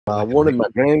I I like wanted my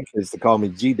grandkids to call me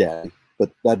G Daddy, but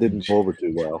that didn't go over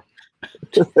too well.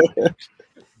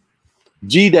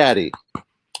 G Daddy, I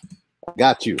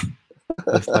got you.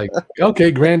 It's like,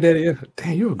 okay, granddaddy.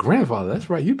 Damn, you're a grandfather. That's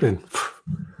right. You've been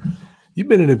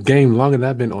in the game longer than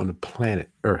I've been on the planet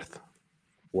Earth.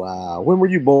 Wow. When were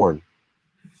you born?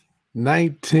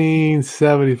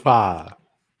 1975.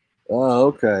 Oh,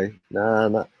 okay.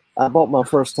 Nah. I bought my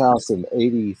first house in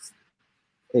 80,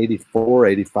 84,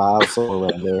 85, somewhere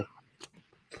around there.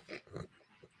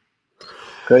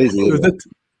 Crazy. Was it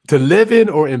to live in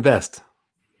or invest?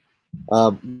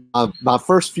 My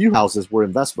first few houses were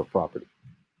investment property.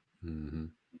 Mm-hmm.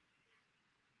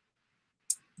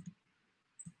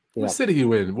 Yeah. What city are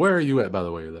you in? Where are you at, by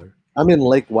the way, Larry? I'm in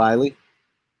Lake Wiley.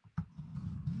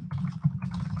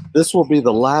 This will be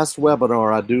the last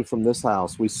webinar I do from this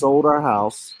house. We sold our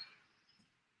house,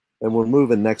 and we're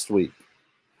moving next week.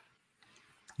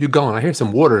 You're gone. I hear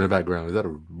some water in the background. Is that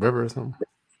a river or something?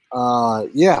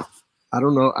 Yeah. I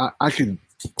don't know. I can.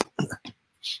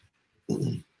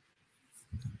 Can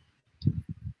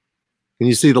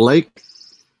you see the lake?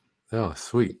 Oh,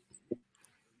 sweet.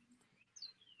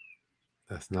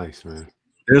 That's nice, man.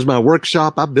 There's my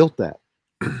workshop. I built that.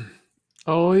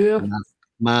 Oh, yeah.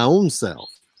 My own self.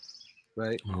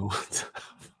 Right? Oh.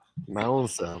 My own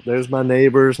self. There's my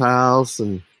neighbor's house,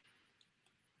 and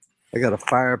I got a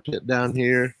fire pit down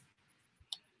here.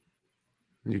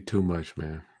 You too much,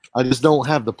 man. I just don't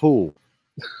have the pool.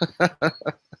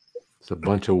 It's a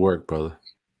bunch of work, brother.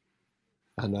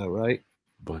 I know, right?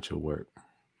 Bunch of work.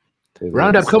 It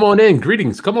Roundup, is. come on in.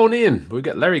 Greetings. Come on in. We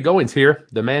got Larry Goins here,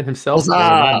 the man himself, one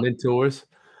of my mentors.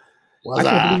 I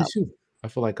can't believe it's you. I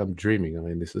feel like I'm dreaming. I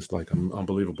mean, this is like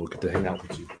unbelievable. Get to hang out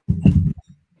with you.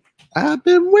 I've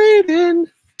been waiting.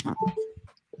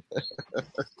 So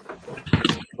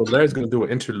Larry's going to do an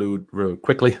interlude real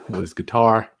quickly with his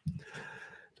guitar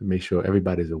to make sure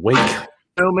everybody's awake.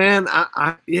 No, man.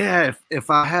 Yeah.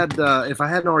 If I hadn't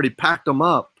already packed them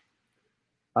up,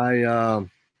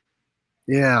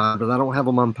 yeah, but I don't have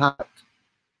them unpacked.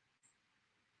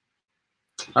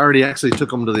 I already actually took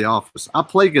them to the office. I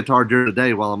play guitar during the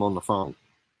day while I'm on the phone.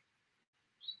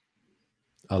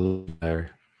 I love Larry.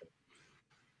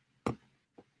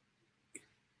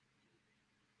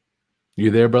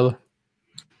 You there, brother?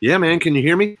 Yeah, man. Can you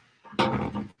hear me?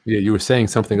 Yeah, you were saying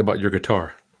something about your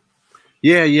guitar.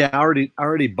 Yeah. I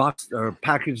already boxed or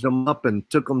packaged them up and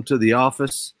took them to the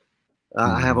office.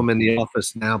 I have them in the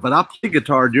office now, but I play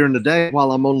guitar during the day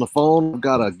while I'm on the phone. I've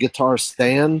got a guitar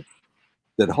stand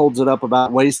that holds it up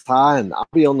about waist high, and I'll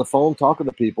be on the phone talking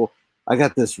to people. I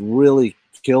got this really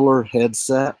killer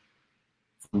headset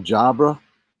from Jabra.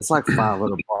 It's like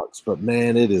 $500, but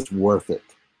man, it is worth it.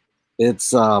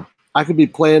 It's I could be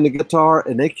playing the guitar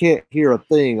and they can't hear a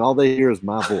thing. All they hear is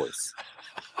my voice.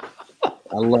 I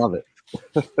love it.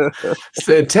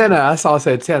 Santana, I saw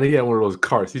Santana. He had one of those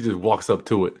carts. He just walks up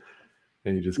to it,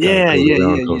 and he just yeah.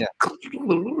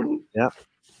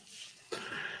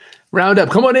 Roundup,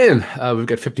 come on in. We've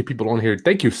got 50 people on here.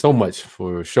 Thank you so much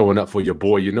for showing up for your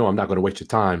boy. You know I'm not going to waste your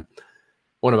time.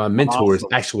 One of my mentors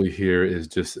actually here is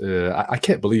just I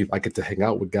can't believe I get to hang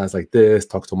out with guys like this,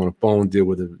 talk to him on the phone, deal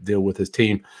with his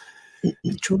team.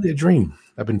 It's truly a dream.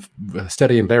 I've been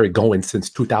studying Larry Goins since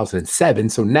 2007,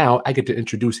 so now I get to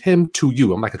introduce him to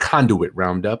you. I'm like a conduit,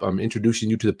 Roundup. I'm introducing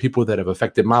you to the people that have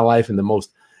affected my life in the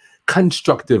most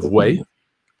constructive way.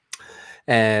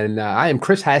 And I am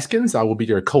Kris Haskins. I will be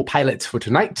your co-pilot for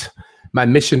tonight. My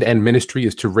mission and ministry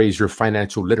is to raise your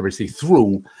financial literacy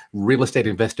through real estate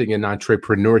investing and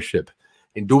entrepreneurship.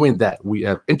 In doing that, we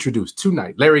have introduced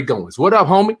tonight Larry Goins. What up,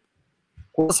 homie?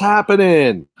 What's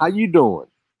happening? How you doing?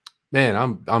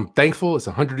 Man, I'm thankful. It's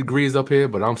 100 degrees up here,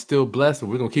 but I'm still blessed, and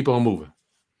we're gonna keep on moving.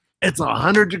 It's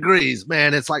 100 degrees,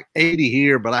 man. It's like 80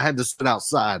 here, but I had to sit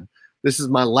outside. This is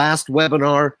my last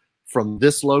webinar from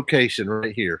this location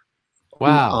right here.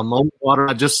 Wow. I'm on water.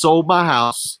 I just sold my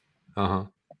house. Uh-huh. I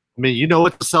mean, you know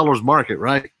it's the seller's market,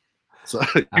 right? So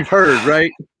you've heard,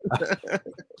 right?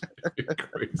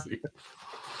 Crazy.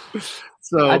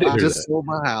 So I just sold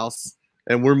my house,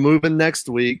 and we're moving next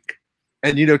week.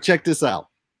 And check this out.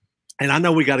 And I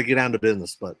know we got to get down to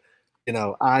business, but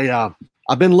I've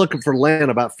been looking for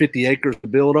land about 50 acres to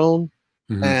build on,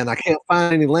 and I can't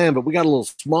find any land. But we got a little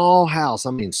small house.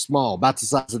 I mean, small, about the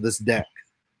size of this deck,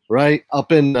 right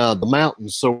up in the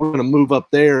mountains. So we're going to move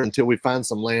up there until we find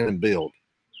some land and build.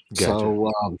 Gotcha.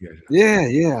 So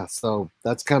yeah. So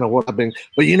that's kind of what I've been.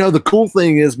 But the cool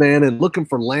thing is, man, in looking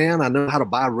for land, I know how to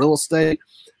buy real estate.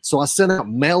 So I sent out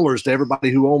mailers to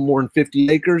everybody who owned more than 50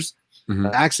 acres.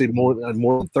 Actually more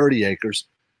than 30 acres,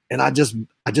 and I just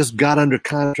got under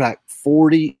contract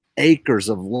 40 acres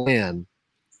of land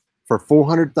for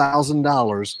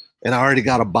 $400,000, and I already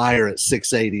got a buyer at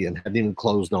 680 and hadn't even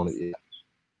closed on it yet.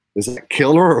 Is that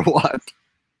killer or what?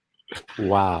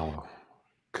 Wow.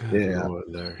 Good yeah. Lord,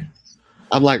 Larry.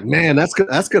 I'm like, man, that's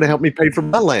going to help me pay for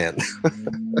my land.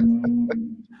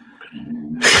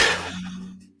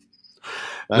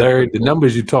 Larry, the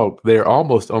numbers you talk, they're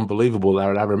almost unbelievable.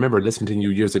 Larry, I remember listening to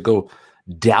you years ago.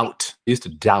 I used to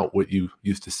doubt what you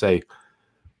used to say.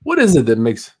 What is it that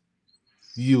makes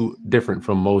you different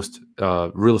from most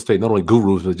real estate, not only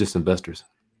gurus, but just investors?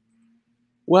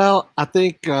 Well, I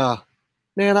think,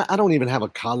 man, I don't even have a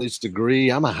college degree.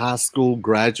 I'm a high school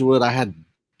graduate. I had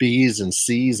B's and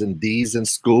C's and D's in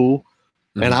school.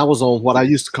 And I was on what I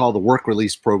used to call the work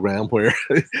release program, where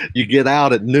you get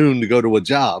out at noon to go to a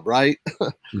job, right?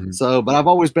 So, but I've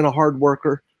always been a hard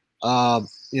worker.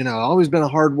 Always been a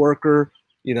hard worker.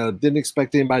 Didn't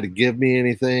expect anybody to give me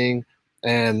anything.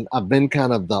 And I've been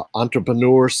kind of the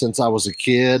entrepreneur since I was a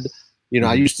kid.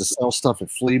 I used to sell stuff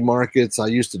at flea markets. I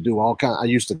used to do I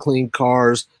used to clean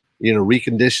cars,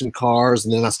 recondition cars.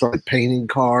 And then I started painting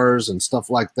cars and stuff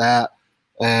like that.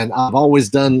 And I've always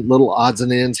done little odds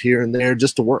and ends here and there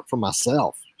just to work for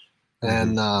myself.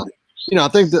 And, I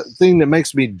think the thing that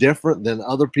makes me different than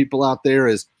other people out there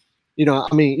is,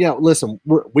 listen,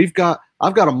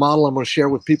 I've got a model I'm going to share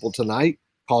with people tonight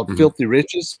called Filthy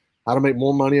Riches, how to make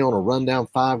more money on a rundown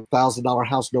 $5,000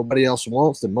 house nobody else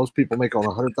wants than most people make on a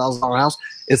 $100,000 house.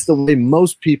 It's the way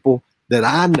most people that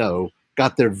I know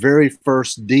got their very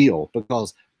first deal,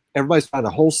 because everybody's trying to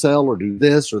wholesale or do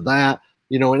this or that.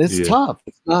 And it's tough.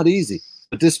 It's not easy.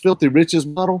 But this Filthy Riches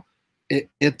model,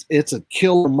 it's a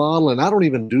killer model. And I don't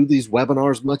even do these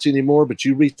webinars much anymore, but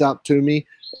you reached out to me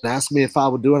and asked me if I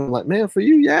would do it. I'm like, man, for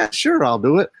you, yeah, sure, I'll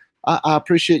do it. I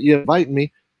appreciate you inviting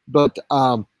me. But,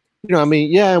 and we're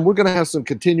going to have some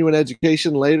continuing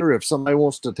education later if somebody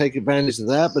wants to take advantage of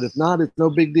that. But if not, it's no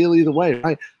big deal either way,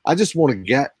 right? I just want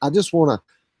to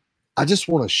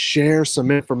share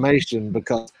some information,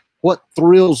 because what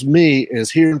thrills me is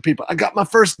hearing people, I got my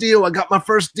first deal. I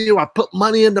put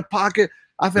money in the pocket.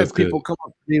 I've had people come up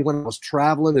to me when I was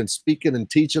traveling and speaking and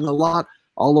teaching a lot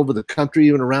all over the country,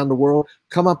 even around the world,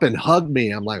 come up and hug me.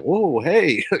 I'm like, whoa,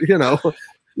 hey,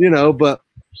 but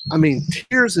I mean,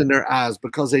 tears in their eyes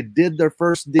because they did their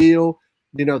first deal.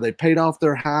 They paid off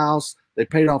their house. They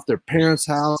paid off their parents'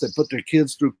 house. They put their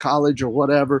kids through college or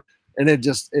whatever. And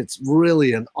it's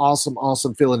really an awesome,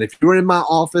 awesome feeling. If you're in my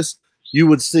office, you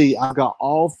would see I've got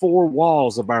all 4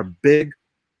 walls of our big,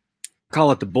 call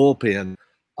it the bullpen,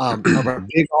 of our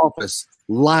big office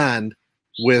lined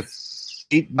with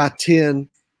 8x10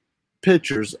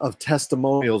 pictures of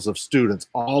testimonials of students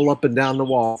all up and down the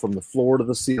wall, from the floor to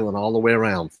the ceiling, all the way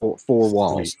around, 4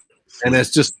 walls. And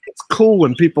it's cool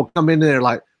when people come in there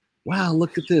like, wow,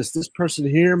 look at this. This person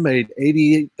here made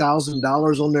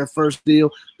 $88,000 on their first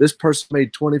deal. This person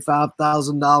made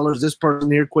 $25,000. This person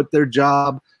here quit their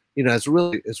job. It's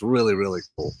really, really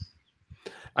cool.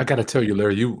 I got to tell you,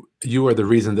 Larry, you are the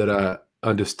reason that I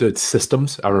understood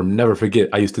systems. I will never forget.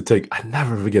 I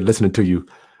never forget listening to you.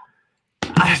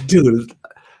 I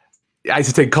used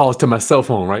to take calls to my cell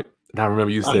phone, right? And I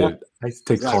remember you said, I used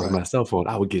to take calls to my cell phone.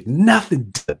 I would get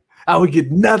nothing done.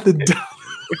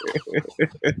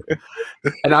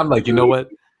 And I'm like, you know what?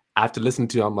 After listening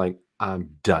to you, I'm like, I'm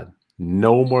done.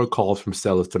 No more calls from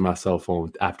sellers to my cell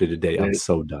phone after today. I'm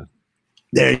so done.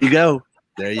 There you go.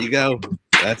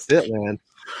 That's it, man.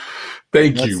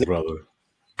 Thank you, brother.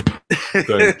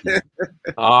 Thank you.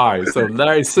 All right. So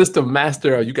Larry, system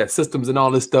master, you got systems and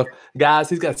all this stuff. Guys,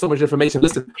 he's got so much information.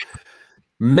 Listen,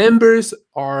 members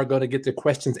are going to get their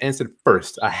questions answered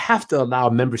first. I have to allow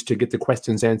members to get the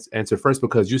questions answered first,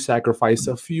 because you sacrifice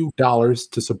a few dollars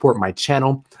to support my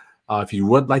channel. If you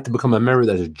would like to become a member,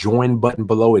 there's a join button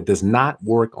below. It does not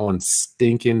work on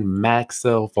stinking Mac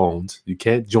cell phones. You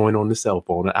can't join on the cell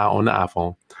phone or on the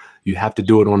iPhone. You have to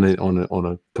do it on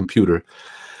a computer.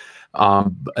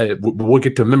 We'll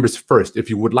get to members first. If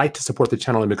you would like to support the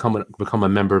channel and become a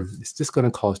member, it's just going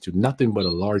to cost you nothing but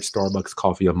a large Starbucks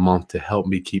coffee a month to help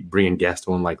me keep bringing guests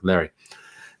on like Larry.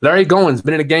 Larry Goins,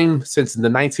 been in the game since the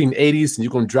 1980s, and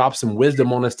you're going to drop some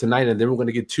wisdom on us tonight, and then we're going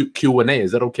to get to Q&A.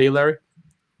 Is that okay, Larry?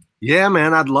 Yeah,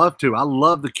 man, I'd love to. I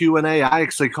love the Q&A. I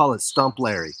actually call it Stump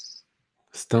Larry.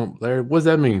 Stump Larry? What does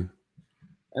that mean?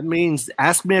 That means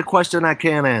ask me a question I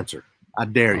can't answer. I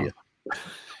dare you.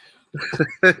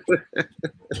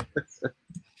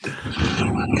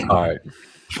 All right.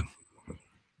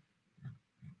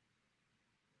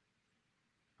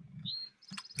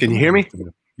 Can you hear me?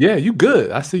 Yeah, you good.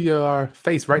 I see your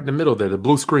face right in the middle there, the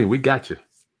blue screen. We got you.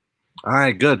 All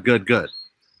right, good.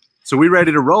 So we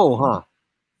ready to roll, huh?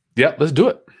 Yep, let's do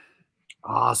it.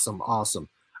 Awesome.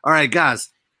 All right, guys.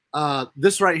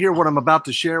 This right here, what I'm about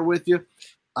to share with you,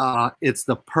 it's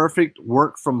the perfect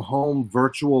work from home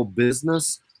virtual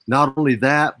business. Not only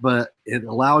that, but it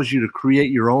allows you to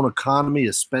create your own economy,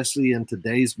 especially in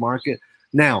today's market.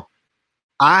 Now,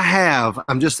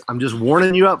 I'm just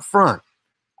warning you up front.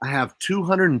 I have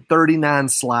 239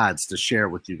 slides to share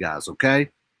with you guys, okay?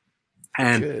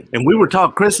 And we were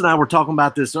talking, Chris and I were talking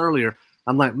about this earlier.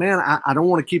 I'm like, man, I don't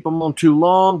want to keep them on too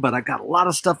long, but I got a lot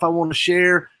of stuff I want to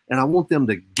share, and I want them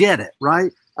to get it,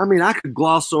 right? I mean, I could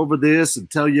gloss over this and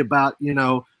tell you about, you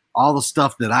know, all the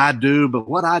stuff that I do, but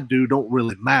what I do don't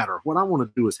really matter. What I want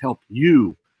to do is help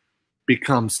you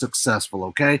become successful,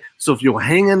 okay? So if you'll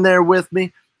hang in there with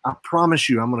me, I promise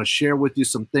you I'm going to share with you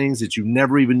some things that you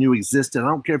never even knew existed. I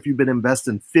don't care if you've been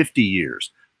investing 50 years,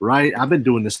 right? I've been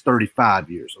doing this 35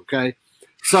 years, okay?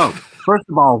 So first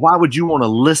of all, why would you want to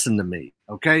listen to me,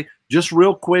 okay? Just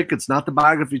real quick, it's not the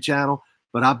biography channel,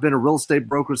 but I've been a real estate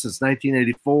broker since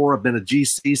 1984. I've been a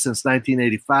GC since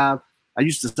 1985. I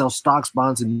used to sell stocks,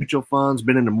 bonds, and mutual funds,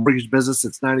 been in the mortgage business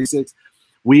since 96.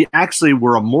 We actually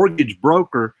were a mortgage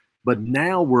broker, but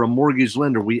now we're a mortgage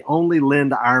lender. We only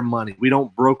lend our money. We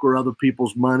don't broker other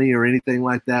people's money or anything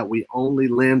like that. We only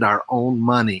lend our own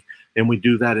money, and we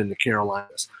do that in the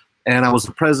Carolinas. And I was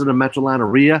the president of Metro Atlanta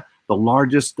RIA, the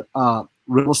largest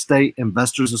real estate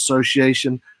investors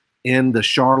association in the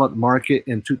Charlotte market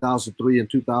in 2003 and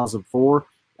 2004.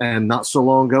 And not so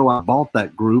long ago, I bought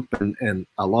that group and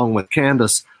along with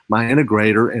Candace, my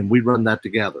integrator, and we run that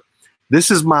together.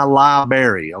 This is my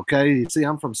library, okay? You see,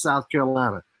 I'm from South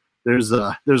Carolina. There's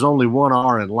only one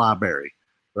R in library,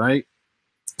 right?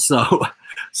 So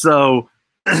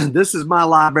this is my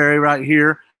library right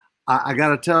here. I got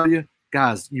to tell you,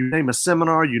 guys, you name a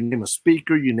seminar, you name a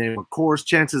speaker, you name a course,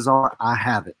 chances are I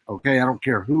have it, okay? I don't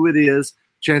care who it is,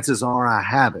 chances are I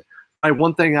have it. Right,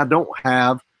 one thing I don't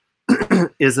have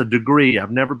is a degree.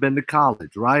 I've never been to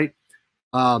college, right?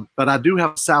 But I do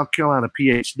have a South Carolina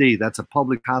PhD. That's a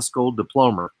public high school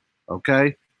diploma,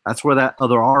 okay? That's where that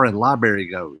other R in library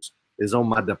goes, is on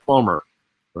my diploma,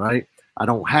 right? I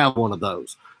don't have one of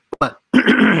those. But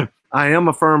I am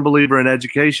a firm believer in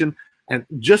education. And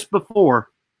just before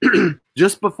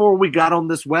we got on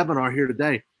this webinar here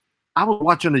today, I was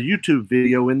watching a YouTube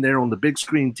video in there on the big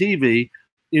screen TV,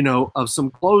 you know, of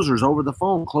some closers over the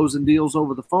phone, closing deals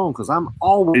over the phone, because I'm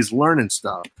always learning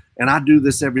stuff. And I do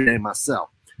this every day myself.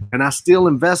 And I still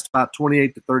invest about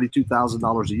 $28,000 to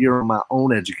 $32,000 a year on my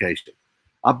own education.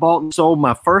 I bought and sold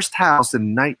my first house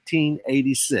in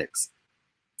 1986.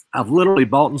 I've literally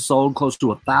bought and sold close to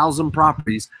 1,000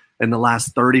 properties in the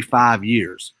last 35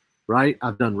 years, right?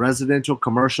 I've done residential,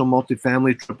 commercial,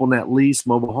 multifamily, triple net lease,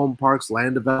 mobile home parks,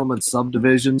 land development,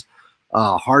 subdivisions,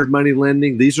 hard money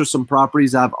lending. These are some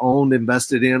properties I've owned,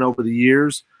 invested in over the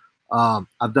years.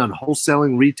 I've done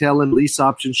wholesaling, retailing, lease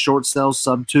options, short sales,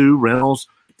 sub-2, rentals,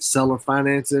 seller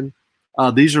financing.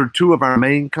 These are two of our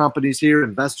main companies here,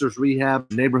 Investors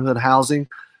Rehab, Neighborhood Housing.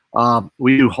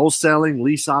 We do wholesaling,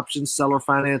 lease options, seller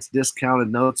finance,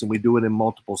 discounted notes, and we do it in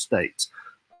multiple states.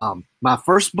 My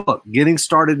first book, Getting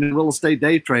Started in Real Estate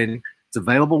Day Trading, it's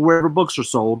available wherever books are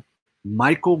sold.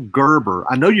 Michael Gerber.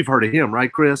 I know you've heard of him,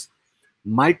 right, Chris?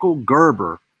 Michael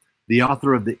Gerber, the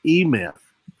author of The E-Myth,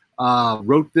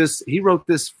 wrote this. He wrote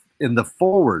this in the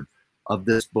foreword of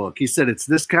this book. He said, it's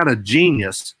this kind of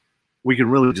genius. We can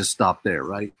really just stop there,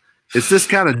 right? It's this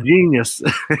kind of genius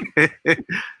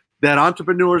that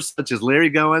entrepreneurs such as Larry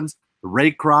Goins,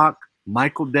 Ray Kroc,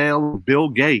 Michael Dale, Bill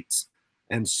Gates,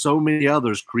 and so many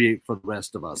others create for the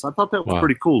rest of us. I thought that was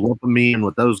pretty cool, lumping me in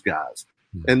with those guys.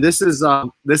 And this is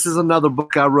another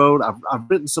book I wrote. I've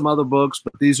written some other books,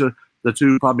 but these are the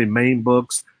two probably main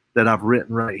books that I've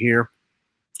written right here.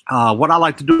 What I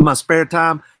like to do in my spare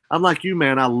time, I'm like you,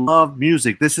 man. I love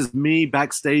music. This is me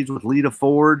backstage with Lita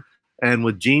Ford and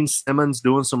with Gene Simmons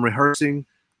doing some rehearsing.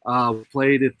 We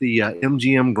played at the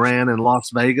MGM Grand in Las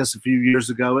Vegas a few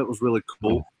years ago. It was really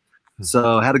cool.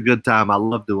 So had a good time. I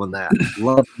love doing that.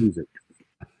 Love music.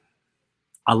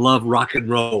 I love rock and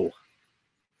roll.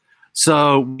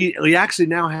 So we actually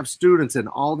now have students in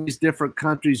all these different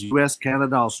countries, U.S.,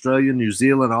 Canada, Australia, New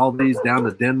Zealand, all these down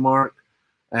to Denmark.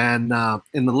 And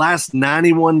in the last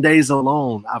 91 days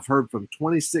alone, I've heard from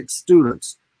 26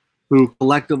 students who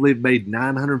collectively made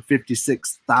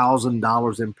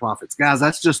 $956,000 in profits. Guys,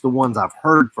 that's just the ones I've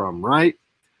heard from, right?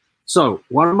 So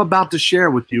what I'm about to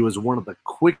share with you is one of the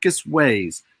quickest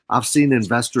ways I've seen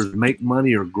investors make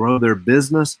money or grow their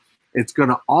business. It's going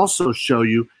to also show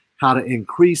you how to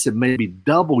increase and maybe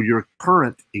double your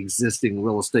current existing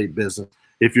real estate business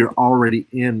if you're already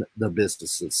in the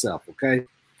business itself, okay?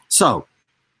 So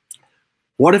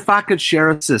what if I could share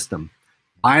a system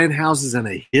buying houses in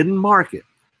a hidden market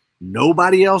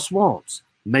nobody else wants,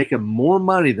 making more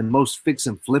money than most fix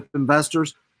and flip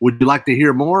investors. Would you like to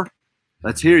hear more?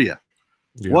 Let's hear you.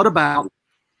 Yeah.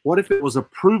 What if it was a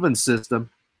proven system?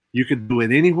 You could do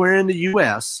it anywhere in the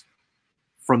U.S.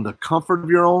 from the comfort of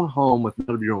your own home with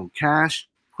none of your own cash,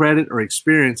 credit, or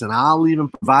experience, and I'll even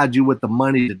provide you with the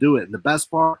money to do it. And the best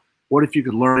part, what if you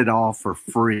could learn it all for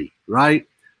free, right?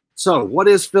 So what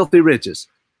is Filthy Riches?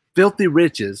 Filthy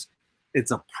Riches,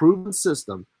 it's a proven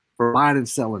system for buying and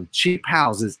selling cheap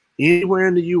houses anywhere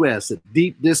in the U.S. at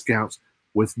deep discounts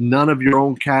with none of your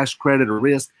own cash, credit, or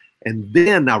risk. And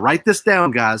then, now write this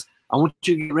down, guys. I want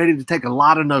you to get ready to take a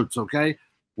lot of notes, okay?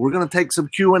 We're going to take some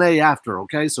Q&A after,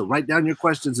 okay? So write down your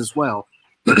questions as well.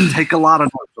 But take a lot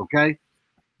of notes, okay?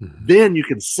 Then you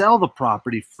can sell the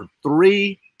property for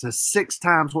 3 to 6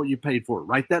 times what you paid for it.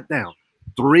 Write that down.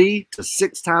 3 to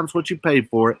 6 times what you paid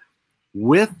for it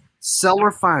with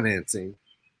seller financing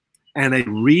and a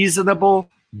reasonable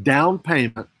down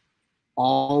payment,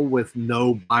 all with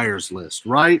no buyer's list,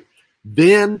 right?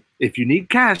 Then, if you need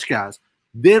cash, guys,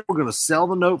 then we're going to sell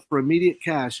the note for immediate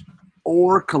cash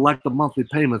or collect the monthly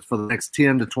payments for the next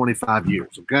 10 to 25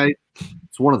 years, okay?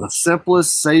 It's one of the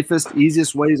simplest, safest,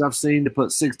 easiest ways I've seen to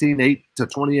put 8 to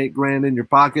 28 grand in your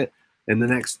pocket in the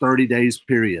next 30 days,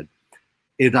 period.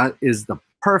 It is the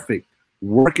perfect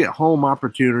work-at-home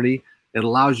opportunity. It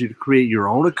allows you to create your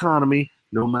own economy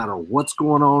no matter what's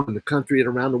going on in the country and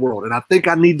around the world. And I think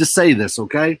I need to say this,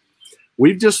 okay?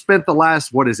 We've just spent the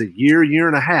last, year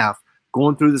and a half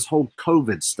going through this whole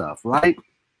COVID stuff, right?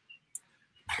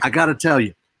 I got to tell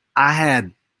you, I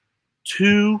had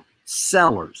 2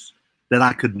 sellers that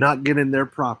I could not get in their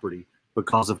property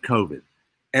because of COVID.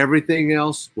 Everything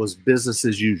else was business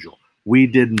as usual. We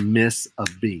didn't miss a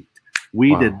beat.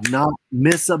 We did not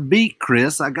miss a beat,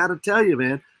 Chris. I got to tell you,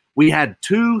 man. We had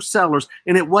 2 sellers,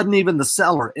 and it wasn't even the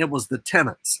seller. It was the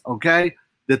tenants, okay?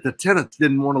 That the tenants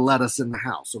didn't want to let us in the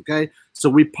house, okay? So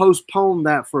we postponed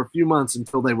that for a few months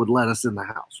until they would let us in the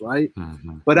house, right?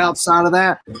 But outside of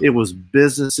that, it was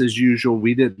business as usual.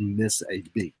 We didn't miss a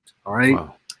beat, all right?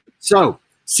 So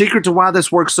secret to why this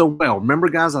works so well. Remember,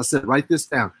 guys, I said write this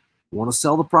down. You want to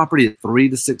sell the property at 3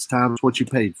 to 6 times what you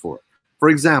paid for it. For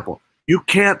example, you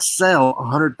can't sell a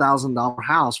 $100,000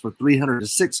 house for $300 to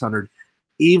 $600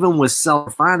 even with seller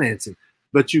financing,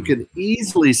 but you can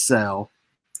easily sell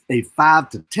a $5,000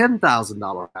 to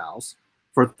 $10,000 house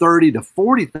for $30,000 to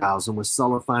 $40,000 with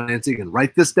seller financing. And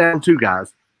write this down too,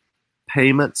 guys.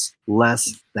 Payments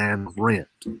less than rent.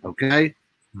 Okay.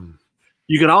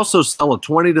 You can also sell a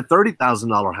 $20,000 to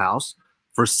 $30,000 house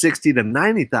for $60,000 to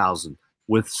 $90,000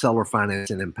 with seller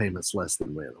financing and payments less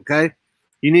than rent. Okay.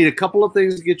 You need a couple of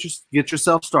things to get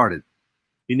yourself started.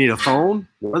 You need a phone,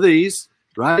 one of these,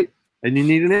 right? And you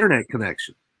need an internet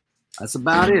connection. That's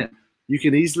about it. You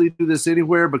can easily do this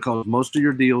anywhere because most of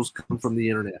your deals come from the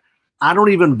internet. I don't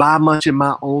even buy much in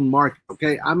my own market,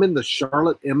 okay? I'm in the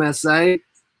Charlotte MSA.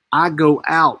 I go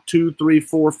out 2, 3,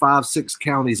 4, 5, 6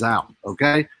 counties out,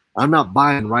 okay? I'm not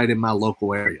buying right in my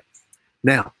local area.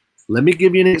 Now, let me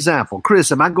give you an example.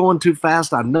 Chris, am I going too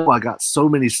fast? I know I got so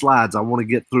many slides I want to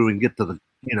get through and get to the,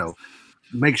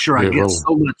 make sure I get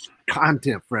so much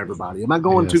content for everybody. Am I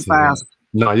going too fast?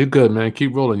 No, you're good, man.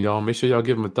 Keep rolling, y'all. Make sure y'all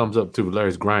give him a thumbs up, too.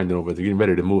 Larry's grinding over there, getting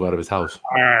ready to move out of his house.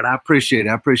 All right, I appreciate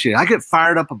it. I get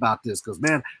fired up about this because,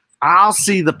 man, I'll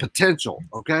see the potential,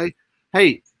 okay?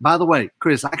 Hey, by the way,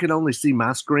 Chris, I can only see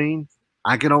my screen.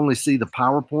 I can only see the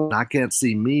PowerPoint. I can't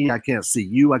see me. I can't see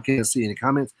you. I can't see any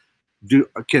comments.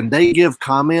 Can they give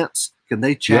comments? Can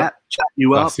they chat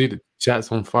you up? I see the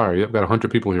chat's on fire. Yep, got 100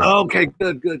 people here. Okay,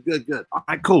 good. All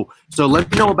right, cool. So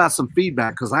let me know about some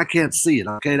feedback because I can't see it,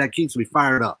 okay? That keeps me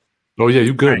fired up. Oh, yeah,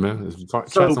 you good, man.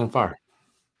 Chat's on fire.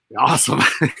 Awesome.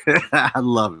 I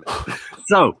love it.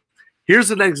 So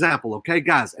here's an example, okay,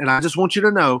 guys? And I just want you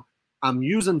to know I'm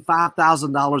using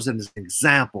 $5,000 as an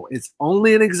example. It's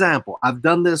only an example. I've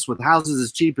done this with houses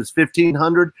as cheap as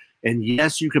 $1,500. And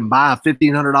yes, you can buy a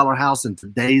 $1,500 house in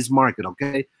today's market,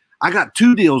 okay? I got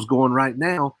 2 deals going right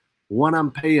now. One I'm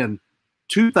paying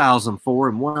 $2,000 for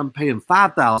and one I'm paying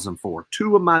 $5,000 for.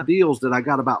 2 of my deals that I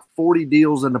got about 40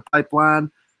 deals in the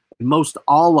pipeline. Most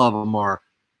all of them are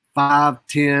 $5,000,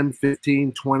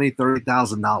 $10,000, $15,000, $20,000,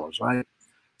 $30,000, right?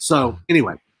 So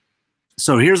anyway,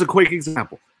 so here's a quick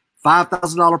example.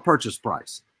 $5,000 purchase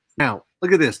price. Now,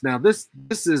 look at this. Now, this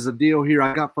is a deal here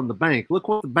I got from the bank. Look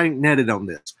what the bank netted on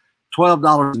this.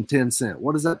 $12.10.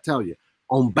 What does that tell you?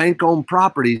 On bank-owned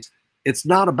properties, it's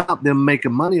not about them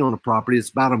making money on a property. It's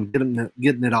about them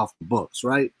getting it off the books,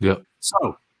 right? Yeah.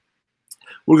 So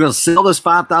we're going to sell this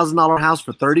 $5,000 house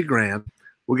for 30 grand.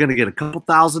 We're going to get a couple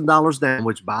 $1,000s down,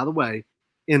 which, by the way,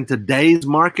 in today's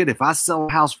market, if I sell a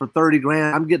house for 30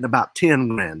 grand, I'm getting about 10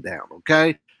 grand down,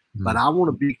 okay? But I want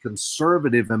to be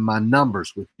conservative in my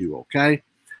numbers with you, okay?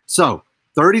 So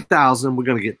 30,000, we're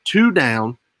going to get 2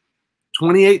 down.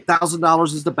 $28,000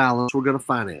 is the balance we're going to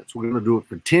finance. We're going to do it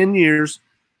for 10 years,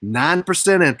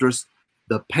 9% interest.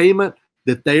 The payment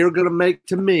that they are going to make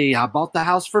to me, I bought the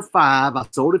house for 5, I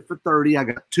sold it for 30, I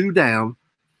got 2 down.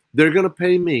 They're going to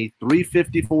pay me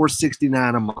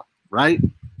 $354.69 a month, right?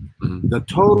 The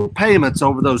total payments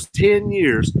over those 10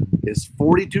 years is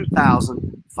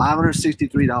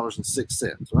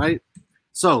 $42,563.06, right?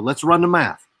 So let's run the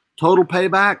math. Total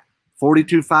payback,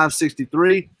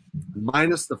 $42,563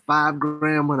 minus the 5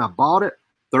 grand when I bought it,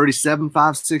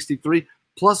 $37,563,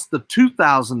 plus the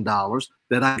 $2,000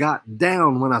 that I got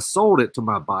down when I sold it to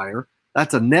my buyer.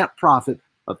 That's a net profit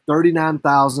of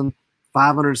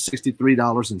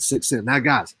 $39,563.06. Now,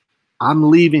 guys, I'm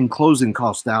leaving closing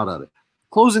cost out of it.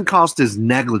 Closing cost is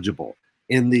negligible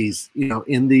in these,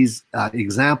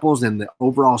 examples and the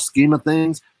overall scheme of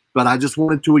things. But I just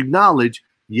wanted to acknowledge,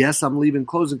 yes, I'm leaving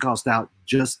closing cost out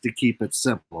just to keep it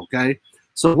simple. Okay.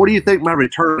 So what do you think my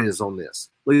return is on this?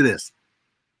 Look at this.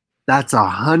 That's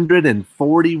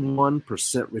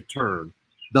 141% return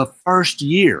the first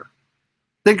year.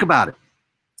 Think about it.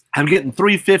 I'm getting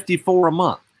 $354 a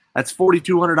month. That's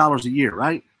 $4,200 a year,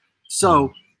 right?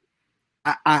 So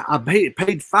I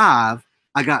paid 5.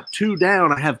 I got 2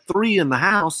 down. I have 3 in the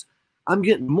house. I'm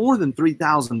getting more than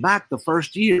 $3,000 back the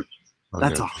first year.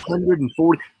 That's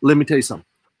 140. Let me tell you something.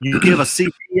 You give a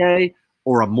CPA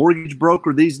or a mortgage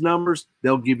broker these numbers,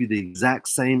 they'll give you the exact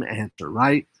same answer,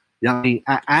 right? Yeah, I mean,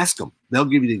 ask them. They'll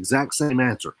give you the exact same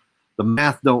answer. The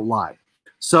math don't lie.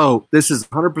 So this is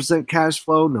 100% cash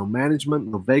flow, no management,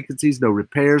 no vacancies, no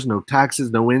repairs, no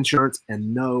taxes, no insurance,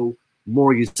 and no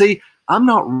mortgage. See, I'm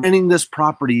not renting this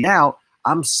property out.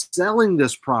 I'm selling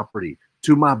this property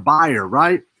to my buyer,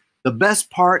 right? The best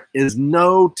part is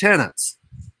no tenants.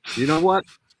 You know what?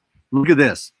 Look at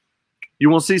this. You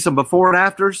want to see some before and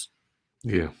afters?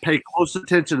 Yeah. Pay close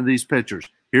attention to these pictures.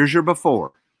 Here's your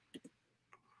before.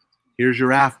 Here's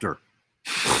your after.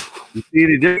 You see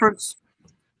any difference?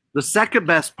 The second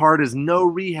best part is no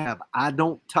rehab. I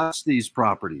don't touch these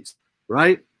properties,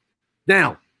 right?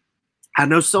 Now, I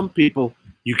know some people,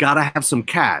 you got to have some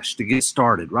cash to get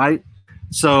started, right?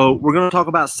 So we're going to talk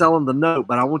about selling the note,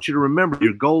 but I want you to remember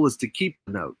your goal is to keep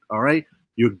the note, all right?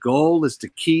 Your goal is to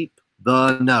keep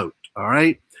the note, all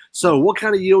right? So what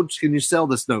kind of yields can you sell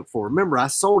this note for? Remember, I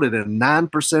sold it at a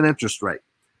 9% interest rate.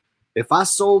 If I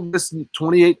sold this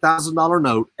 $28,000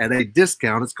 note at a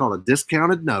discount, it's called a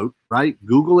discounted note, right?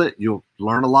 Google it. You'll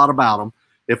learn a lot about them.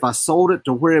 If I sold it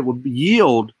to where it would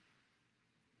yield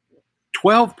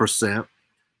 12%,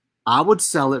 I would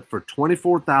sell it for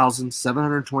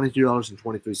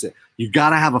 $24,722.23. You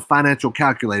got to have a financial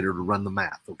calculator to run the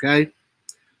math, okay?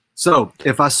 So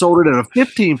if I sold it at a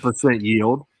 15%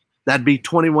 yield, that'd be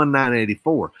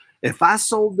 $21,984. If I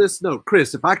sold this note,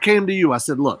 Chris, if I came to you, I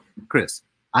said, look, Chris,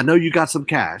 I know you got some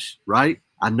cash, right?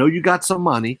 I know you got some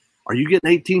money. Are you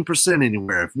getting 18%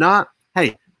 anywhere? If not,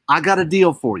 hey, I got a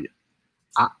deal for you.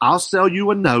 I'll sell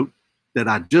you a note that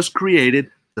I just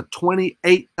created, the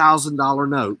 $28,000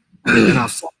 note, and I'll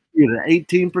sell you at an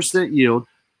 18% yield.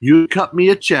 You cut me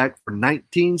a check for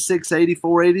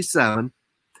 $19,684.87,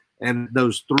 and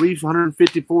those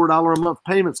 $354 a month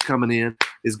payments coming in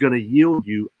is going to yield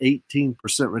you 18%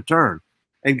 return.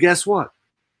 And guess what?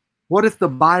 What if the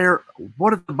buyer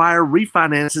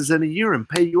refinances in a year and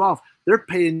pay you off? They're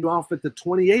paying you off at the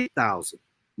 $28,000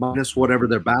 minus whatever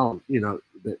their balance. You know,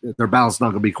 their balance is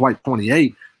not going to be quite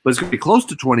 28, but it's going to be close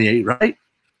to 28, right?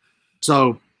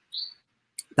 So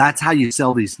that's how you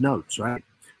sell these notes, right?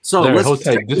 So Larry,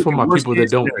 just for my people that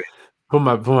don't, for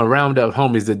my round up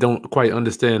homies that don't quite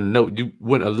understand note, you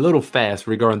went a little fast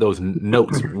regarding those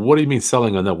notes. What do you mean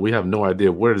selling a note? We have no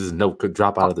idea where this note could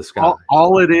drop out of the sky.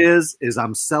 All it is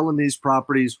I'm selling these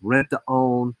properties, rent to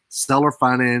own, seller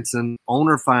financing,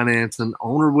 owner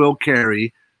will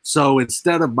carry. So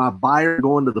instead of my buyer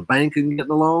going to the bank and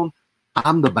getting a loan,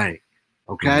 I'm the bank.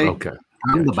 Okay. Okay.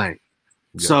 I'm the bank.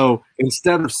 Yeah. So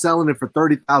instead of selling it for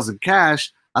 $30,000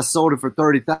 cash, I sold it for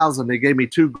 $30,000. They gave me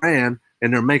 $2 grand.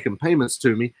 And they're making payments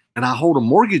to me, and I hold a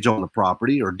mortgage on the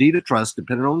property or deed of trust,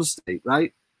 depending on the state,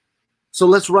 right? So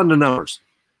let's run the numbers.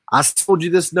 I sold you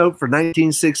this note for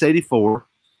 $19,684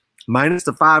 minus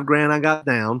the $5 grand I got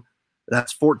down.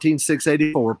 That's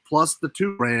 $14,684 plus the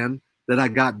 $2 grand that I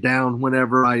got down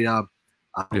whenever I sold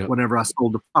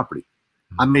the property.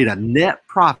 I made a net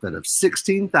profit of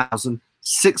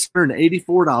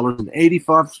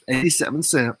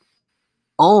 $16,684.87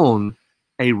 on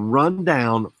a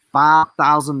rundown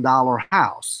 $5,000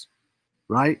 house,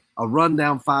 right? A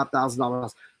rundown $5,000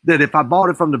 house. That if I bought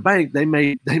it from the bank, they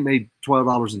made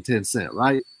 $12.10,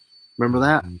 right? Remember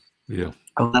that? Yeah.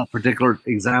 On that particular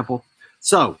example.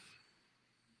 So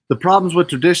the problems with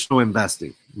traditional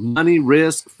investing: money,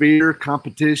 risk, fear,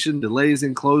 competition, delays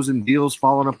in closing, deals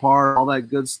falling apart, all that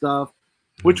good stuff.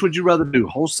 Which would you rather do,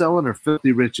 wholesaling or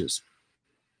filthy riches?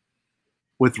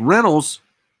 With rentals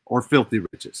or filthy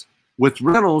riches? With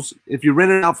rentals, if you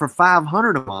rent it out for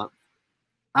 $500 a month,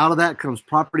 out of that comes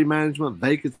property management,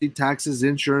 vacancy, taxes,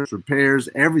 insurance, repairs,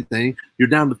 everything. You're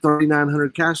down to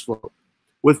 $3,900 cash flow.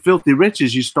 With filthy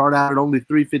riches, you start out at only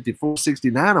 $350,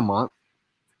 $469 a month,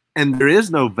 and there is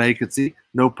no vacancy,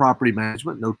 no property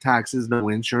management, no taxes, no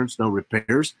insurance, no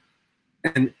repairs.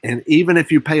 And even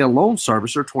if you pay a loan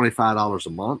servicer $25 a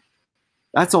month,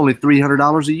 that's only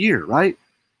 $300 a year, right?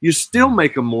 You're still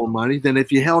making more money than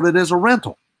if you held it as a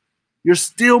rental. You're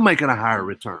still making a higher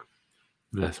return.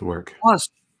 That's work.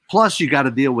 Plus you got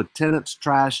to deal with tenants,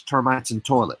 trash, termites, and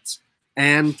toilets,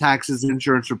 and taxes,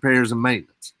 insurance, repairs, and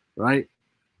maintenance, right?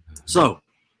 So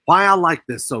why I like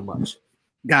this so much,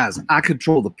 guys, I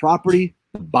control the property,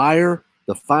 the buyer,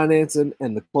 the financing,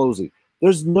 and the closing.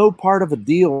 There's no part of a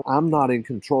deal I'm not in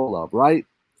control of, right?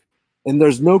 And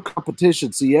there's no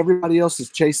competition. See, everybody else is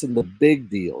chasing the big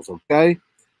deals, okay?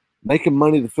 Making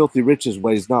money the filthy riches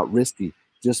way is not risky.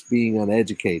 Just being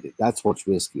uneducated, that's what's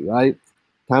risky, right?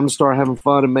 Time to start having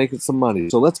fun and making some money.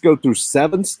 So let's go through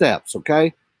 7 steps,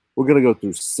 okay? We're going to go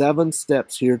through 7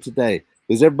 steps here today.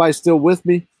 Is everybody still with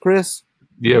me, Kris?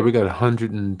 Yeah, we got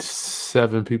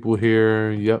 107 people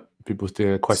here. Yep, people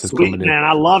still have questions Sweet, coming in. Man,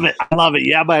 I love it. I love it.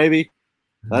 Yeah, baby.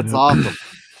 That's awesome.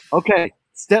 Okay,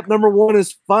 step number 1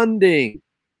 is funding.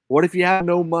 What if you have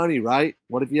no money, right?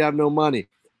 What if you have no money?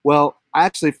 Well,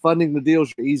 actually, funding the deal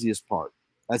is your easiest part.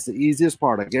 That's the easiest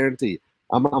part, I guarantee you.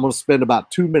 I'm going to spend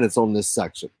about 2 minutes on this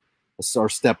section. That's our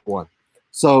step 1.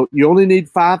 So you only need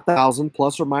 $5,000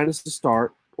 plus or minus to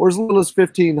start, or as little as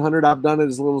 $1,500. I've done it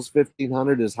as little as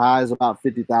 $1,500, as high as about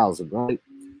 $50,000,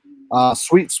 right?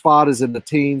 Sweet spot is in the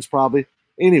teens probably.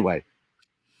 Anyway,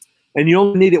 and you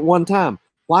only need it one time.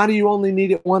 Why do you only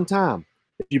need it one time?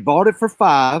 If you bought it for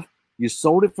 $5,000, you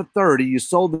sold it for $30,000, you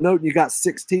sold the note and you got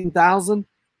 $16,000,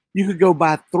 you could go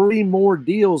buy 3 more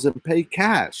deals and pay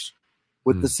cash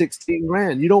with the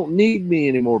 $16,000. You don't need me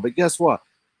anymore. But guess what?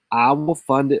 I will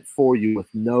fund it for you with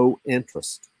no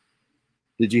interest.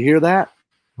 Did you hear that?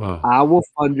 Wow. I will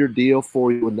fund your deal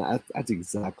for you, and that's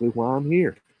exactly why I'm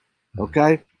here.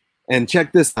 Okay? And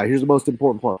check this out. Here's the most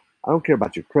important part. I don't care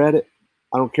about your credit.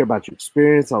 I don't care about your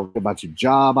experience. I don't care about your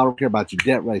job. I don't care about your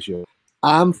debt ratio.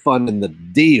 I'm funding the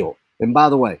deal. And by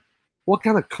the way, what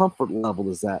kind of comfort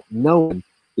level is that, knowing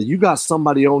that you got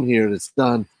somebody on here that's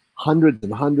done hundreds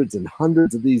and hundreds and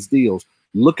hundreds of these deals,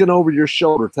 looking over your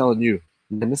shoulder, telling you,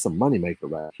 man, this is a moneymaker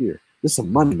right here. This is a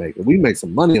moneymaker. We make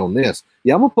some money on this.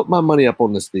 Yeah, I'm going to put my money up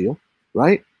on this deal,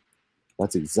 right?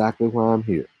 That's exactly why I'm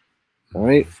here. All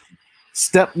right.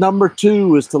 Step number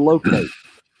 2 is to locate.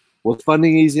 Was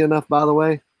funding easy enough, by the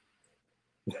way?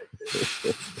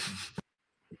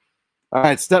 All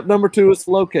right. Step number 2 is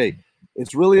to locate.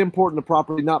 It's really important the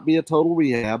property not be a total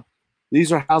rehab.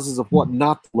 These are houses of what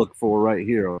not to look for right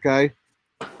here, okay?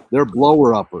 They're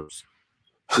blower-uppers.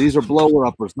 These are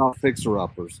blower-uppers, not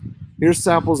fixer-uppers. Here's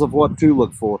samples of what to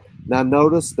look for. Now,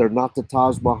 notice they're not the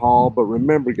Taj Mahal, but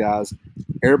remember, guys,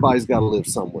 everybody's got to live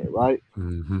somewhere, right?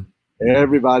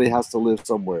 Everybody has to live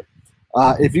somewhere.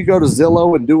 If you go to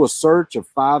Zillow and do a search of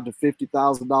 $5,000 to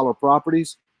 $50,000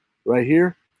 properties right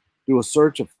here, do a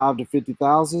search of $5,000 to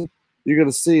 $50,000, you're going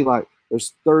to see like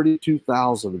there's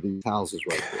 32,000 of these houses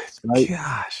right there. Right?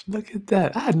 Gosh, look at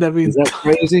that. I had never even. Is that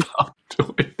crazy?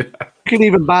 You can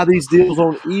even buy these deals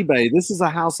on eBay. This is a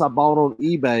house I bought on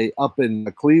eBay up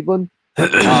in Cleveland.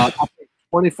 I paid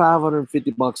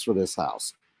 $2,550 for this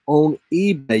house. On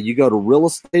eBay, you go to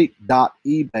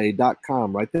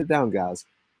realestate.ebay.com. Write that down, guys.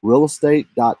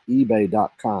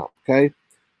 realestate.ebay.com. Okay.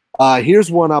 Here's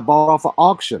one I bought off of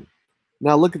auction.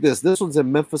 Now look at this. This one's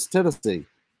in Memphis, Tennessee.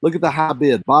 Look at the high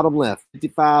bid, bottom left,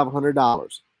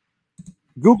 $5,500.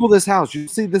 Google this house. You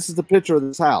see, this is the picture of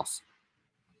this house.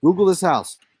 Google this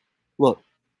house. Look,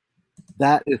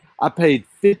 that is. I paid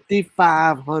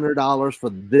 $5,500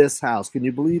 for this house. Can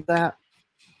you believe that?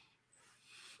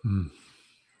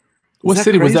 What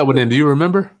city was that one in? Do you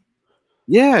remember?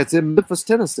 Yeah, it's in Memphis,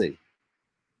 Tennessee.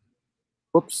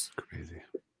 Whoops. Crazy.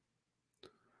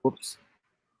 Whoops.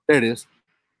 There it is.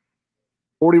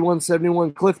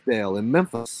 4171 Cliffdale in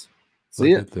Memphis.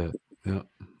 See it? Look at that. Yeah.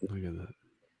 Look at that.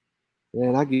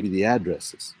 Man, I'll give you the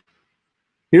addresses.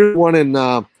 Here's one in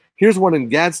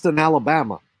Gadsden,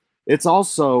 Alabama. It's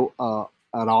also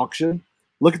an auction.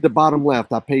 Look at the bottom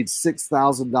left. I paid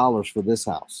 $6,000 for this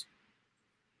house.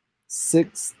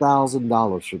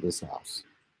 $6,000 for this house.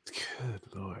 Good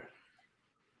Lord.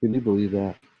 Can you believe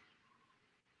that?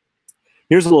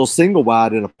 Here's a little single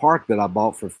wide in a park that I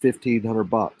bought for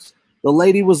 $1,500. The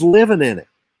lady was living in it.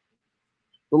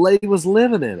 The lady was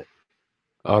living in it.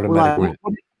 Automatic like,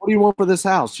 what do you want for this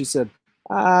house? She said,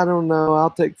 I don't know.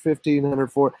 I'll take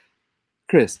 $1,500 for it.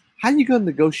 Kris, how you going to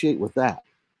negotiate with that?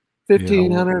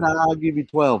 $1,500, I'll give you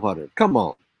 $1,200. Come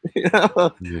on.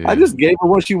 I just gave her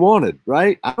what she wanted,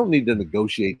 right? I don't need to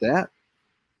negotiate that.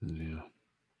 Yeah.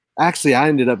 Actually, I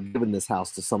ended up giving this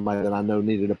house to somebody that I know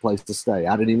needed a place to stay.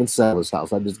 I didn't even sell this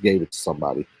house. I just gave it to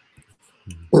somebody.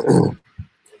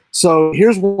 So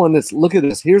here's one that's, look at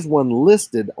this. Here's one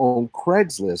listed on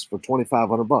Craigslist for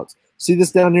 $2,500. See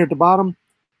this down here at the bottom?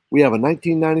 We have a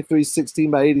 1993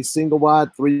 16 by 80 single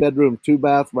wide, 3-bedroom,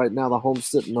 2-bath. Right now the home's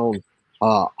sitting on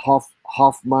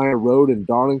Hoffmeyer Road in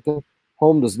Darlington.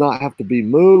 Home does not have to be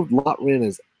moved. Lot rent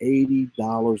is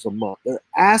 $80 a month. They're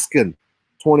asking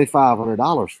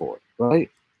 $2,500 for it, right?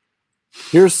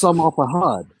 Here's some off a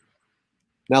HUD.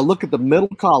 Now look at the middle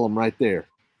column right there.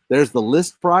 There's the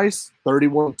list price,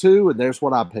 $31,200, and there's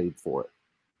what I paid for it.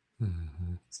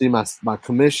 Mm-hmm. See my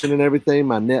commission and everything,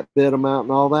 my net bid amount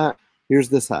and all that. Here's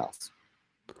this house.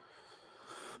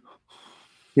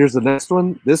 Here's the next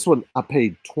one. This one, I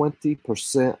paid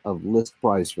 20% of list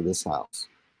price for this house.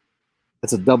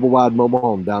 It's a double wide mobile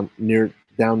home down near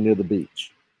the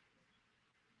beach.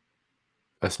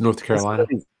 That's North Carolina?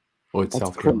 Or it's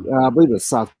South Carolina? I believe it's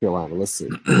South Carolina. Let's see.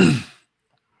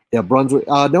 Yeah, Brunswick.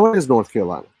 No, it is North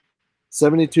Carolina.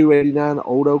 7289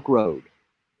 Old Oak Road.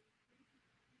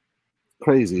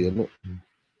 Crazy, isn't it?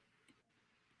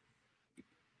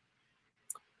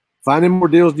 Finding more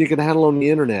deals than you can handle on the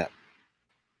internet.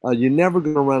 You're never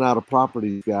going to run out of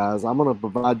properties, guys. I'm going to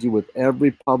provide you with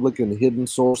every public and hidden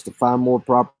source to find more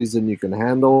properties than you can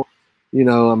handle. You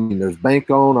know, I mean, there's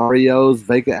bank-owned, REOs,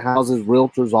 vacant houses,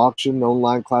 realtors, auction,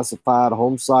 online classified,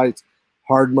 home sites,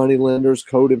 hard money lenders,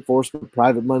 code enforcement,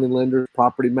 private money lenders,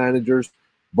 property managers,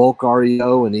 bulk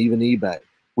REO, and even eBay.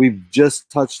 We've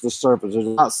just touched the surface. There's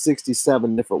about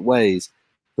 67 different ways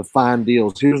to find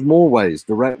deals. Here's more ways: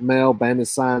 direct mail, bandit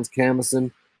signs,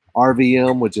 canvassing,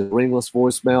 RVM, which is ringless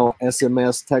voicemail,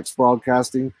 SMS, text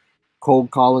broadcasting,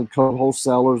 cold calling, code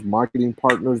wholesalers, marketing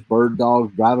partners, bird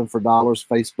dogs, driving for dollars,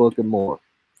 Facebook, and more.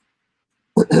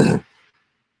 I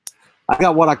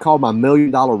got what I call my $1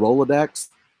 million Rolodex.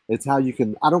 It's how you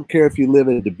can, I don't care if you live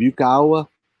in Dubuque, Iowa,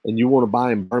 and you want to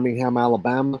buy in Birmingham,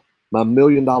 Alabama, my $1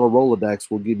 million Rolodex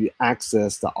will give you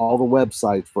access to all the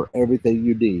websites for everything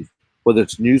you need, whether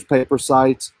it's newspaper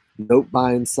sites, note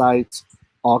buying sites,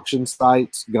 auction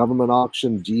sites, government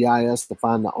auction, GIS to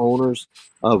find the owners,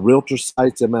 realtor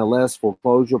sites, MLS,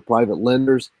 foreclosure, private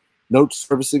lenders, note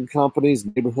servicing companies,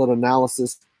 neighborhood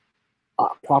analysis,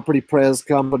 property pres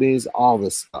companies, all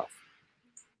this stuff.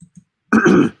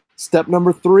 Step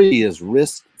number 3 is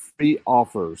risk-free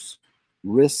offers.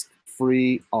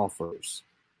 Risk-free offers.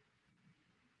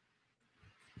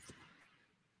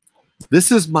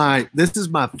 This is my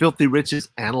Filthy Riches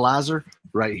analyzer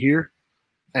right here.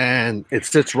 And it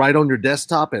sits right on your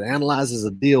desktop. It analyzes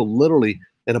a deal literally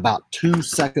in about 2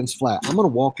 seconds flat. I'm going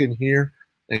to walk in here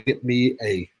and get me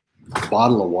a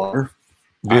bottle of water.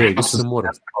 Yeah, get some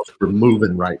water. We're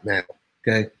moving right now.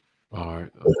 Okay. All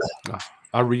right.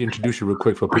 I'll reintroduce you real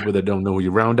quick for people that don't know who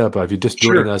you. Round up. If you're just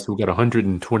joining us, we've got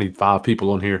 125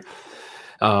 people on here.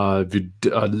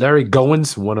 Larry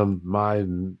Goins, one of my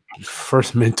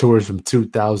first mentors from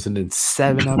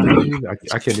 2007, I believe.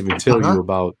 I can't even tell you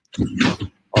about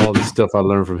all the stuff I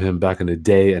learned from him back in the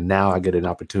day, and now I get an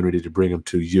opportunity to bring him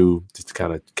to you just to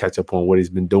kind of catch up on what he's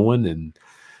been doing and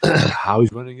how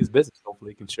he's running his business.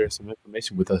 Hopefully he can share some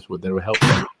information with us that will help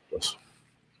us.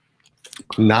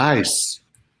 Nice.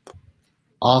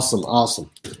 Awesome.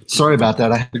 Sorry about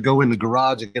that. I had to go in the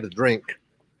garage and get a drink.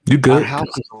 You good? Our house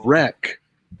is a wreck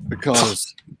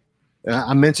because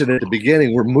I mentioned at the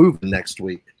beginning we're moving next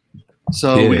week.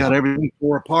 So we got everything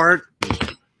tore apart.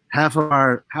 Half of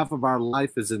our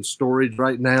life is in storage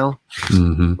right now.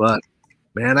 Mm-hmm. But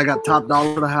man, I got top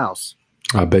dollar for the house.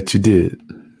 I bet you did.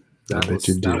 That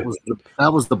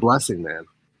was the blessing, man.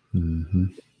 Mm-hmm.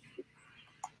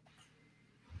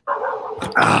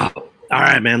 All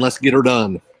right, man. Let's get her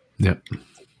done. Yep.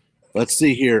 Let's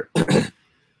see here.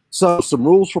 So, some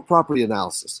rules for property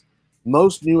analysis.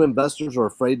 Most new investors are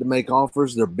afraid to make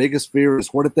offers. Their biggest fear is,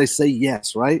 what if they say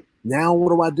yes, right? Now what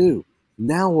do I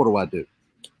do?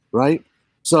 Right?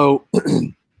 So,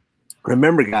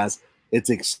 remember, guys, it's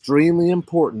extremely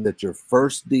important that your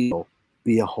first deal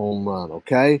be a home run,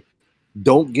 okay?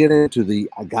 Don't get into the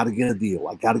I got to get a deal.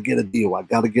 I got to get a deal. I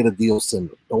got to get a deal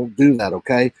syndrome. Don't do that,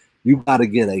 okay? You got to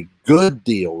get a good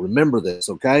deal. Remember this,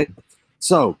 okay?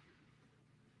 So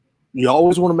you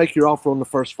always want to make your offer on the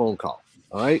first phone call,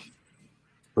 all right?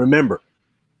 Remember,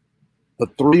 the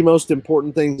 3 most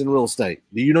important things in real estate.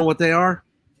 Do you know what they are?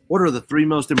 What are the 3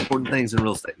 most important things in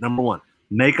real estate? Number 1,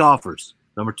 make offers.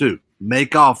 Number 2,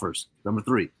 make offers. Number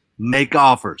 3, make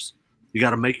offers. You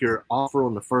got to make your offer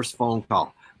on the first phone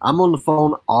call. I'm on the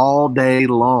phone all day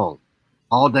long.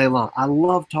 All day long. I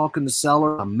love talking to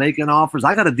sellers. I'm making offers.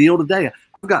 I got a deal today.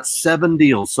 I've got 7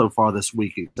 deals so far this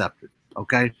week accepted.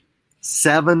 Okay.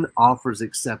 7 offers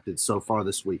accepted so far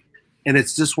this week. And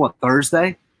it's just what,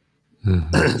 Thursday?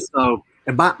 Mm-hmm. So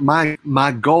and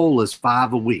my goal is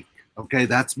 5 a week. Okay.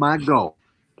 That's my goal.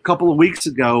 A couple of weeks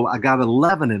ago, I got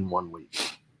 11 in 1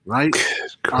 week. Right.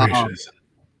 Gracious.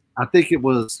 I think it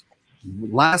was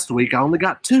last week. I only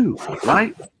got 2.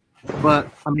 Right.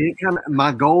 But I mean,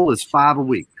 my goal is 5 a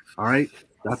week. All right,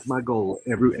 that's my goal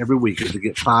every week is to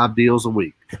get 5 deals a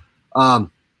week.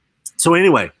 So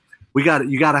anyway, you got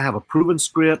to have a proven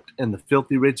script and the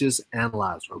filthy riches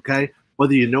analyzer. Okay,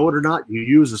 whether you know it or not, you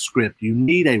use a script. You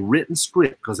need a written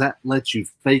script because that lets you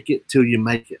fake it till you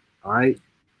make it. All right,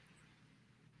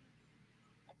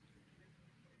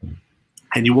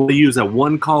 and you want to use a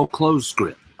 1-call close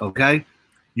script. Okay,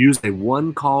 use a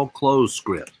 1-call close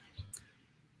script.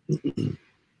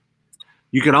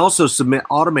 You can also submit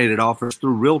automated offers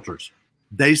through realtors.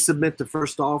 They submit the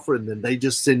first offer and then they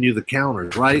just send you the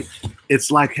counters, right?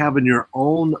 It's like having your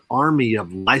own army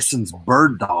of licensed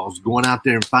bird dogs going out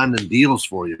there and finding deals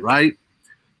for you, right?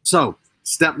 So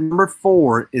step number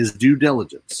 4 is due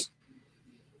diligence.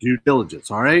 Due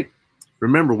diligence, all right?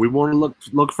 Remember, we want to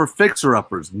look for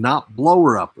fixer-uppers, not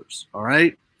blower-uppers, all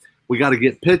right? We got to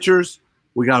get pictures.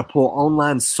 We got to pull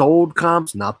online sold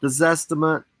comps, not the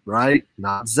Zestimate. Right?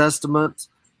 Not Zestimates,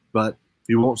 but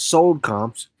you want sold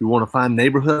comps. You want to find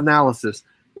neighborhood analysis.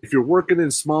 If you're working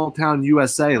in small town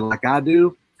USA like I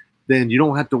do, then you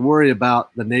don't have to worry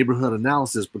about the neighborhood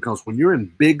analysis because when you're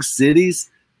in big cities,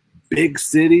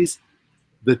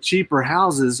 the cheaper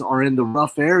houses are in the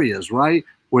rough areas, right?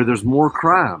 Where there's more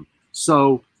crime.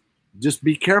 So just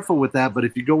be careful with that. But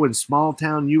if you go in small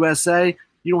town USA,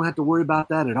 you don't have to worry about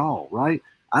that at all, right?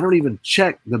 I don't even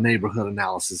check the neighborhood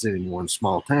analysis anymore in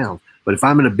small towns. But if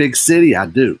I'm in a big city, I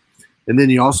do. And then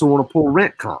you also want to pull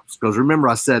rent comps because remember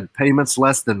I said payments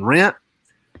less than rent.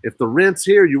 If the rent's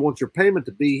here, you want your payment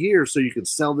to be here so you can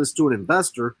sell this to an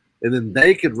investor and then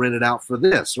they could rent it out for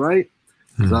this, right?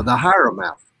 So the higher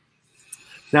amount.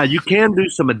 Now, you can do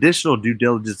some additional due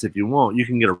diligence if you want. You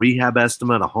can get a rehab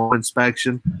estimate, a home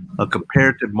inspection, a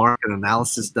comparative market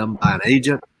analysis done by an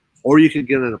agent, or you can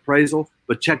get an appraisal.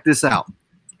 But check this out.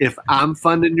 If I'm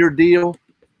funding your deal,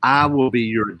 I will be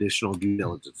your additional due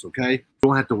diligence, okay? You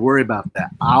don't have to worry about that.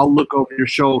 I'll look over your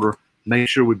shoulder, make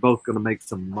sure we're both going to make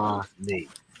some money.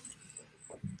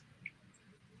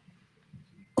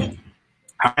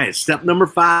 All right, step number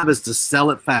 5 is to sell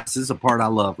it fast. This is a part I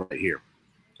love right here,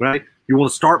 right? You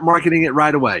want to start marketing it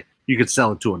right away. You can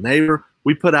sell it to a neighbor.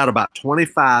 We put out about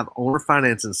 25 owner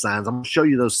financing signs. I'm going to show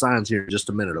you those signs here in just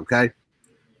a minute, okay?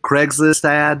 Craigslist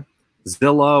ad,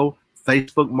 Zillow,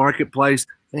 Facebook Marketplace.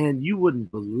 Man, you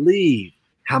wouldn't believe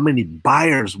how many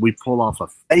buyers we pull off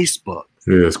of Facebook.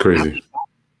 Yeah, it's crazy.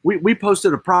 We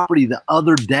posted a property the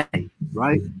other day,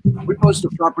 right? We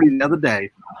posted a property the other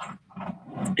day.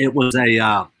 It was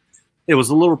a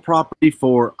little property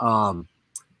for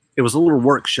it was a little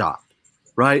workshop,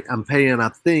 right? I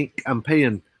think I'm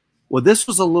paying. Well, this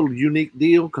was a little unique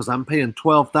deal because I'm paying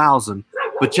 $12,000.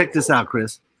 But check this out,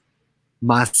 Chris.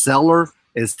 My seller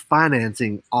is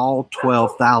financing all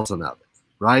 $12,000 of it,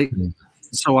 right? Mm-hmm.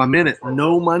 So I'm in it,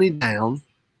 no money down,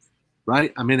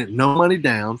 right? I'm in it, no money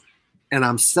down, and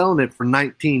I'm selling it for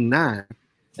 $19,900,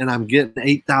 and I'm getting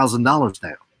 $8,000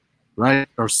 down, right?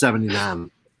 Or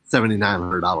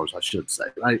 $7,900, I should say,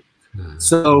 right? Mm-hmm.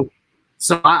 So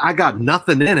I got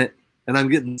nothing in it, and I'm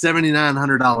getting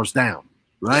 $7,900 down,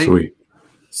 right? Sweet.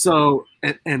 So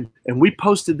and we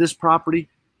posted this property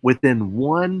within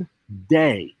 1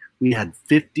 day. We had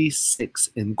 56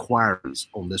 inquiries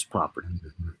on this property.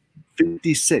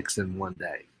 56 in 1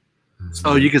 day.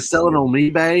 So you can sell it on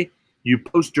eBay. You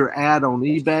post your ad on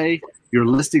eBay, your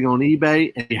listing on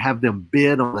eBay, and you have them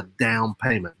bid on the down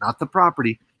payment, not the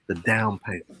property, the down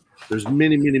payment. There's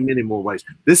many, many, many more ways.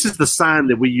 This is the sign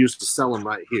that we use to sell them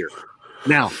right here.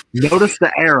 Now, notice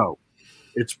the arrow.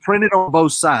 It's printed on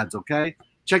both sides, okay?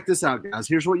 Check this out, guys.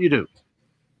 Here's what you do.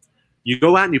 You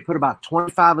go out and you put about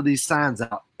 25 of these signs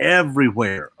out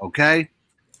everywhere, okay?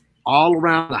 All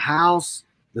around the house,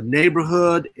 the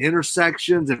neighborhood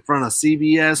intersections in front of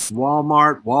CVS,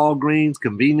 Walmart, Walgreens,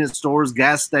 convenience stores,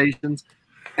 gas stations,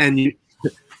 and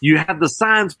you have the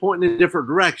signs pointing in different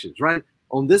directions, right?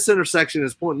 On this intersection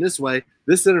is pointing this way.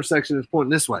 This intersection is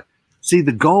pointing this way. See,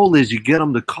 the goal is you get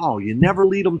them to call. You never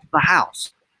lead them to the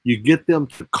house. You get them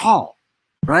to call,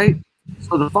 right?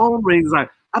 So the phone rings like,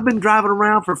 I've been driving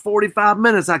around for 45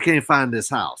 minutes. I can't find this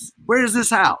house. Where is this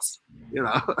house? You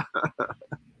know,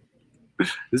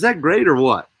 is that great or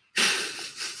what?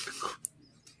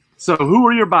 So who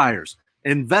are your buyers?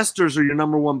 Investors are your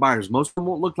number one buyers. Most of them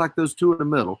won't look like those two in the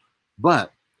middle,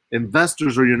 but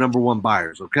investors are your number one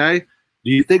buyers, okay?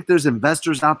 Do you think there's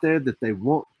investors out there that they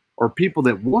want, or people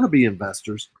that want to be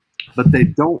investors, but they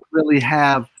don't really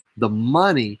have the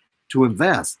money to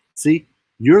invest? See,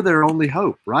 you're their only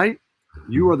hope, right?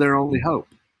 You are their only hope.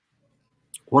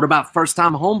 What about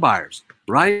first-time home buyers,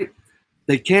 right?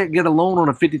 They can't get a loan on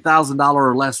a $50,000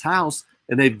 or less house,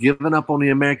 and they've given up on the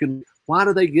American. Why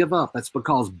do they give up? That's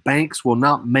because banks will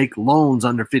not make loans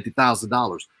under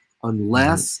 $50,000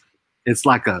 unless it's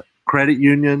like a credit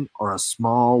union or a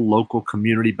small local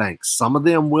community bank. Some of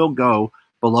them will go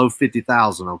below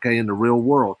 50,000, okay, in the real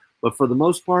world. But for the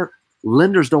most part,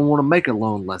 lenders don't want to make a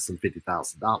loan less than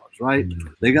 $50,000, right?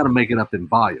 They got to make it up in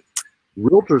volume.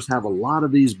 Realtors have a lot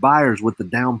of these buyers with the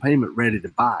down payment ready to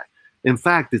buy. In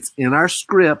fact, it's in our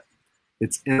script.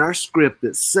 It's in our script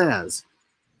that says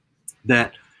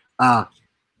that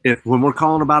if when we're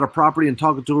calling about a property and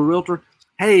talking to a realtor,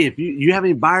 hey, if you have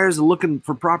any buyers looking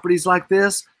for properties like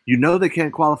this, you know they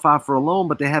can't qualify for a loan,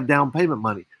 but they have down payment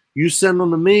money. You send them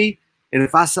to me, and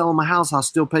if I sell them a house, I'll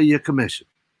still pay you a commission.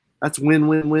 That's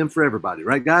win-win-win for everybody,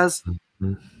 right, guys?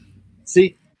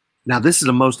 See, now this is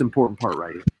the most important part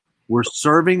right here. We're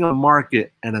serving a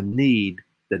market and a need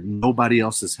that nobody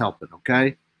else is helping,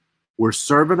 okay? We're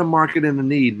serving a market and a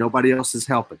need nobody else is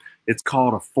helping. It's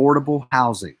called affordable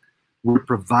housing. We're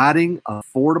providing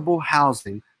affordable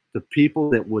housing to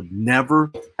people that would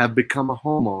never have become a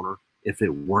homeowner if it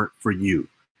weren't for you.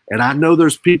 And I know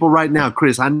there's people right now,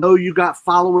 Kris, I know you got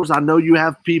followers. I know you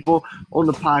have people on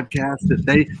the podcast that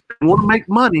they want to make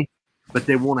money, but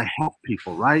they want to help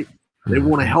people, right? They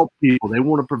want to help people. They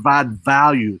want to provide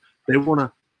value. They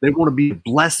want to be a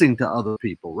blessing to other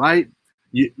people, right?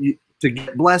 To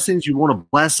get blessings, you want to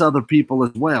bless other people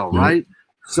as well, right?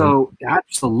 So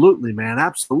absolutely, man,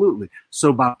 absolutely.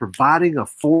 So by providing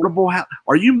affordable housing,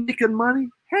 are you making money?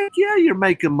 Heck yeah, you're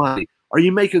making money. Are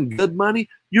you making good money?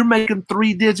 You're making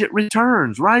 3-digit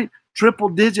returns, right?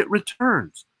 Triple-digit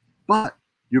returns. But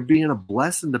you're being a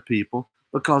blessing to people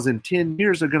because in 10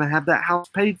 years, they're going to have that house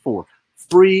paid for,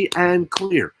 free and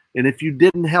clear. And if you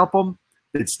didn't help them,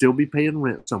 they'd still be paying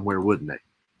rent somewhere, wouldn't they?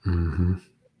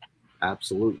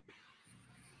 Absolutely.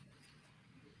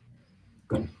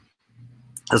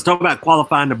 Let's talk about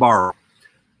qualifying to borrow.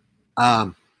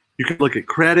 You can look at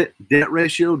credit, debt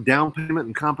ratio, down payment,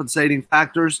 and compensating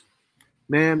factors.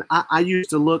 Man, I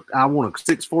used to look, I want a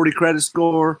 640 credit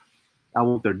score. I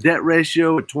want their debt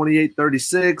ratio at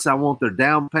 2836. I want their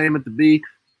down payment to be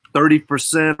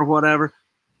 30% or whatever.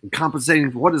 And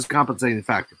compensating, what is compensating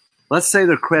factor? Let's say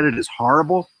their credit is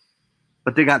horrible,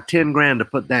 but they got 10 grand to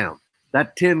put down.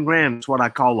 That 10 grand is what I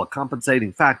call a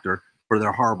compensating factor for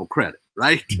their horrible credit,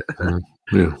 right?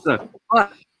 So,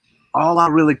 but all I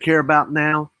really care about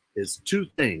now is two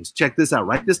things. Check this out.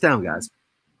 Write this down, guys.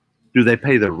 Do they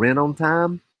pay their rent on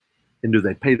time? And do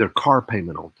they pay their car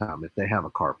payment on time if they have a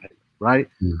car payment, right?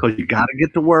 Because you got to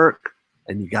get to work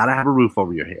and you got to have a roof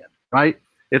over your head, right?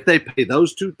 If they pay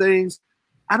those two things,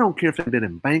 I don't care if they've been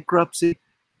in bankruptcy.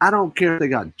 I don't care if they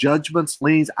got judgments,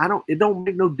 liens. It don't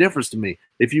make no difference to me.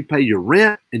 If you pay your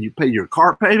rent and you pay your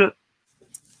car payment,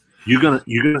 you're gonna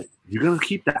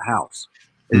keep that house,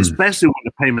 especially when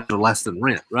the payments are less than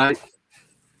rent, right?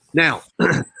 Now,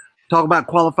 talk about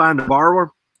qualifying the borrower.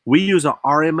 We use a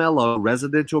RMLO,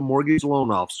 residential mortgage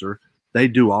loan officer. They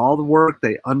do all the work.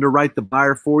 They underwrite the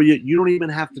buyer for you. You don't even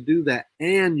have to do that,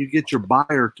 and you get your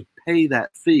buyer to pay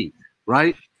that fee,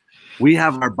 right? We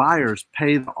have our buyers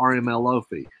pay the RMLO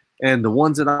fee. And the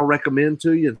ones that I'll recommend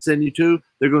to you and send you to,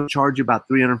 they're going to charge you about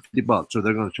 $350, or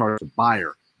they're going to charge the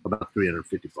buyer about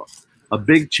 $350. A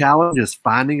big challenge is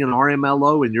finding an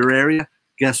RMLO in your area.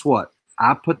 Guess what?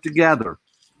 I put together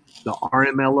the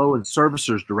RMLO and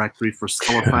servicers directory for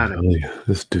seller finance.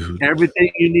 This dude.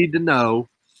 Everything you need to know.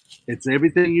 It's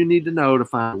everything you need to know to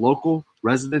find local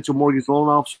residential mortgage loan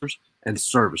officers and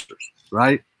servicers,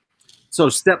 right? So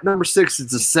step number 6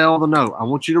 is to sell the note. I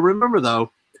want you to remember,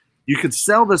 though, you can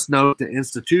sell this note to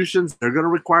institutions. They're going to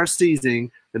require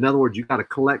seasoning. In other words, you got to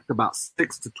collect about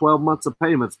 6 to 12 months of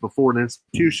payments before an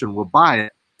institution will buy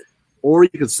it. Or you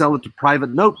can sell it to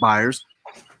private note buyers.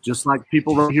 just like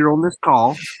people right here on this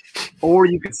call, or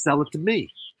you can sell it to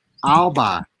me. I'll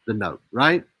buy the note,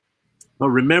 right? But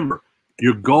remember,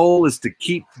 your goal is to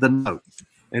keep the note.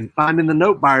 And finding the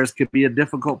note buyers can be a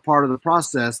difficult part of the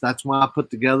process. That's why I put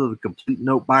together the complete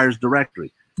note buyers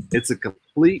directory. It's a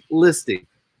complete listing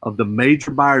of the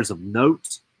major buyers of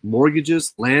notes,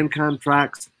 mortgages, land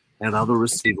contracts, and other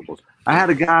receivables. I had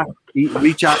a guy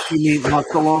reach out to me not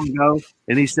so long ago,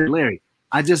 and he said, Larry,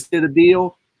 I just did a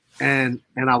deal, and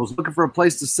I was looking for a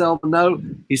place to sell the note.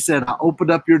 He said, I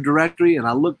opened up your directory, and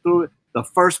I looked through it. The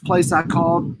first place I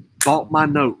called bought my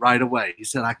note right away. He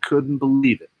said, I couldn't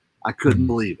believe it. I couldn't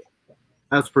believe it.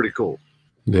 That's pretty cool.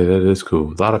 Yeah, that is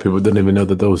cool. A lot of people didn't even know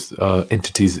that those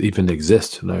entities even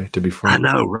exist, right, to be frank.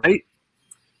 I know, right?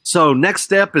 So next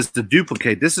step is to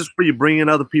duplicate. This is where you bring in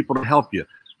other people to help you.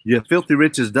 Yeah, Filthy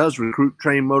Riches does recruit,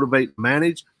 train, motivate,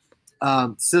 manage.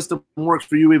 System works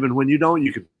for you even when you don't.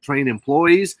 You can train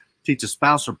employees, teach a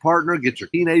spouse or partner, get your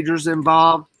teenagers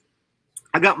involved.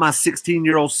 I got my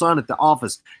 16-year-old son at the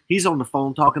office. He's on the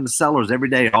phone talking to sellers every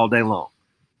day, all day long.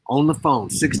 On the phone,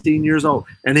 16 years old.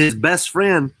 And his best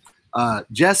friend,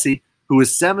 Jesse, who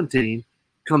is 17,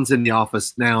 comes in the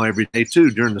office now every day too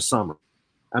during the summer.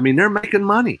 I mean, they're making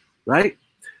money, right?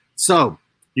 So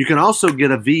you can also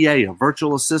get a VA, a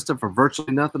virtual assistant for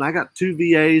virtually nothing. I got 2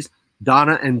 VAs,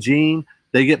 Donna and Jean.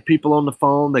 They get people on the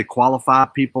phone. They qualify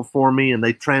people for me, and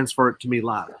they transfer it to me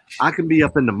live. I can be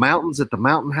up in the mountains at the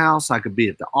mountain house. I could be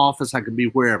at the office. I could be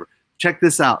wherever. Check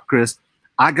this out, Chris.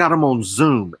 I got them on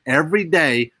Zoom every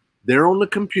day. They're on the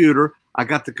computer. I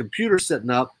got the computer sitting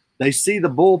up. They see the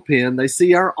bullpen. They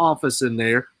see our office in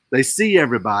there. They see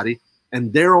everybody,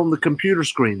 and they're on the computer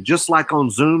screen, just like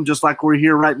on Zoom, just like we're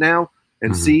here right now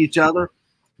and see each other.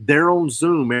 They're on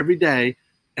Zoom every day,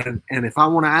 and if I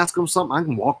want to ask them something, I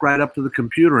can walk right up to the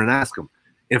computer and ask them.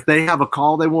 If they have a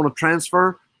call they want to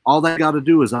transfer, all they got to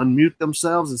do is unmute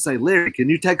themselves and say, Larry, can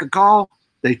you take a call?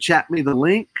 They chat me the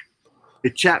link. They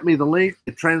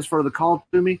transfer the call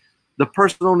to me. The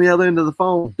person on the other end of the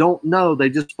phone don't know. They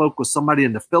just spoke with somebody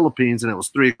in the Philippines, and it was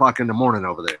 3 o'clock in the morning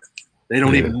over there. They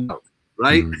don't even know,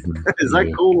 right? Is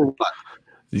that cool or what?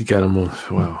 You got them on.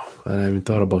 Wow. I haven't even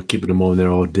thought about keeping them on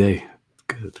there all day.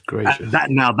 Good gracious.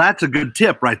 Now, that's a good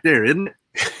tip right there, isn't it?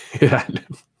 Yeah.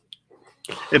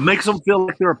 It makes them feel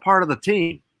like they're a part of the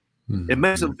team. It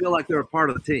makes them feel like they're a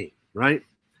part of the team, right?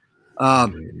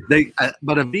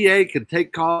 But a VA can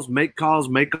take calls, make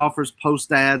offers,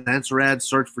 post ads, answer ads,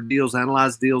 search for deals,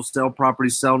 analyze deals, sell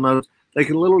properties, sell notes. They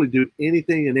can literally do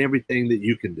anything and everything that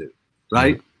you can do,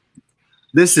 right?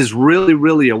 This is really,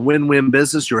 really a win-win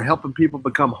business. You're helping people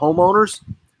become homeowners.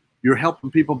 You're helping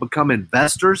people become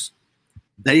investors.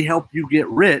 They help you get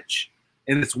rich,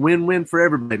 and it's win-win for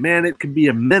everybody. Man, it can be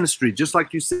a ministry. Just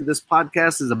like you said, this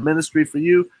podcast is a ministry for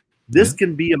you. This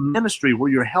can be a ministry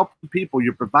where you're helping people.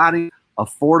 You're providing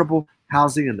affordable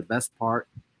housing, and the best part,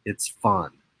 it's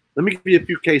fun. Let me give you a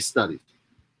few case studies.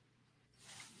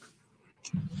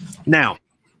 Now,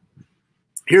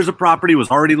 here's a property was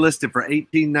already listed for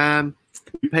 $18,900.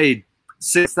 We paid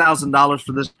 $6,000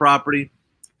 for this property.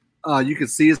 You can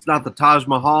see it's not the Taj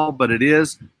Mahal, but it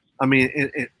is. I mean,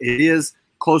 it is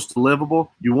close to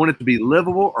livable. You want it to be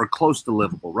livable or close to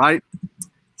livable, right?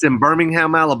 It's in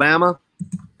Birmingham, Alabama.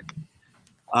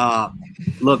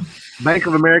 Look, Bank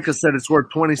of America said it's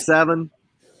worth 27.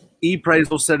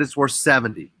 ePraisal said it's worth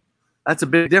 70. That's a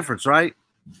big difference, right?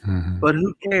 But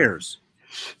who cares?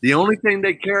 The only thing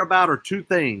they care about are 2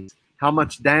 things: how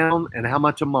much down and how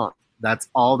much a month. That's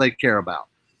all they care about.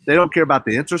 They don't care about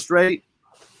the interest rate.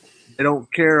 They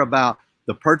don't care about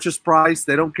the purchase price.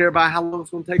 They don't care about how long it's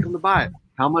going to take them to buy it.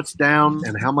 How much down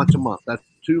and how much a month. That's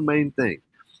 2 main things.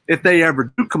 If they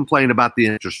ever do complain about the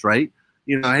interest rate,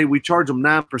 you know, hey, we charge them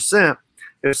 9%.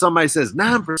 If somebody says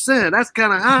 9%, that's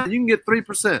kind of high, you can get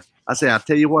 3%. I say, I'll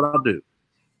tell you what I'll do.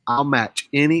 I'll match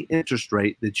any interest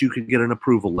rate that you can get an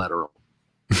approval letter on.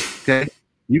 Okay?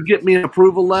 You get me an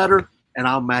approval letter, and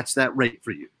I'll match that rate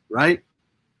for you, right?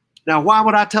 Now, why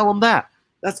would I tell them that?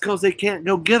 That's because they can't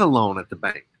go get a loan at the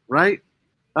bank, right?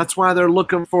 That's why they're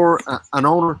looking for an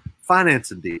owner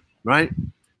financing deal, right?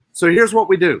 So here's what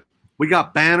we do. We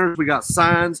got banners. We got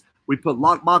signs. We put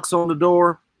lockbox on the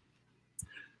door.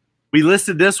 We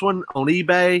listed this one on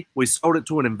eBay. We sold it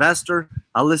to an investor.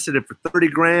 I listed it for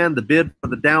 $30,000. The bid for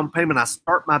the down payment, I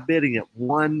start my bidding at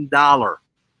 $1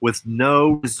 with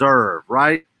no reserve,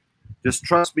 right? Just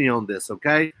trust me on this,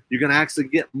 okay? You're going to actually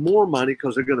get more money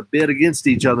because they're going to bid against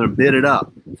each other and bid it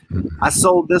up. I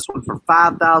sold this one for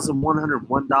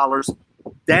 $5,101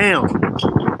 down.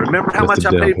 Remember how much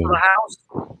I paid for the house?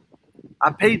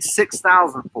 I paid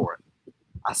 $6,000 for it.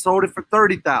 I sold it for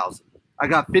 $30,000. I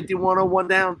got $5,101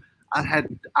 down. I had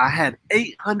I had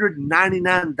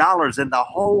 $899 in the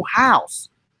whole house.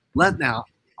 Now,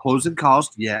 closing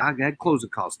costs, yeah, I had closing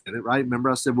costs in it, right? Remember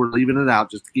I said we're leaving it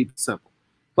out just to keep it simple.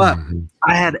 But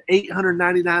I had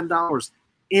 $899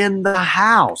 in the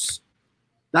house.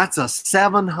 That's a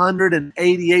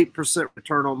 788%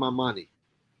 return on my money.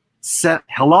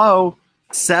 Hello,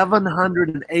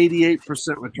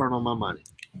 788% return on my money.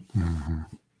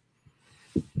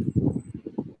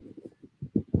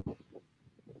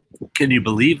 Can you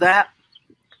believe that?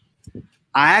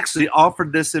 I actually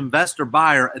offered this investor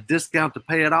buyer a discount to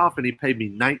pay it off, and he paid me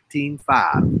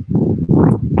 $19,500.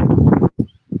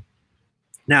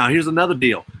 Now, here's another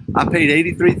deal. I paid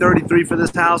 $83.33 for this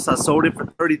house. I sold it for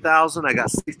 $30,000. I got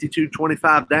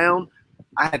 $62.25 down.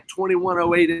 I had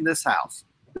 $21.08 in this house.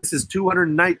 This is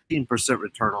 219%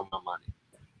 return on my money.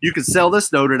 You could sell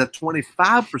this note at a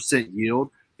 25%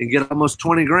 yield and get almost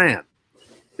 20 grand.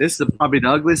 This is probably the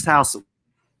ugliest house.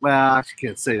 Well, I actually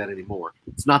can't say that anymore.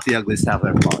 It's not the ugliest house I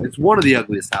ever bought. It's one of the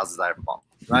ugliest houses I ever bought,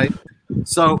 right?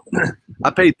 So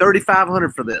I paid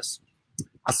 $3,500 for this.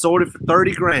 I sold it for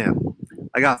 30 grand.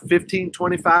 I got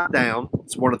 $15.25 down.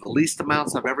 It's one of the least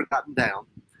amounts I've ever gotten down.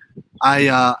 I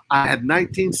had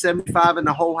 $19.75 in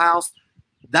the whole house.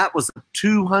 That was a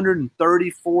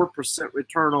 234%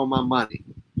 return on my money.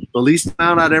 The least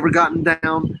amount I'd ever gotten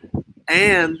down,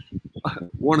 and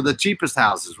one of the cheapest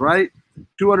houses, right?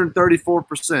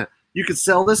 234%. You could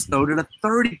sell this note at a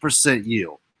 30%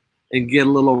 yield and get a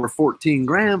little over 14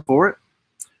 grand for it.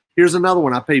 Here's another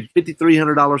one. I paid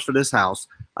 $5,300 for this house.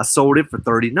 I sold it for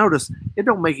 30. Notice it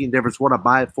don't make any difference what I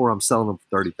buy it for. I'm selling them for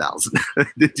 30,000.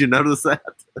 Did you notice that?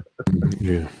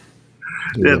 Yeah.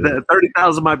 That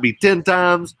 30,000 might be 10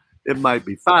 times. It might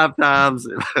be 5 times.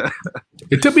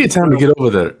 It took me a time to get over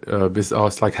that.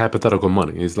 It's like hypothetical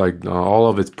money. It's like all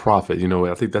of its profit. You know,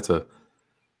 I think that's a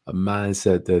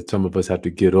mindset that some of us have to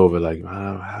get over. Like,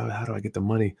 how do I get the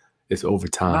money? It's over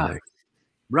time.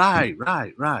 Right.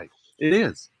 It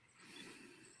is.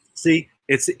 See,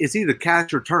 it's either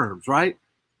cash or terms, right?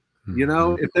 You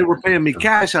know, if they were paying me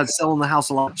cash, I'd sell them the house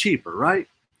a lot cheaper, right?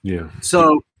 Yeah.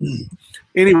 So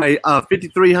anyway,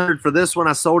 $5,300 for this one.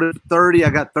 I sold it for 30.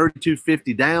 I got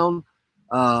 $32.50 down.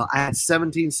 I had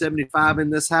 $17.75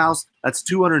 in this house. That's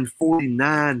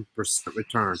 249%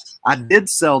 return. I did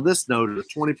sell this note at a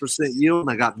 20% yield,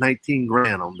 and I got 19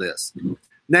 grand on this.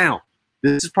 Now,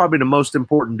 this is probably the most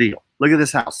important deal. Look at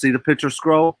this house. See the picture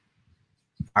scroll?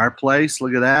 Fireplace.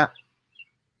 Look at that.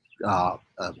 A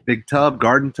big tub,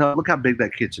 garden tub. Look how big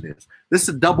that kitchen is. This is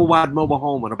a double wide mobile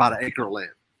home on about an acre of land.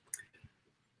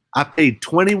 I paid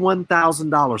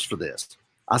 $21,000 for this.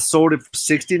 I sold it for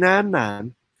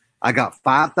 $69,900. I got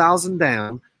 $5,000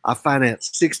 down. I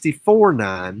financed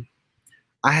 $64,900.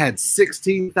 I had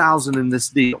 $16,000 in this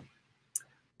deal.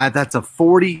 That's a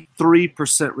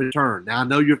 43% return. Now I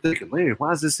know you're thinking, Larry,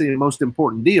 why is this the most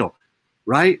important deal?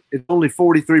 Right? It's only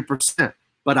 43%.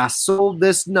 But I sold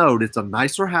this note. It's a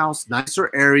nicer house, nicer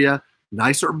area,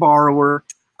 nicer borrower.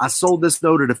 I sold this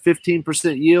note at a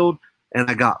 15% yield, and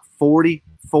I got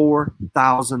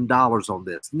 $44,000 on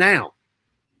this. Now,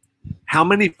 how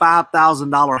many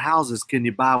 $5,000 houses can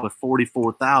you buy with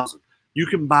 $44,000? You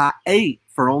can buy 8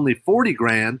 for only 40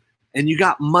 grand, and you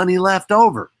got money left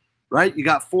over, right? You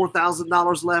got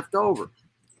 $4,000 left over.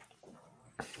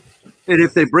 And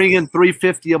if they bring in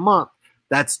 $350 a month,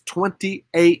 that's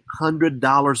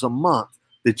 $2,800 a month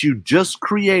that you just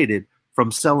created from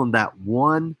selling that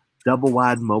one double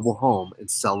wide mobile home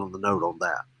and selling the note on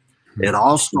that. It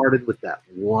all started with that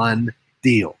one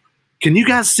deal. Can you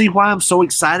guys see why I'm so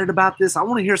excited about this? I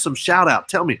want to hear some shout out.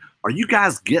 Tell me, are you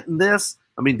guys getting this?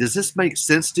 I mean, does this make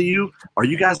sense to you? Are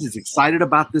you guys as excited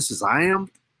about this as I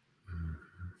am?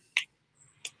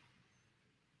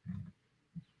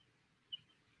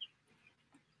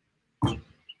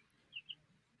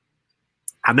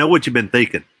 I know what you've been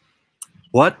thinking.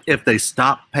 What if they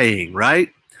stop paying,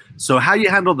 right? So how you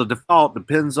handle the default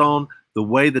depends on the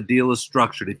way the deal is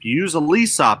structured. If you use a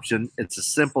lease option, it's a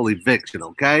simple eviction,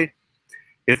 okay?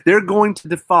 If they're going to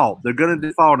default, they're going to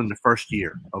default in the first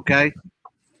year, okay?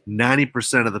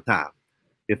 90% of the time.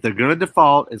 If they're going to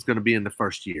default, it's going to be in the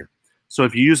first year. So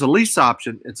if you use a lease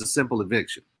option, it's a simple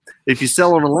eviction. If you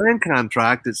sell on a land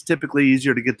contract, it's typically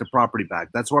easier to get the property back.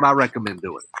 That's what I recommend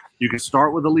doing. You can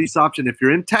start with a lease option. If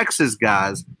you're in Texas,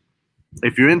 guys,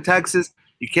 if you're in Texas,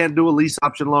 you can't do a lease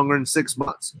option longer than 6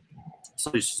 months.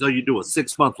 So you do a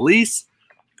 6-month lease,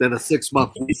 then a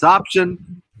 6-month lease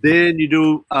option, then you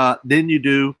do a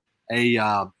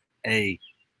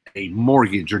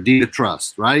mortgage or deed of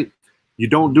trust, right? You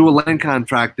don't do a land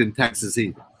contract in Texas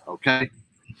either, okay?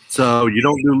 So you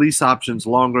don't do lease options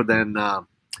longer than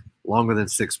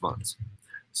 6 months.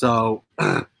 So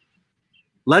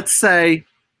let's say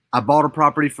I bought a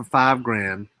property for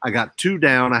 $5,000. I got 2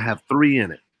 down. I have 3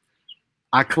 in it.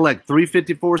 I collect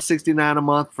 $354.69 a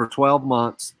month for 12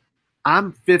 months.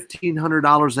 I'm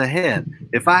 $1,500 ahead.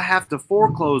 If I have to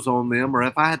foreclose on them or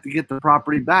if I have to get the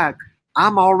property back,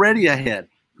 I'm already ahead.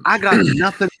 I got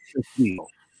nothing in this deal.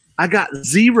 I got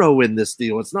 0 in this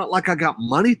deal. It's not like I got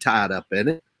money tied up in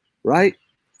it, right?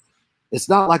 It's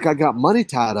not like I got money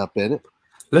tied up in it.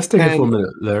 Let's stay here for a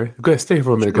minute, Larry. Go ahead, stay here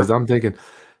for a minute, because I'm thinking,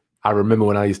 I remember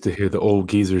when I used to hear the old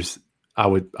geezers, I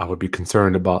would be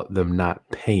concerned about them not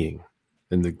paying.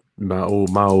 And my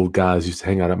old guys used to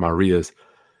hang out at Maria's.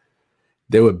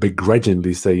 They would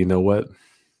begrudgingly say, you know what?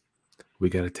 We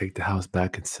got to take the house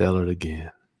back and sell it again.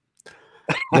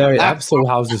 Larry, I've sold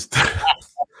houses.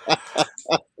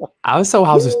 I've sold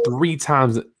houses 3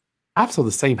 times. I've sold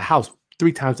the same house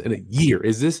 3 times in a year.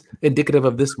 Is this indicative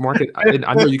of this market?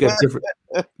 I know you got different.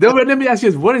 Let me ask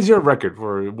you this: what is your record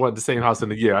for the same house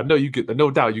in a year? I know you get, no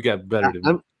doubt, you got better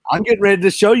than me. I'm getting ready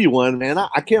to show you one, man.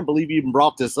 I can't believe you even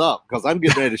brought this up, because I'm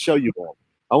getting ready to show you one.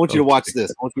 I want you to watch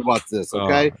this. I want you to watch this.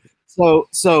 Okay. So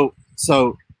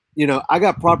you know, I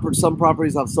got some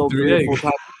properties I've sold 3 or 4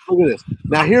 times. Look at this.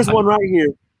 Now here's one right here.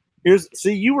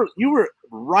 See, you were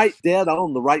right dead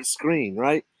on the right screen,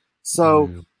 right? So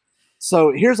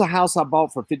here's a house I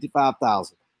bought for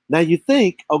 $55,000. Now you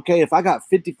think, okay, if I got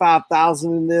 $55,000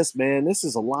 in this, man, this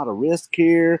is a lot of risk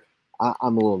here.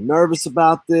 I'm a little nervous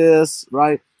about this,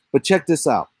 right? But check this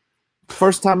out.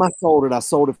 First time I sold it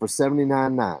for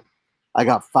 $79,900. I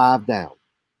got 5 down.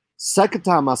 Second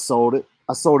time I sold it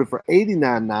for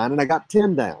 $89,900, and I got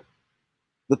 10 down.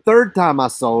 The third time I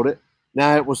sold it,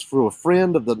 now it was for a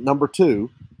friend of the number 2.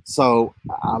 So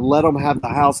I let them have the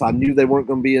house. I knew they weren't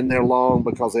going to be in there long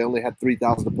because they only had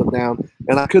 $3,000 to put down,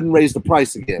 and I couldn't raise the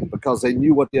price again because they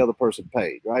knew what the other person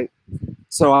paid, right?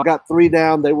 So I got 3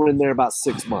 down. They were in there about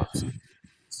 6 months.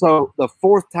 So the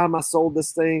 4th time I sold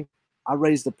this thing, I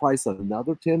raised the price of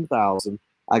another $10,000.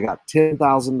 I got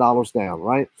 $10,000 down,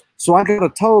 right? So I got a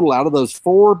total out of those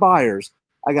 4 buyers.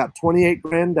 I got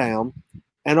 $28,000 down,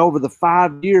 and over the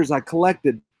 5 years, I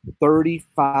collected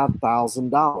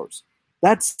 $35,000.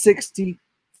 That's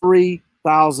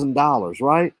 $63,000,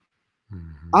 right?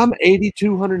 Mm-hmm. I'm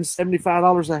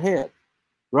 $8,275 ahead,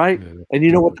 right? Yeah, and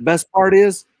you know what the best part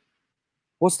is?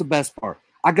 What's the best part?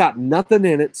 I got nothing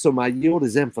in it, so my yield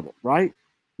is infinite, right?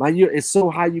 My yield is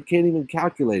so high you can't even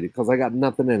calculate it because I got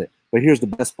nothing in it. But here's the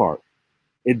best part.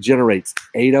 It generates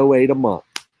 $808 a month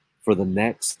for the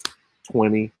next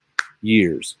 20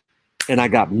 years. And I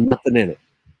got nothing in it,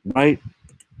 right?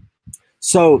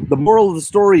 So the moral of the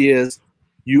story is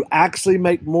you actually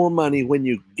make more money when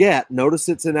you get, notice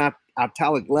it's in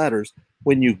italic letters,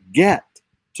 when you get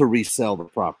to resell the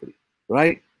property,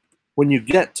 right? When you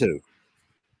get to.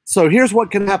 So here's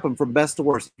what can happen from best to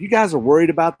worst. If you guys are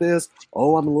worried about this,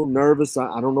 oh, I'm a little nervous.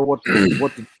 I don't know what to do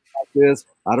about this.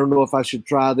 I don't know if I should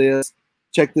try this.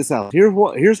 Check this out.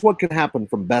 Here's what can happen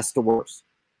from best to worst.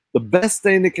 The best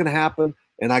thing that can happen,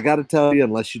 and I got to tell you,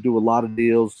 unless you do a lot of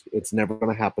deals, it's never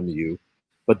going to happen to you.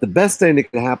 But the best thing that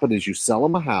can happen is you sell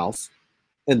them a house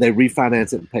and they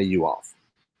refinance it and pay you off.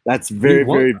 That's very,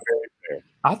 very, very fair.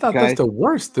 I thought that's the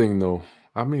worst thing, though.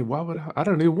 I mean, why would I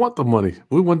don't even want the money.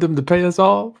 We want them to pay us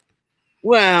off.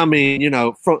 Well, I mean, you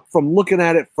know, from looking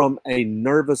at it from a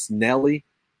nervous Nelly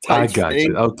type I got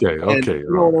thing, you. Okay. You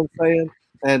know what I'm saying?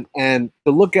 And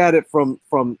to look at it from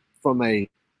a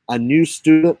new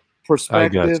student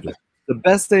perspective, the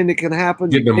best thing that can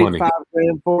happen, you paid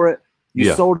 $5,000 for it,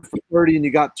 you sold it for 30 and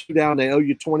you got 2 down, they owe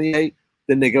you 28,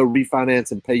 then they go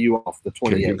refinance and pay you off the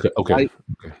 28. Okay. Right?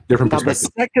 Different now,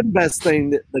 perspective. the second best thing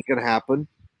that can happen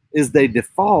is they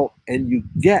default and you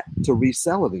get to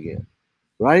resell it again,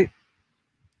 right?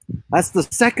 That's the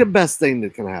second best thing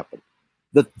that can happen.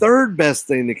 The third best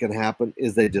thing that can happen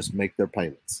is they just make their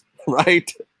payments, right?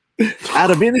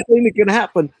 Out of anything that can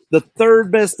happen, the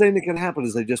third best thing that can happen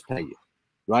is they just pay you,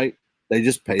 right? They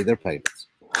just pay their payments.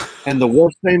 And the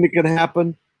worst thing that can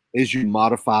happen is you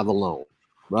modify the loan,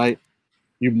 right?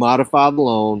 You modify the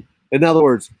loan. In other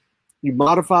words, you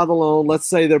modify the loan. Let's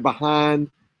say they're behind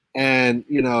and,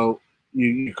 you know,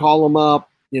 you call them up,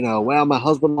 you know, well, my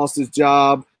husband lost his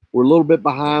job. We're a little bit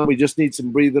behind. We just need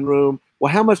some breathing room.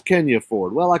 Well, how much can you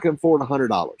afford? Well, I can afford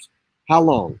 $100. How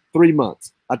long? 3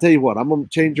 months. I tell you what, I'm going to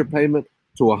change your payment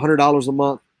to $100 a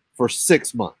month for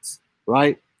 6 months,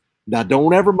 right? Now,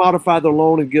 don't ever modify their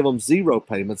loan and give them 0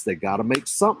 payments. They got to make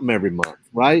something every month,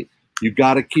 right? You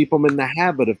got to keep them in the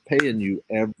habit of paying you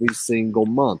every single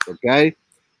month, okay?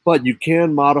 But you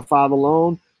can modify the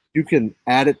loan. You can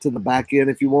add it to the back end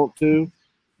if you want to.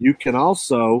 You can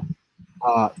also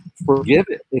Forgive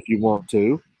it if you want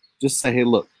to. Just say, hey,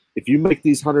 look, if you make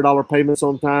these $100 payments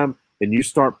on time and you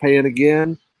start paying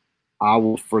again, I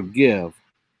will forgive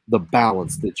the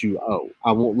balance that you owe.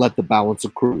 I won't let the balance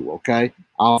accrue, okay?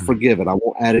 I'll forgive it. I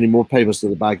won't add any more payments to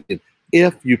the back end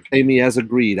if you pay me as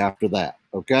agreed after that,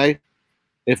 okay?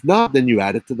 If not, then you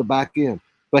add it to the back end.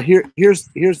 But here's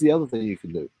the other thing you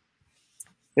can do.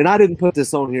 And I didn't put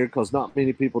this on here because not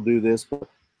many people do this, but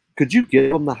could you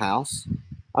give them the house?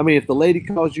 I mean, if the lady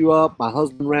calls you up, my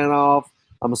husband ran off,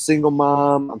 I'm a single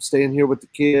mom, I'm staying here with the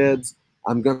kids,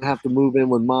 I'm going to have to move in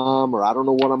with mom, or I don't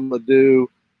know what I'm going to do.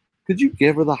 Could you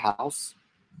give her the house?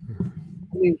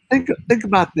 I mean, think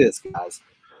about this, guys.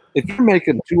 If you're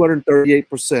making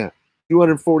 238%,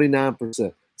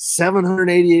 249%,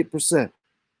 788%,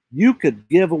 you could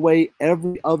give away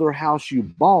every other house you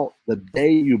bought the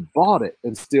day you bought it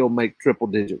and still make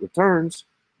triple-digit returns,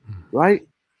 right?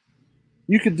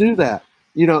 You could do that.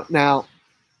 You know, now,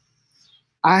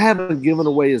 I haven't given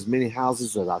away as many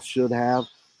houses as I should have,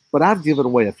 but I've given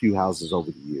away a few houses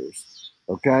over the years,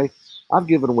 okay? I've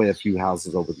given away a few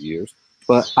houses over the years,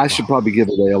 but I should probably give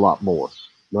away a lot more,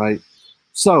 right?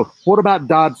 So what about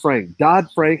Dodd-Frank?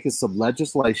 Dodd-Frank is some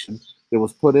legislation that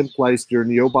was put in place during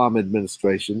the Obama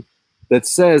administration that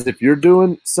says if you're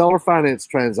doing seller finance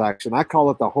transaction, I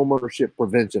call it the Homeownership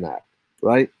Prevention Act,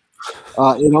 right?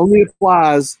 It only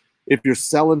applies if you're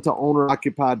selling to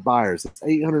owner-occupied buyers. It's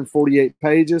 848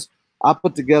 pages. I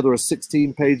put together a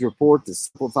 16-page report that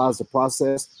simplifies the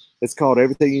process. It's called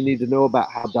Everything You Need to Know About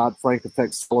How Dodd-Frank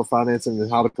Affects Seller Financing and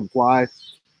How to Comply.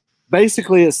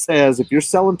 Basically, it says if you're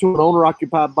selling to an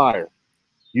owner-occupied buyer,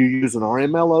 you use an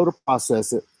RMLO to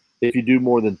process it if you do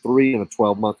more than 3 in a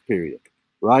 12-month period,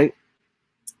 right?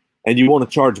 And you want to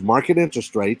charge market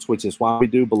interest rates, which is why we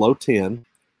do below 10,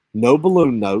 no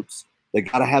balloon notes. They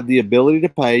got to have the ability to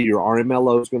pay. Your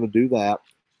RMLO is going to do that.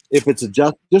 If it's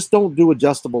just don't do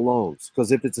adjustable loans,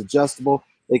 because if it's adjustable,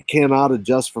 it cannot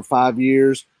adjust for 5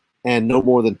 years and no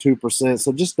more than 2%.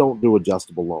 So just don't do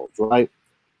adjustable loans, right?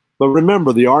 But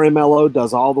remember, the RMLO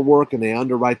does all the work and they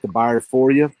underwrite the buyer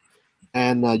for you.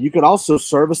 And you could also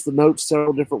service the notes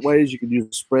several different ways. You can use a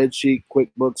spreadsheet,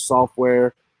 QuickBooks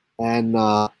software, and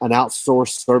an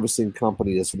outsourced servicing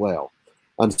company as well.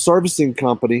 A servicing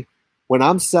company, when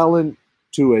I'm selling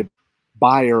to a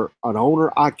buyer, an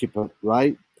owner occupant,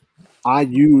 right, I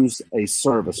use a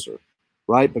servicer,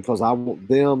 right, because I want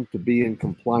them to be in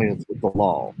compliance with the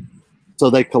law. So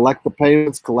they collect the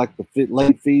payments, collect the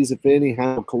late fees, if any,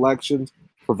 handle collections,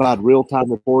 provide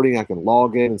real-time reporting. I can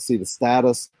log in and see the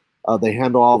status. They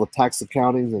handle all the tax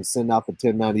accountings and send out the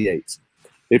 1098s.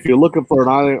 If you're looking for an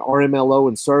RMLO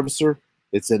and servicer,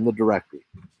 it's in the directory.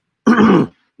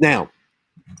 Now,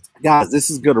 guys, this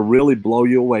is going to really blow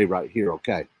you away right here,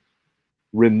 okay?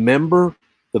 Remember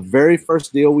the very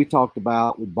first deal we talked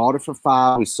about? We bought it for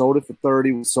 5, we sold it for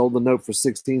 30, we sold the note for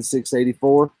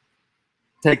 16,684.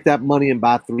 Take that money and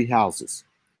buy 3 houses.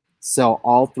 Sell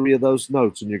all 3 of those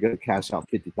notes and you're going to cash out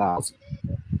 $50,000.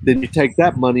 Then you take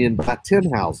that money and buy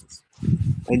 10 houses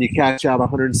and you cash out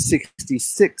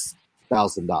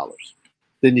 $166,000.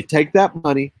 Then you take that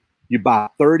money, you buy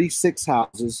 36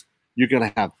 houses, you're going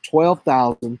to have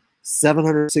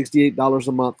 $12,768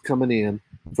 a month coming in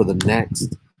for the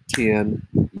next 10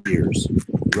 years,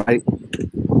 right?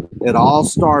 It all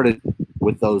started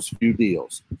with those few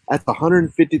deals. That's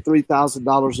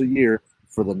 $153,000 a year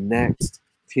for the next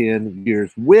 10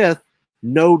 years with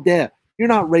no debt. You're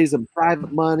not raising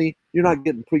private money. You're not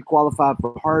getting pre-qualified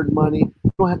for hard money.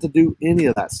 You don't have to do any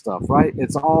of that stuff, right?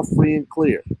 It's all free and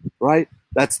clear, right?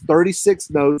 That's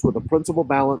 36 notes with a principal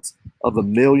balance of $1.8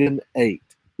 million.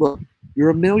 Look,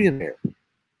 you're a millionaire.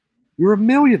 You're a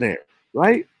millionaire,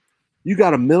 right? You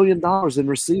got $1 million in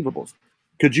receivables.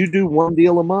 Could you do 1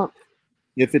 deal a month?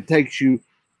 If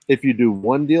you do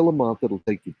 1 deal a month, it'll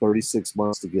take you 36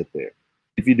 months to get there.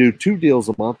 If you do 2 deals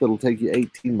a month, it'll take you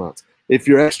 18 months. If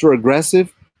you're extra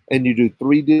aggressive and you do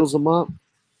 3 deals a month,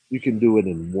 you can do it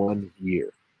in 1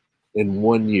 year. In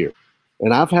 1 year.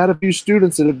 And I've had a few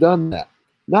students that have done that.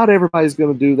 Not everybody's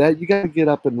going to do that. You got to get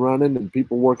up and running and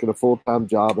people working a full-time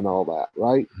job and all that,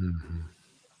 right? Mm-hmm.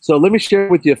 So let me share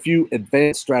with you a few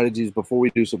advanced strategies before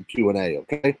we do some Q&A,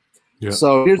 okay? Yeah.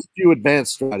 So here's a few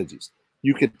advanced strategies.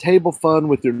 You could table fund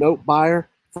with your note buyer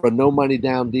for a no money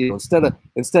down deal. Instead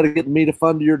of getting me to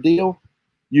fund your deal,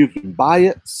 you can buy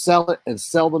it, sell it, and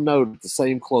sell the note at the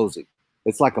same closing.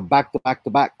 It's like a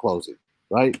back-to-back-to-back closing,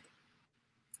 right?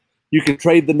 You can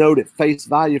trade the note at face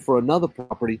value for another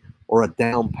property or a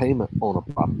down payment on a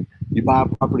property. You buy a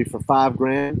property for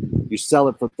 $5,000, you sell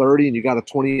it for 30, and you got a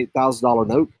 $28,000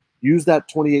 note. Use that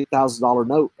 $28,000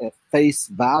 note at face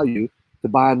value to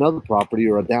buy another property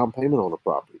or a down payment on a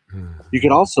property. You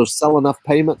can also sell enough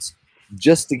payments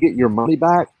just to get your money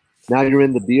back. Now you're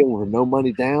in the deal with no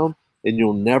money down, and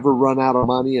you'll never run out of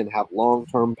money and have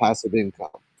long-term passive income.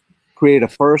 Create a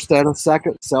first and a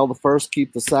second, sell the first,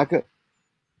 keep the second.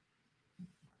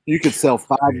 You could sell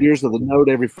 5 years of the note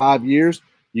every 5 years.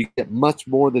 You get much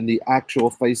more than the actual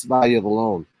face value of the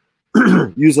loan.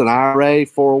 Use an IRA,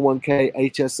 401k,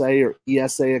 HSA, or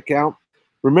ESA account.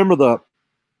 You remember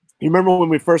when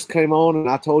we first came on and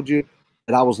I told you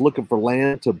that I was looking for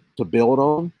land to build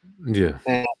on? Yeah.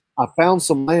 And I found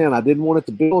some land I didn't want it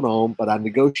to build on, but I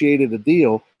negotiated a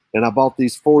deal and I bought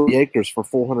these 40 acres for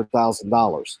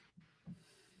 $400,000.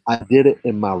 I did it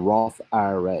in my Roth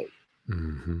IRA.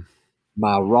 Mm-hmm.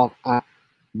 My Roth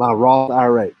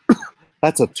IRA.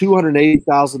 That's a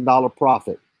 $280,000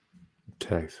 profit.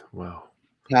 Wow.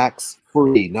 Tax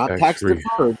free, not tax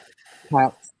deferred,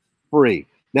 tax free.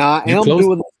 Now I am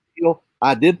doing this deal.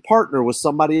 I did partner with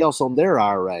somebody else on their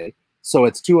IRA, so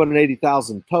it's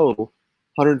 $280,000 total,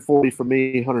 140 for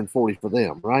me, 140 for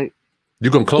them. Right?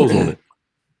 You're gonna close on it.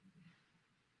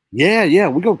 Yeah,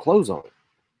 we're gonna close on it.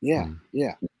 Yeah.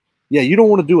 You don't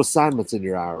want to do assignments in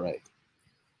your IRA.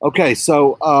 Okay,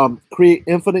 so create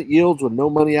infinite yields with no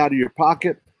money out of your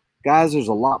pocket. Guys, there's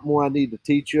a lot more I need to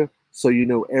teach you so you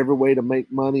know every way to make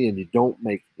money and you don't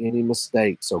make any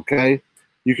mistakes, okay?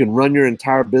 You can run your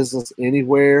entire business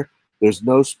anywhere. There's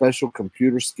no special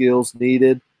computer skills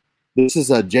needed. This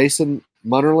is Jason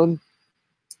Munnerlin.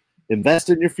 Invest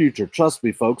in your future. Trust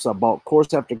me, folks. I bought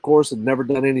course after course and never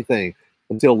done anything.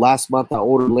 Until last month, I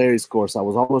ordered Larry's course. I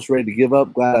was almost ready to give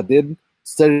up. Glad I didn't.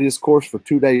 Studied this course for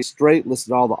 2 days straight,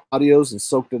 listened to all the audios, and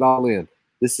soaked it all in.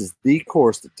 This is the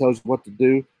course that tells you what to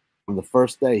do from the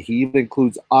first day. He even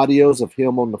includes audios of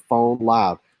him on the phone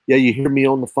live. Yeah, you hear me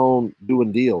on the phone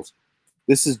doing deals.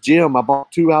 This is Jim. I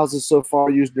bought 2 houses so far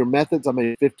using your methods. I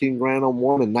made 15 grand on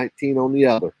one and 19 on the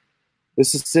other.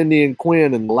 This is Cindy and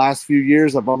Quinn. In the last few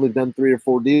years, I've only done 3 or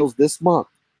 4 deals. This month,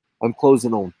 I'm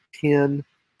closing on 10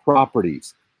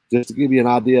 properties, just to give you an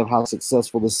idea of how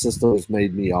successful this system has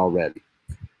made me already.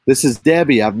 This is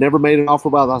Debbie. I've never made an offer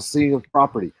without seeing a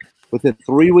property. Within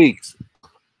 3 weeks,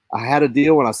 I had a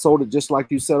deal and I sold it just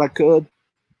like you said I could.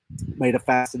 Made it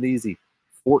fast and easy.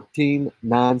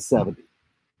 $14,970.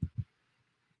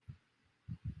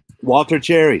 Walter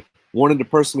Cherry, wanted to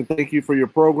personally thank you for your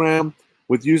program.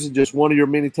 With using just one of your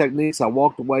many techniques, I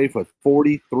walked away with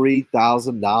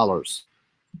 $43,000.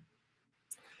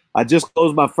 I just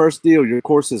closed my first deal. Your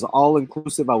course is all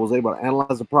inclusive. I was able to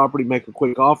analyze the property, make a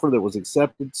quick offer that was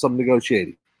accepted, some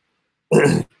negotiating.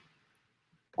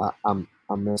 I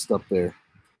messed up there.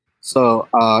 So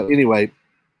anyway,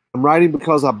 I'm writing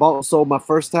because I bought and sold my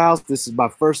first house. This is my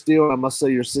first deal, and I must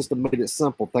say your system made it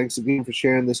simple. Thanks again for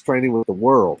sharing this training with the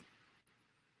world.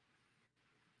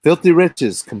 Filthy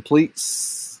Riches, complete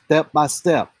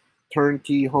step-by-step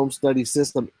turnkey home study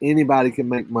system anybody can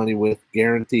make money with,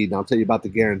 guaranteed. And I'll tell you about the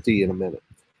guarantee in a minute.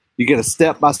 You get a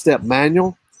step-by-step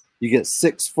manual. You get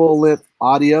 6 full-length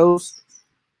audios.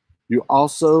 You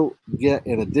also get,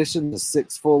 in addition to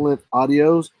 6 full-length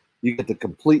audios, you get the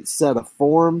complete set of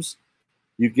forms.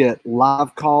 You get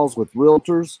live calls with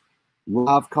realtors,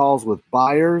 live calls with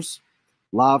buyers,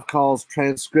 live calls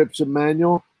transcription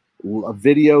manual,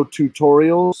 video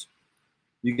tutorials.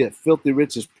 You get Filthy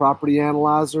Rich's property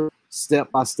analyzer,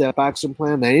 step-by-step action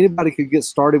plan. Now, anybody could get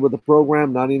started with the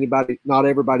program. Not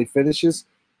everybody finishes.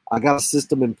 I got a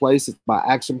system in place. It's my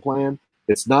action plan.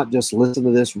 It's not just listen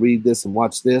to this, read this, and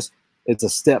watch this. It's a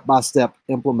step-by-step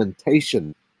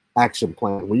implementation action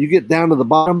plan. When you get down to the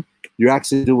bottom, you're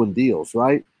actually doing deals,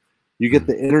 right? You get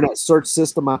the internet search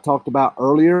system I talked about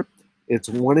earlier. It's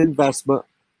one investment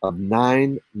of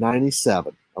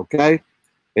 $997, okay?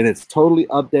 And it's totally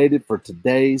updated for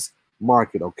today's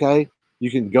market, okay? You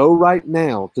can go right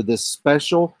now to this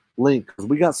special link because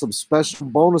we got some special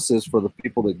bonuses for the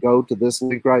people that go to this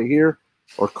link right here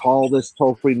or call this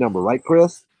toll-free number, right,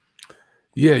 Chris?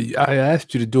 Yeah, I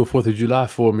asked you to do a 4th of July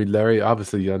for me, Larry.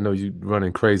 Obviously, I know you're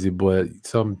running crazy, but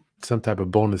some type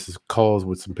of bonuses calls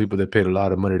with some people that paid a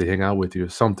lot of money to hang out with you or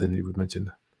something you would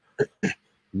mention.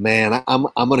 Man, I'm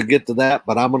going to get to that,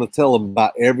 but I'm going to tell them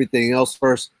about everything else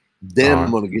first. Then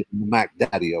I'm going to get to Mac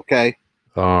Daddy, okay?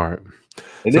 All right.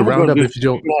 And so then round up if you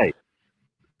don't.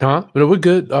 Huh? No, we're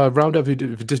good. Round up if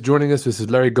you're just joining us. This is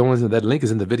Larry Goins, and that link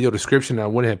is in the video description. I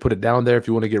went ahead and put it down there if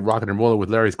you want to get rocking and rolling with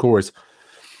Larry's course.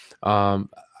 I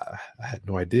had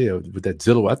no idea with that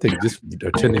Zillow. I think just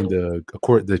attending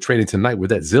the training tonight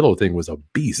with that Zillow thing was a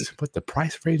beast. Put the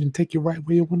price range and take you right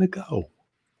where you want to go.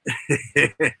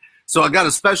 So I got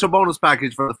a special bonus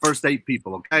package for the first 8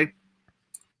 people, okay?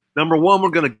 Number one, we're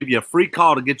going to give you a free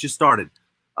call to get you started.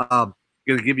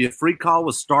 Going to give you a free call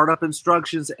with startup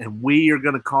instructions, and we are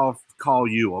going to call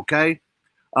you, okay?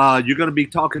 You're going to be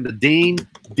talking to Dean.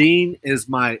 Dean is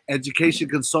my education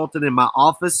consultant in my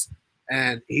office,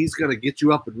 and he's going to get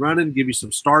you up and running, give you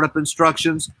some startup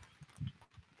instructions.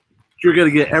 You're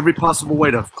going to get every possible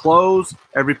way to close,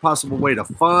 every possible way to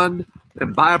fund,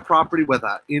 and buy a property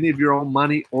without any of your own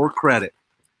money or credit.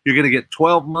 You're going to get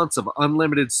 12 months of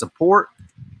unlimited support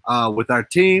with our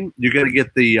team. You're going to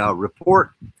get the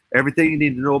report, everything you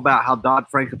need to know about how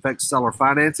Dodd-Frank affects seller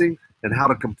financing and how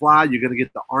to comply. You're going to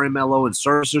get the RMLO and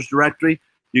servicers directory.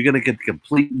 You're going to get the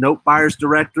complete note buyers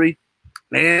directory.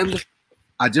 And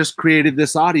I just created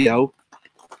this audio,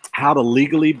 how to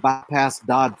legally bypass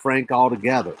Dodd-Frank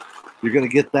altogether. You're going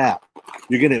to get that.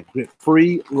 You're going to get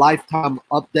free lifetime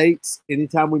updates.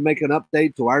 Anytime we make an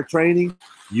update to our training,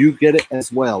 you get it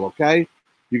as well, okay?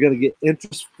 You're going to get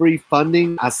interest-free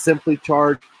funding. I simply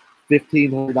charge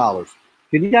 $1,500.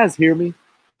 Can you guys hear me?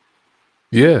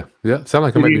 Yeah. Sound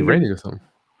like it might be raining or something.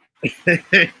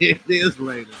 It is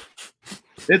raining.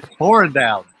 It's pouring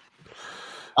down.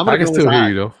 I can still hear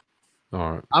you, though.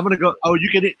 All right. I'm going to go. Oh, you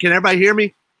can everybody hear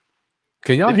me?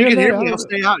 Can y'all hear me? I'll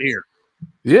stay out here.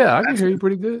 Yeah, I can hear you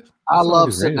pretty good. I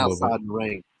love sitting outside in the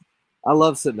rain. I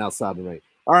love sitting outside in the rain.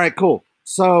 All right, cool.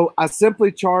 So I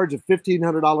simply charge a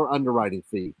 $1,500 underwriting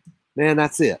fee. Man,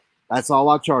 that's it. That's all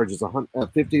I charge is a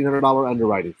 $1,500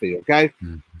 underwriting fee, okay?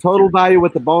 Mm-hmm. Total value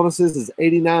with the bonuses is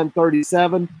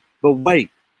 $89.37. But wait,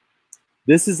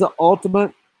 this is the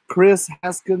ultimate Kris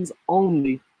Haskins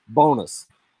only bonus.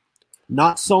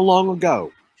 Not so long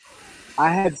ago, I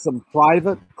had some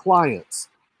private clients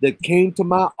that came to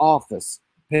my office.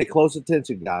 Pay close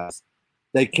attention, guys.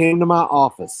 They came to my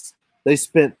office. They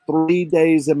spent 3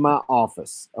 days in my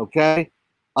office, okay?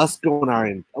 Us going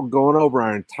over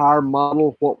our entire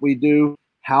model, what we do,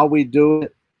 how we do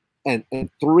it, and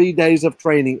 3 days of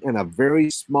training in a very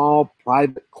small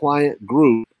private client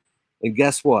group. And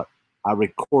guess what? I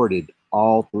recorded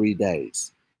all 3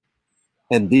 days.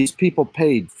 And these people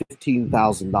paid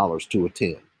 $15,000 to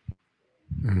attend.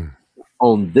 Mm.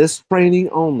 On this training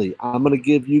only, I'm going to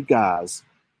give you guys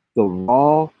the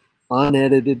raw,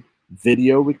 unedited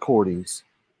video recordings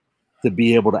to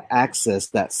be able to access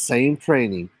that same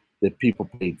training that people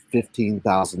paid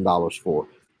 $15,000 for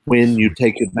when you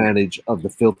take advantage of the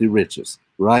filthy riches,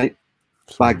 right?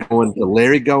 By going to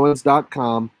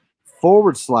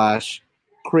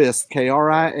LarryGoins.com/Kris,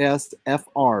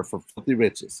 KRISFR for filthy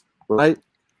riches, right?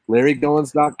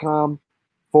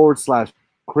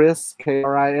 LarryGoins.com/Kris,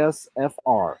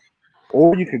 KRISFR.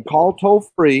 Or you can call toll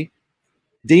free.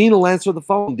 Dean will answer the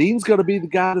phone. Dean's going to be the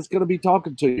guy that's going to be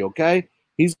talking to you, okay?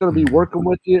 He's going to be working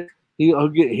with you. He'll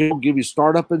give you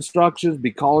startup instructions,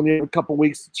 be calling you in a couple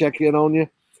weeks to check in on you.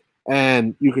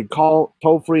 And you can call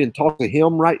toll free and talk to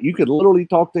him, right? You could literally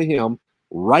talk to him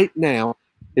right now.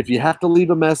 If you have to leave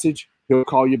a message, he'll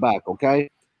call you back, okay?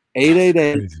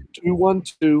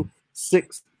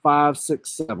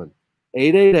 888-212-6567.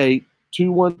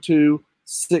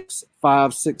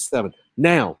 888-212-6567.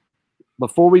 Now,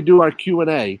 before we do our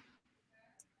Q&A,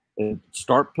 and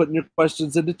start putting your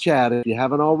questions in the chat if you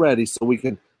haven't already so we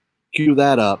can queue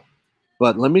that up.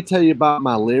 But let me tell you about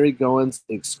my Larry Goins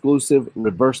exclusive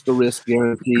reverse the risk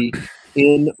guarantee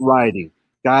in writing.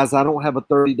 Guys, I don't have a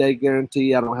 30-day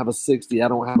guarantee. I don't have a 60. I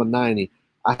don't have a 90.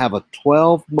 I have a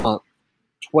 12-month,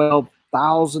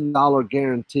 $12,000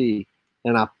 guarantee,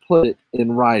 and I put it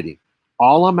in writing.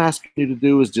 All I'm asking you to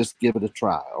do is just give it a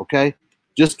try, okay?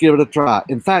 Just give it a try.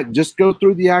 In fact, just go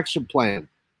through the action plan.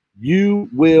 You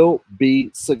will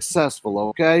be successful,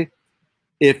 okay?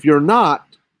 If you're not,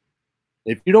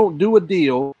 if you don't do a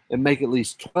deal and make at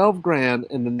least 12 grand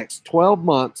in the next 12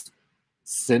 months,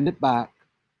 send it back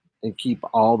and keep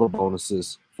all the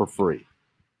bonuses for free.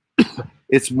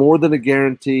 It's more than a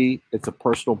guarantee. It's a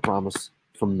personal promise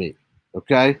from me,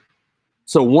 okay?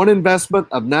 So one investment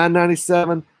of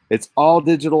 $997. It's all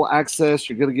digital access.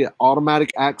 You're going to get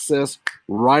automatic access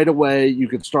right away. You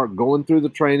can start going through the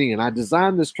training. And I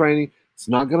designed this training. It's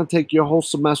not going to take you a whole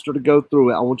semester to go through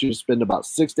it. I want you to spend about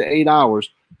 6 to 8 hours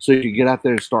so you can get out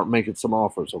there and start making some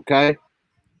offers, okay?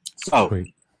 So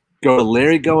go to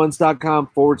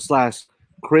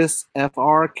LarryGoins.com/Kris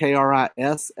FR,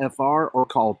 KRISFR, or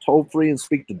call toll free and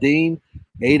speak to Dean,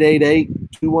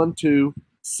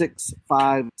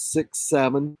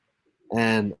 888-212-6567.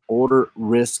 And order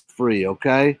risk-free,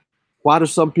 okay? Why do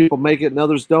some people make it and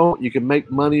others don't? You can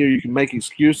make money or you can make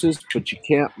excuses, but you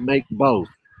can't make both.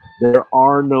 There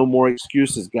are no more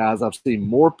excuses, guys. I've seen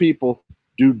more people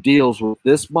do deals with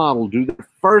this model, do their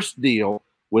first deal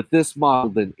with this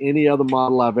model than any other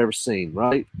model I've ever seen,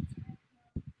 right?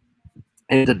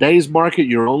 In today's market,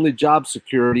 your only job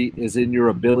security is in your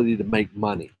ability to make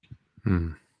money.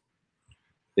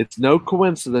 It's no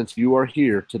coincidence you are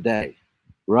here today,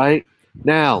 right?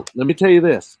 Now, let me tell you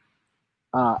this.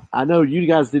 I know you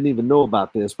guys didn't even know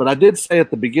about this, but I did say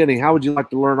at the beginning, how would you like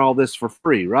to learn all this for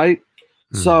free, right?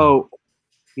 So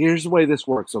here's the way this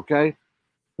works, okay?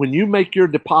 When you make your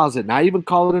deposit, and I even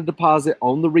call it a deposit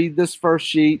on the Read This First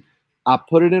sheet, I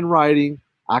put it in writing.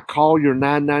 I call your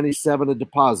 $9.97 a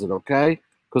deposit, okay?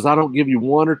 Because I don't give you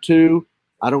one or two.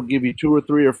 I don't give you 2 or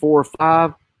 3 or 4 or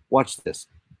 5. Watch this.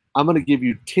 I'm going to give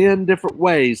you 10 different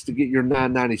ways to get your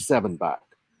 $9.97 back.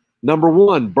 Number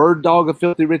 1, bird dog a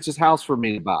Filthy Rich's house for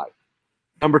me to buy.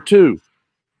 Number 2,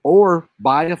 or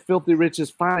buy a Filthy Rich's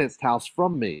financed house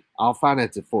from me. I'll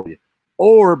finance it for you.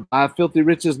 Or buy a Filthy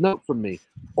Rich's note from me.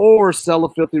 Or sell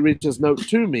a Filthy Rich's note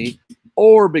to me.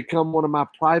 Or become one of my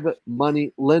private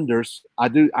money lenders. I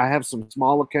have some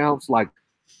small accounts like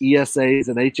ESAs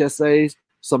and HSAs.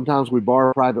 Sometimes we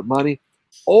borrow private money.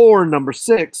 Or number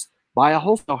 6, buy a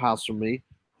wholesale house from me.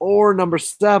 Or number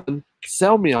 7,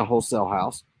 sell me a wholesale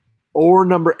house. Or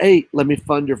number 8, let me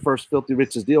fund your first Filthy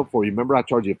Rich's deal for you. Remember, I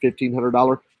charge you a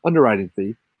 $1,500 underwriting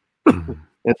fee, and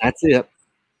that's it.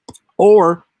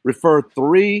 Or refer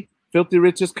 3 Filthy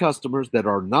Rich's customers that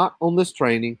are not on this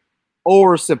training,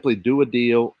 or simply do a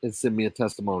deal and send me a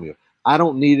testimonial. I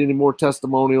don't need any more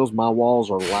testimonials. My walls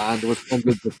are lined with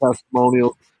hundreds of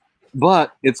testimonials,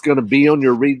 but it's going to be on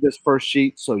your Read This First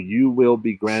sheet, so you will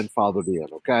be grandfathered in,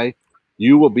 okay?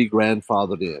 You will be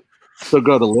grandfathered in. So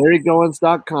go to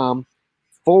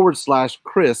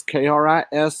LarryGoins.com/Kris,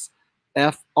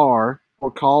 KRISFR,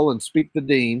 or call and speak to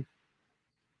Dean.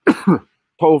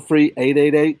 Toll free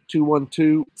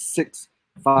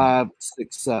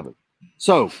 888-212-6567.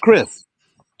 So, Kris,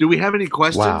 do we have any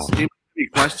questions? Wow. Any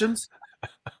questions?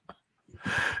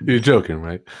 You're joking,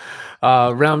 right?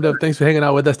 Roundup, thanks for hanging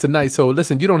out with us tonight. So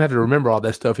listen, you don't have to remember all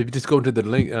that stuff. If you just go to the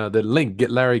link,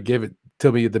 Larry gave it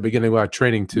to me at the beginning of our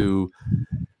training to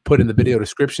put in the video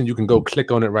description. You can go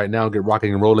click on it right now and get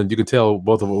rocking and rolling. You can tell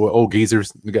both of us were old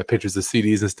geezers. We got pictures of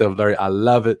CDs and stuff, Larry. I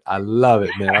love it. I love it,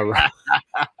 man.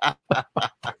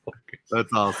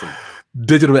 That's awesome.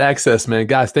 Digital access, man.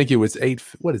 Guys, thank you. It's 8,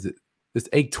 what is it? It's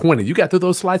 8:20. You got through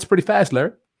those slides pretty fast,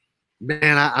 Larry.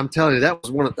 Man, I'm telling you, that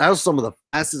was some of the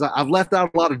fastest. I've left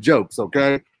out a lot of jokes,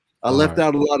 okay? I left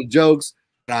out a lot of jokes.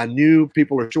 I knew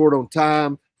people are short on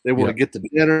time. They want to get to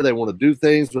dinner. They want to do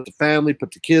things with the family,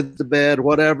 put the kids to bed,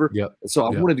 whatever. So I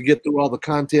wanted to get through all the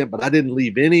content, but I didn't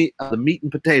leave any of the meat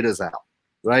and potatoes out,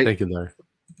 right? Thank you, Larry.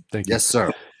 Thank you. Yes,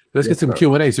 sir. Let's get some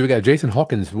Q&A. So we got Jason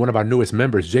Hawkins, one of our newest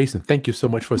members. Jason, thank you so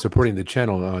much for supporting the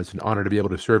channel. It's an honor to be able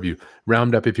to serve you.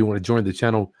 Round up if you want to join the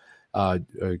channel.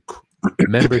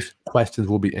 Members' questions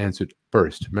will be answered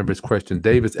first. Members' question.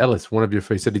 Davis Ellis, one of your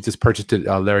friends, said he just purchased it,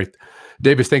 Larry.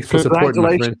 Davis, thanks for supporting,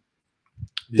 my friend.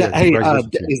 Yeah, hey,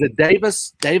 is it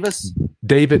Davis?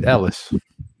 David Ellis.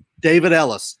 David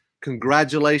Ellis.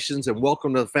 Congratulations and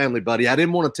welcome to the family, buddy. I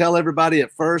didn't want to tell everybody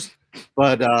at first,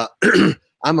 but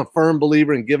I'm a firm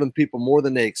believer in giving people more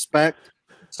than they expect.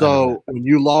 So when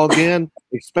you log in,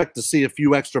 expect to see a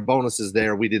few extra bonuses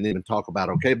there we didn't even talk about.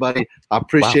 Okay, buddy? I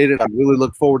appreciate it. I really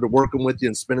look forward to working with you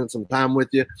and spending some time with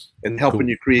you and helping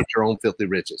you create your own Filthy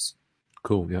Riches.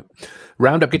 Cool. Yeah.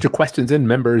 Round up, get your questions in.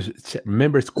 Members'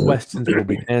 questions will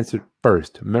be answered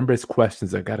first. Members'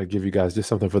 questions. I got to give you guys just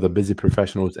something for the busy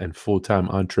professionals and full-time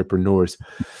entrepreneurs.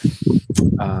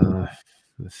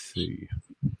 Let's see.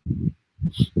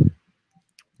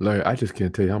 Larry, I just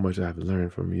can't tell you how much I've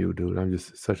learned from you, dude. I'm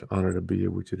just such an honor to be here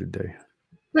with you today.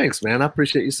 Thanks, man. I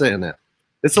appreciate you saying that.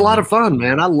 It's a lot of fun,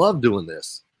 man. I love doing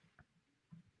this.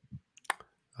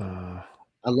 I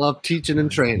love teaching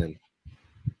and training.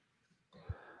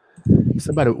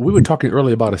 We were talking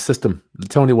earlier about a system.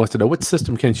 Tony wants to know, what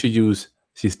system can she use?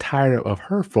 She's tired of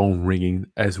her phone ringing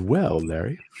as well,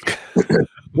 Larry.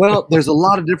 Well, there's a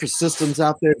lot of different systems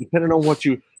out there, depending on what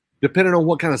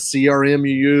kind of CRM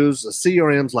you use.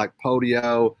 CRMs like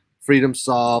Podio,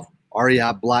 FreedomSoft,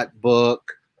 REI Black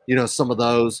Book, some of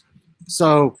those.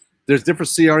 So there's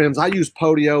different CRMs. I use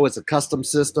Podio as a custom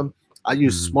system. I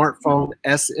use Smartphone,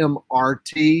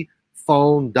 SMRT,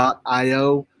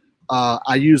 phone.io.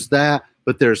 I use that,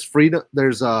 but there's Freedom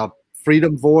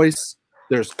Voice,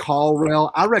 there's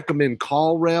CallRail. I recommend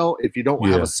CallRail if you don't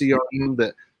have a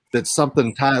CRM that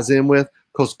something ties in with,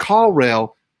 because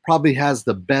CallRail probably has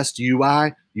the best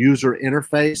UI, user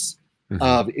interface,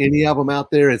 of any of them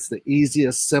out there. It's the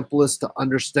easiest, simplest to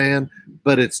understand,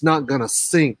 but it's not going to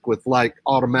sync with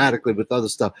automatically with other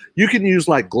stuff. You can use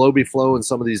like Globiflow and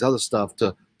some of these other stuff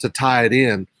to tie it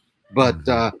in. But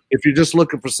if you're just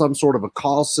looking for some sort of a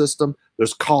call system,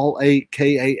 There's Call 8,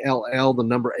 KALL, the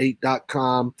number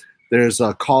 8.com. There's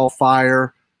a Call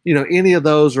Fire. You know, any of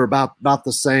those are about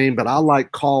the same, but I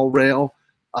like Call Rail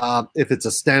if it's a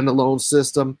standalone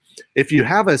system. If you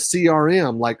have a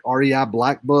CRM like REI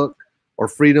Black Book or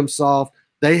Freedom Soft,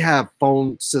 they have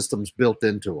phone systems built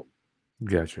into them.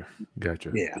 Gotcha.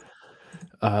 Yeah.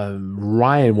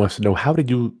 Ryan wants to know, how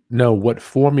did you know what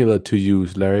formula to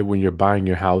use, Larry, when you're buying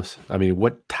your house? I mean,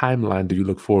 what timeline do you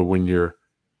look for when you're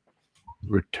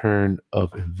return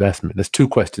of investment? There's two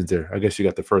questions there. I guess you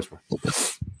got the first one.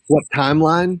 What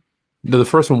timeline? No, the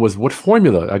first one was what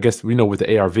formula? I guess we know with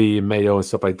the ARV and Mayo and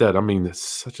stuff like that. I mean, it's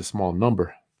such a small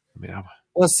number. I mean,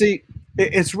 well, see,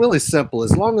 it's really simple.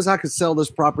 As long as I could sell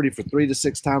this property for 3 to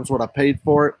 6 times what I paid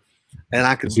for it, and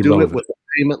I could do it with a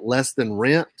payment less than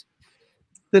rent,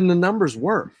 then the numbers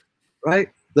work, right?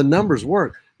 The numbers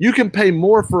work. You can pay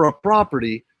more for a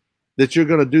property that you're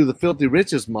going to do the filthy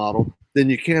riches model than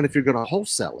you can if you're going to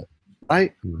wholesale it,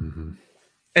 right? Mm-hmm.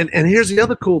 And here's the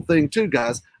other cool thing too,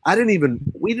 guys.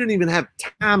 We didn't even have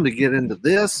time to get into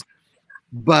this,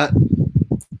 but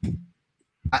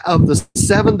of the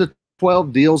 7 to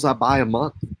 12 deals I buy a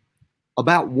month,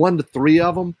 about 1 to 3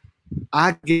 of them,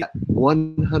 I get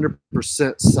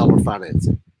 100% seller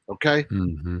financing. Okay,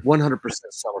 100%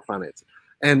 seller financing.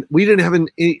 And we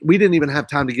didn't even have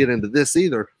time to get into this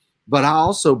either. But I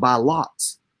also buy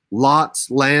lots,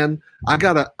 land. I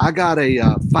got a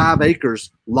 5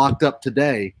 acres locked up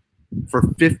today for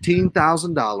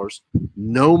 $15,000,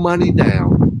 no money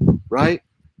down, right?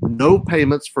 No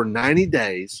payments for 90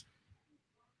 days.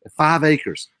 5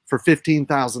 acres for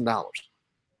 $15,000.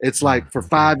 It's like for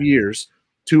 5 years,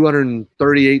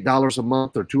 $238 a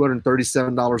month or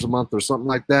 $237 a month or something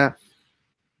like that.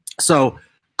 So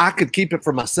I could keep it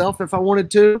for myself if I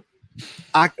wanted to.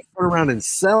 I could turn around and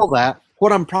sell that.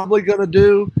 What I'm probably going to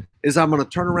do is I'm going to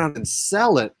turn around and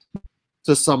sell it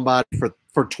to somebody for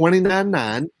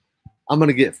 $29,900. I'm going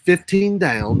to get 15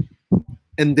 down,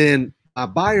 and then my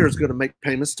buyer is going to make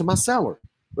payments to my seller,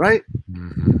 right?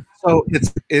 Mm-hmm. So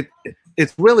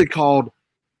it's really called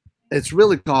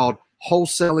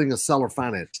wholesaling a seller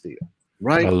finance deal,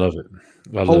 right? I love it.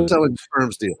 Wholesaling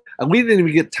terms deal. And we didn't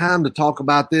even get time to talk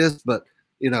about this, but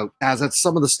you know, guys, that's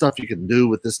some of the stuff you can do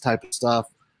with this type of stuff.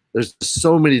 There's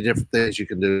so many different things you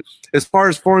can do. As far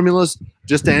as formulas,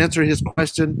 just to answer his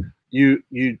question, you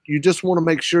just want to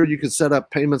make sure you can set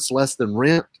up payments less than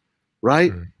rent,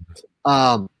 right?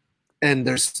 And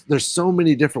there's so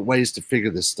many different ways to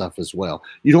figure this stuff as well.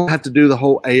 You don't have to do the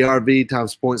whole ARV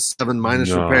times 0.7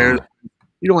 minus repairs.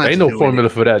 You don't have Ain't no formula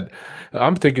for that.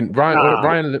 I'm thinking,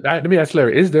 Ryan, let me ask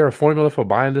Larry, is there a formula for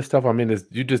buying this stuff? I mean,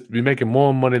 you're making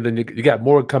more money than you got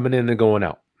more coming in than going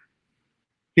out.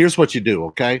 Here's what you do,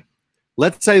 okay?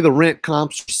 Let's say the rent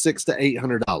comps are $600 to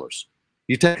 $800.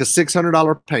 You take a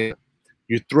 $600 payment.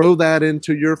 You throw that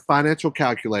into your financial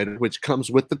calculator, which comes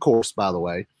with the course, by the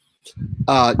way.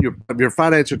 Your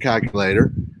financial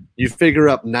calculator. You figure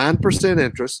up 9%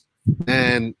 interest,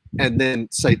 and then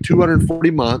say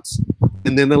 240 months,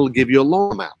 and then it'll give you a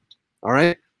loan amount. All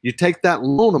right. You take that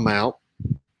loan amount,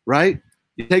 right?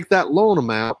 You take that loan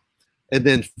amount and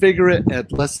then figure it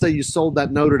at, let's say you sold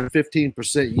that note at a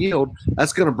 15% yield.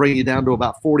 That's going to bring you down to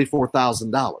about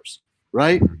 $44,000,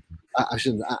 right?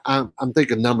 I'm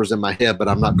thinking numbers in my head, but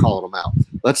I'm not calling them out.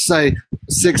 Let's say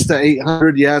 600 to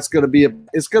 800. Yeah, it's going to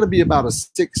be about a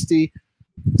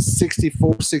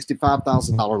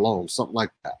 $65,000 loan, something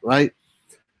like that, right?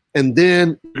 And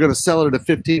then you're going to sell it at a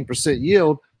 15%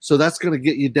 yield. So that's going to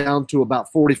get you down to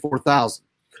about $44,000.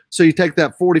 So you take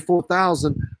that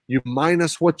 $44,000, you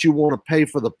minus what you want to pay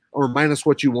or minus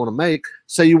what you want to make.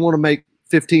 Say you want to make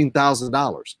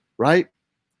 $15,000, right?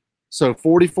 So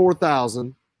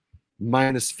 $44,000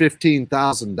 minus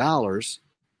 $15,000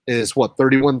 is what,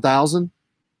 $31,000?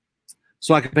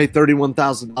 So I can pay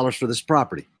 $31,000 for this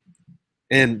property.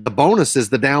 And the bonus is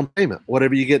the down payment.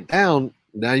 Whatever you get down,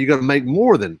 now you're going to make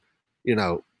more than,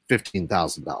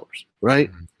 $15,000,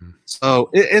 right? Mm-hmm. So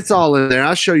it's all in there.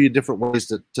 I'll show you different ways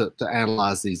to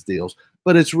analyze these deals,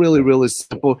 but it's really, really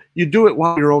simple. You do it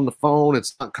while you're on the phone.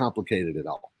 It's not complicated at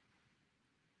all.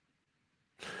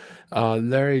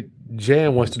 Larry,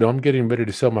 Jan wants to know, I'm getting ready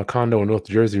to sell my condo in North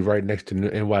Jersey right next to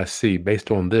NYC. Based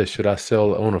on this, should I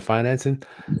sell owner financing?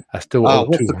 I still owe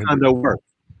what's the condo worth?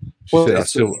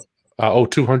 I owe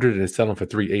 $200 and it's selling for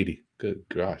 $380. Good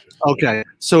gosh. Okay,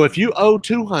 so if you owe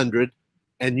 $200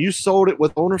 and you sold it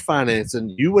with owner financing,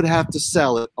 you would have to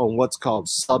sell it on what's called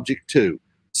subject to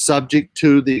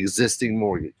the existing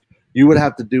mortgage. You would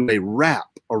have to do a wrap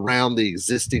around the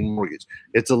existing mortgage.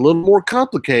 It's a little more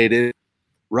complicated,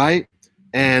 right?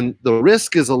 And the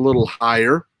risk is a little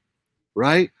higher,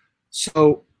 right?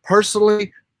 So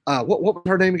personally, what was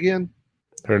her name again?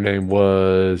 Her name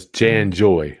was Jan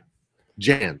Joy.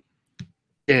 Jan,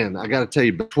 I got to tell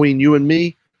you, between you and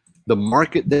me, the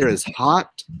market there is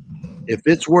hot. If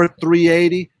it's worth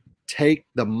 380, take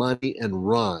the money and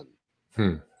run.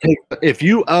 If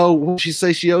you owe, what did she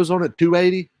say she owes on it?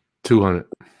 280? 200.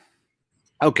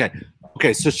 Okay.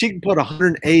 So she can put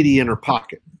 180 in her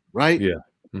pocket, right? Yeah.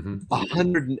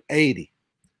 180.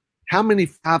 How many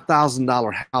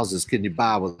 $5,000 houses can you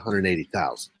buy with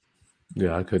 180,000?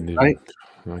 Yeah, I couldn't even. Right?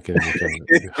 I can't even.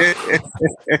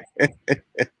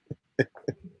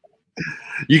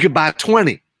 You could buy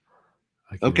 20.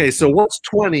 Okay, so what's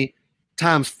 20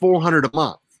 times 400 a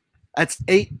month? That's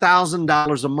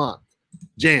 $8,000 a month.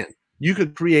 Jan, you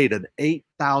could create an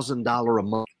 $8,000 a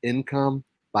month income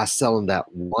by selling that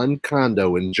one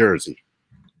condo in Jersey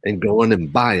and going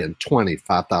and buying 20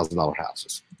 $5,000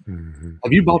 houses.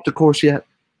 Have you bought the course yet?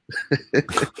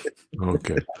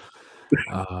 Okay.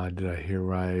 Did I hear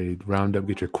right? Round up,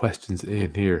 get your questions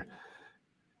in here.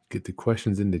 Get the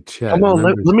questions in the chat. Come on,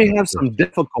 let me have some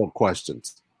difficult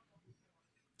questions.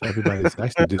 Everybody's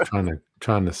actually just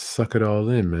trying to suck it all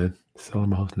in, man. Selling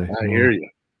my house next month. I hear you.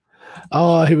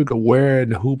 Oh, here we go.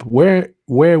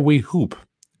 Where we hoop.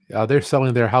 They're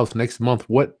selling their house next month.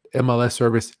 What MLS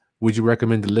service would you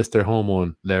recommend to list their home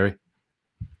on, Larry?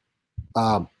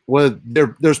 Well,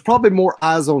 there's probably more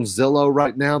eyes on Zillow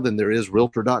right now than there is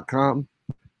Realtor.com.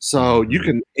 So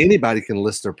anybody can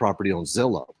list their property on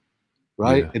Zillow,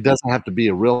 right? Yeah. It doesn't have to be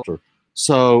a realtor.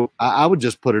 So I would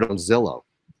just put it on Zillow.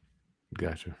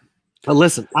 Gotcha.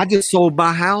 Listen, I just sold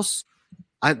my house.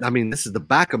 I mean, this is the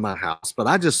back of my house, but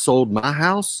I just sold my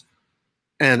house,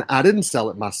 and I didn't sell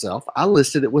it myself. I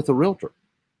listed it with a realtor.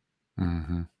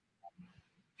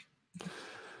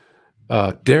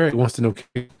 Derek wants to know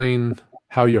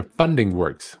how your funding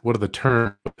works. What are the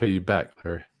terms to pay you back,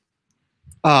 Larry?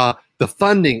 The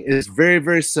funding is very,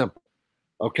 very simple.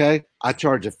 Okay, I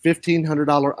charge a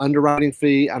 $1,500 underwriting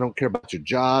fee. I don't care about your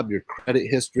job, your credit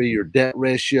history, your debt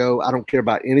ratio. I don't care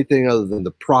about anything other than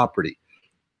the property.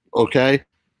 Okay,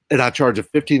 and I charge a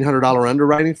 $1,500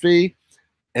 underwriting fee,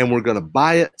 and we're going to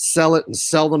buy it, sell it, and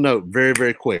sell the note very,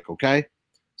 very quick. Okay,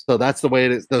 so that's the way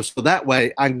it is. So that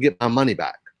way I can get my money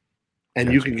back,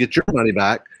 and you can get your money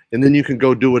back, and then you can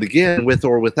go do it again with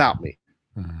or without me.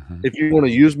 If you want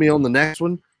to use me on the next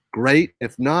one, great.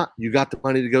 If not, you got the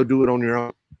money to go do it on your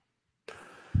own.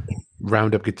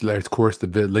 Roundup, get to Larry's course. The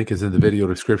link is in the video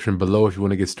description below if you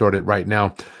want to get started right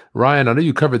now. Ryan, I know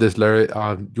you covered this, Larry.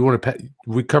 You want to?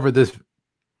 We covered this.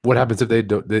 What happens if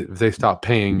they stop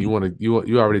paying? You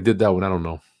already did that one. I don't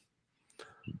know.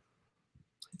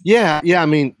 Yeah. I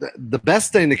mean, the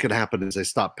best thing that could happen is they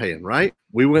stop paying. Right?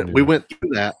 We went through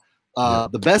that.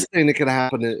 The best thing that could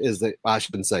happen is that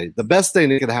the best thing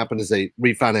that could happen is they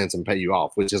refinance and pay you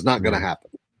off, which is not going to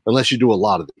happen unless you do a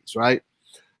lot of these, right?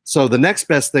 So the next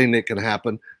best thing that can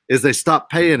happen is they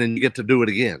stop paying and you get to do it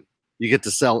again. You get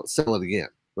to sell it again,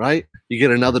 right? You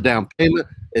get another down payment.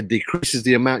 It decreases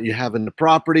the amount you have in the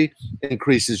property,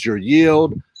 increases your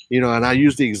yield. And I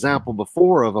used the example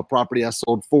before of a property I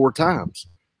sold 4 times,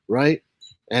 right?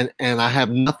 And I have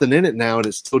nothing in it now, and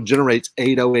it still generates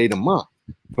 $808 a month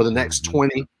for the next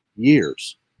 20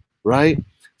 years, right?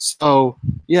 So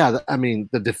yeah, I mean,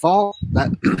 the default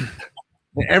that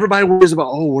everybody worries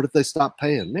about, what if they stop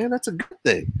paying? Man, that's a good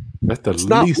thing. That's the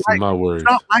least of my worries.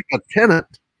 It's not like a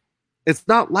tenant. It's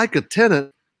not like a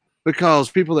tenant because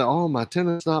people that, my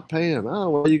tenant's not paying. Oh,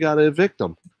 well, you got to evict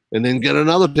them and then get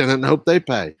another tenant and hope they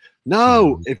pay.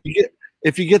 No, if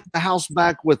you get the house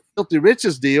back with Filthy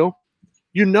Rich's deal,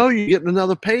 you're getting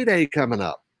another payday coming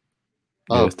up.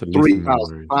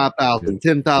 $3,000, $5,000,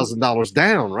 $10,000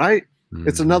 down, right?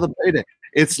 It's another payday.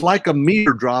 It's like a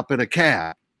meter drop in a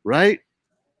cab, right?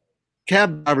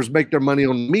 Cab drivers make their money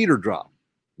on the meter drop,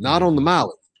 not on the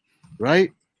mileage,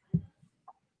 right?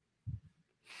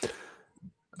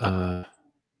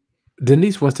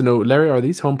 Denise wants to know, Larry, are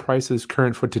these home prices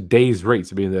current for today's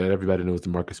rates, being that everybody knows the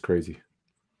market's crazy?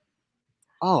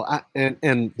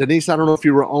 And Denise, I don't know if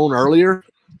you were on earlier,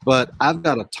 but I've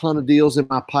got a ton of deals in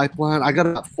my pipeline. I got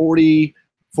about 40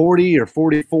 or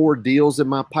 44 deals in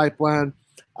my pipeline.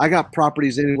 I got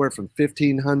properties anywhere from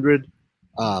 1,500,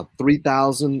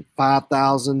 3,000,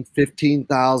 5,000,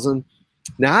 15,000.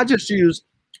 Now I just use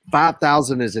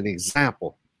 5,000 as an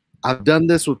example. I've done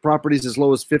this with properties as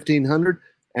low as 1,500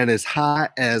 and as high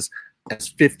as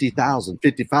 50,000,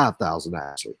 55,000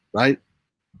 actually, right?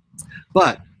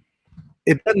 But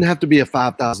it doesn't have to be a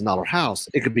 $5,000 house.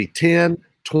 It could be 10,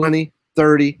 20,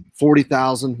 30,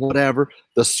 40,000, whatever.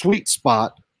 The sweet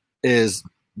spot is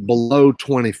below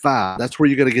 25. That's where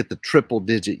you're going to get the triple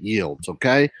digit yields.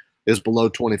 Okay. is below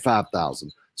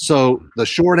 25,000. So the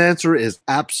short answer is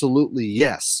absolutely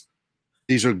yes.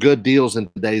 These are good deals in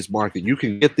today's market. You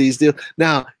can get these deals.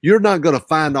 Now, you're not going to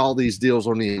find all these deals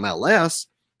on the MLS.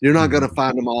 You're not going to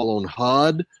find them all on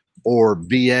HUD or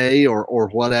VA or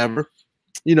whatever.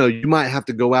 You know, you might have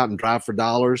to go out and drive for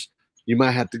dollars. You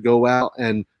might have to go out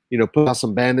and, you know, put out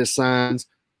some bandit signs,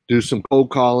 do some cold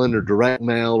calling or direct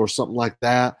mail or something like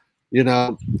that, you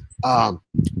know,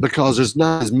 because there's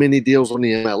not as many deals on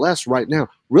the MLS right now.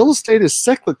 Real estate is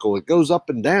cyclical. It goes up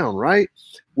and down, right?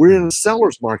 We're in a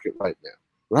seller's market right now,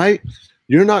 right?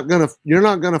 You're not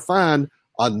gonna find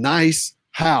a nice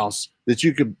house that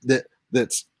you could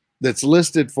that's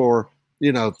listed for,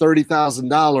 you know,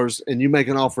 $30,000 and you make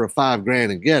an offer of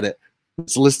 $5,000 and get it.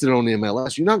 It's listed on the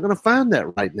MLS. You're not going to find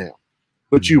that right now,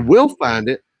 but you will find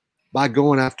it by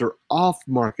going after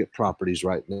off-market properties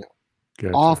right now.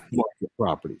 Gotcha. Off-market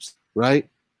properties, right?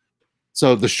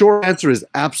 So the short answer is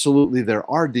absolutely there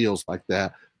are deals like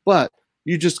that, but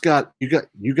you just got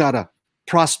to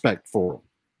prospect for them,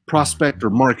 prospect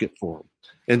or market for them,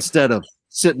 instead of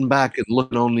sitting back and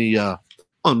looking on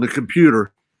the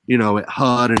computer, you know, at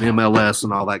HUD and MLS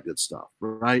and all that good stuff,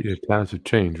 right? Yeah, times have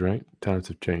changed, right? Times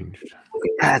have changed.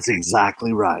 That's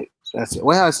exactly right. That's it.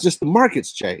 Well, it's just the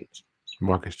market's changed.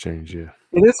 Market's changed, yeah.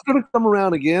 And it's going to come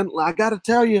around again. I got to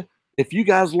tell you, if you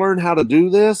guys learn how to do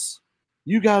this,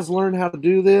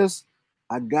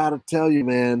 I got to tell you,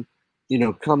 man, you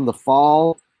know, come the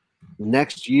fall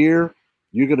next year,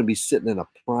 you're going to be sitting in a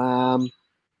prime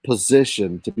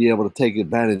position to be able to take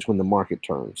advantage when the market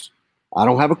turns. I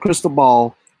don't have a crystal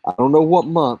ball. I don't know what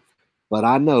month, but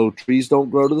I know trees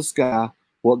don't grow to the sky.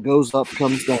 What goes up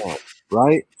comes down,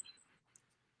 right?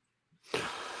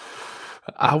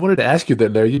 I wanted to ask you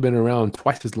that, Larry. You've been around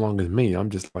twice as long as me. I'm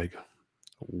just like,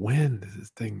 when does this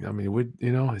thing? I mean,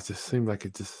 you know, it just seems like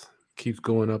it just keeps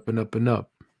going up and up and up.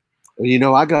 Well, you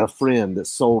know, I got a friend that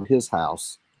sold his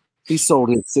house. He sold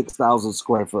his 6,000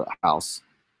 square foot house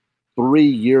 3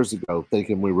 years ago,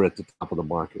 thinking we were at the top of the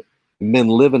market. And been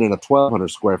living in a 1,200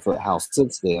 square foot house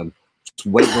since then, just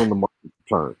waiting on the market to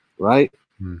turn, right?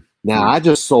 Now, I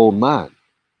just sold mine.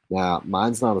 Now,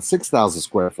 mine's not a 6,000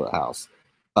 square foot house,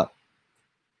 but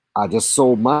I just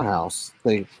sold my house.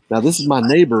 Now, this is my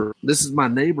neighbor. This is my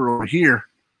neighbor over here.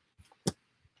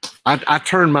 I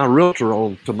turned my realtor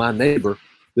on to my neighbor,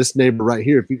 this neighbor right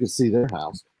here, if you can see their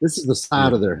house. This is the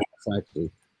side of their house,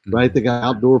 actually, right? They got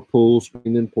outdoor pool,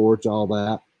 screened-in porch, all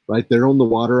that, right? They're on the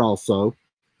water also.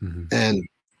 And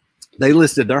they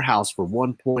listed their house for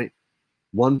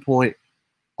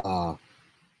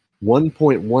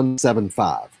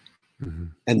 1.175,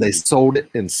 and they sold it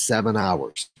in 7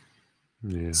 hours.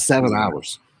 7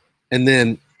 hours. And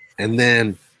then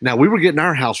now we were getting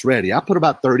our house ready. I put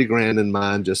about 30 grand in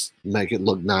mine, just make it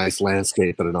look nice,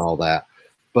 landscaping and all that.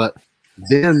 But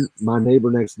then my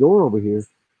neighbor next door over here,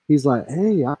 he's like,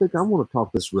 hey, I think I want to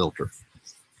talk to this realtor.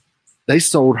 They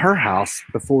sold her house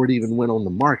before it even went on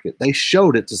the market. They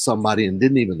showed it to somebody and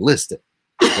didn't even list it,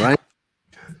 right?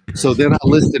 So then I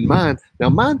listed mine. Now,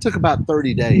 mine took about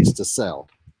 30 days to sell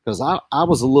because I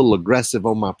was a little aggressive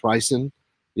on my pricing,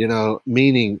 you know,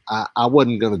 meaning I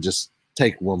wasn't going to just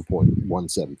take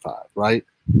 1.175, right?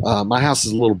 My house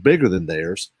is a little bigger than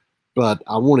theirs, but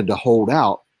I wanted to hold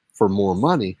out for more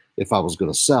money if I was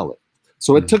going to sell it.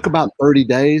 So it took about 30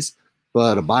 days,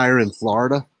 but a buyer in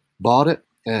Florida bought it.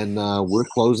 And we're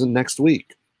closing next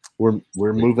week. We're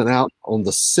moving out on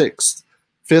the 5th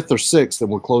or 6th,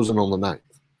 and we're closing on the 9th.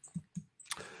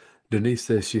 Denise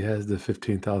says she has the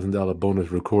 $15,000 bonus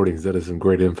recordings. That is some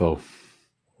great info.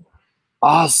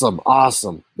 Awesome.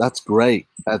 That's great.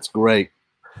 I'm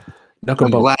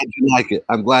glad you like it.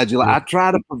 I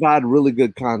try to provide really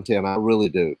good content. I really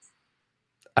do.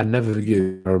 I never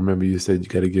forget. I remember you said you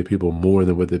got to give people more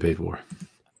than what they pay for.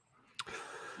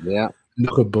 Yeah.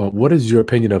 What is your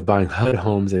opinion of buying HUD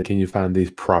homes, and can you find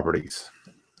these properties?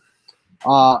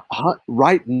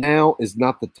 Right now is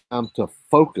not the time to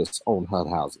focus on HUD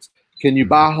houses. Can you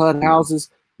buy HUD houses?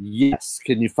 Yes.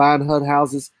 Can you find HUD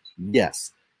houses?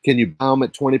 Yes. Can you buy them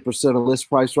at 20% of list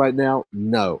price right now?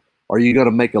 No. Are you going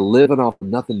to make a living off of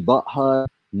nothing but HUD?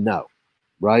 No.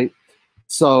 Right?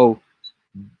 So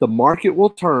the market will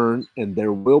turn, and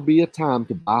there will be a time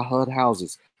to buy HUD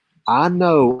houses. I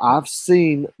know I've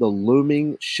seen the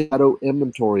looming shadow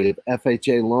inventory of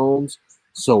FHA loans,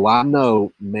 so I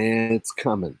know, man, it's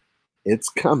coming. It's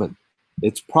coming.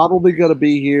 It's probably going to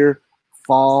be here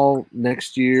fall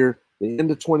next year, the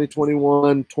end of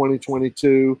 2021,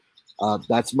 2022.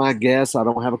 That's my guess. I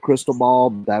don't have a crystal ball,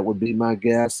 but that would be my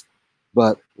guess.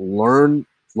 But learn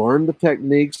the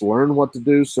techniques, learn what to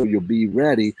do so you'll be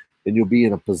ready and you'll be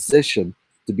in a position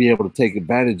to be able to take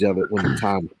advantage of it when the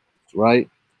time comes, right?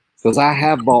 Because I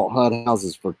have bought HUD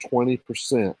houses for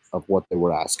 20% of what they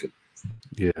were asking.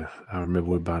 Yeah, I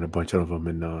remember we buying a bunch of them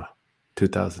in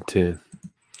 2010.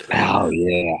 Oh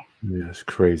yeah, yeah, it's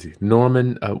crazy.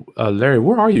 Norman, Larry,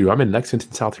 where are you? I'm in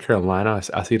Lexington, South Carolina.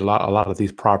 I see a lot of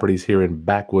these properties here in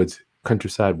backwoods,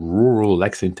 countryside, rural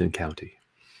Lexington County.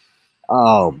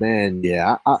 Oh man,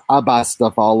 yeah, I buy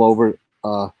stuff all over.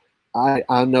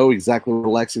 I know exactly where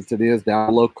Lexington is, down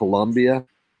below Columbia,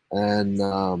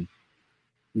 and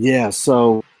yeah,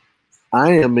 so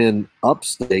I am in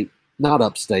upstate, not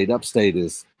upstate. Upstate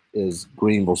is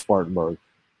Greenville, Spartanburg,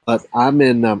 but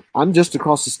I'm just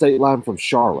across the state line from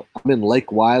Charlotte. I'm in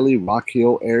Lake Wiley, Rock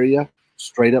Hill area,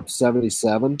 straight up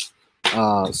 77.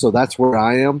 So that's where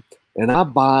I am, and I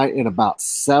buy in about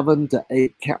 7 to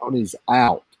 8 counties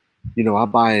out. You know, I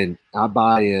buy in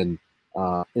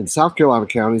South Carolina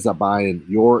counties. I buy in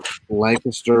York,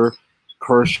 Lancaster,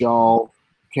 Kershaw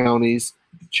counties,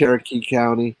 Cherokee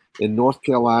County. In North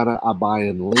Carolina, I buy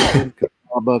in Lincoln,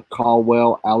 Catawba,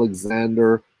 Caldwell,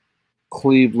 Alexander,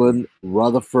 Cleveland,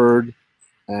 Rutherford,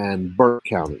 and Burke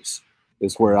counties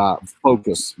is where I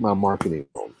focus my marketing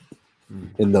on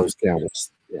in those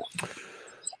counties. Yeah.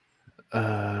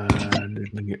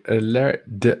 Larry,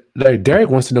 Derek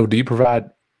wants to know, do you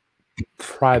provide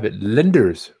private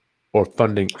lenders or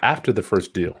funding after the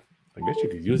first deal? I guess you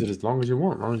could use it as long as you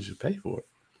want, as long as you pay for it.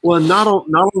 Well, not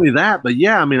only that, but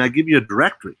yeah, I mean, I give you a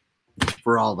directory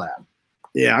for all that.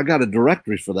 Yeah, I got a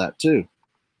directory for that too,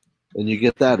 and you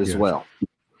get that as well.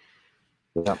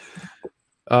 Yeah.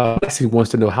 Lexi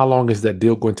wants to know, how long is that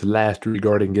deal going to last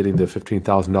regarding getting the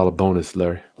 $15,000 bonus,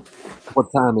 Larry?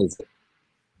 What time is it?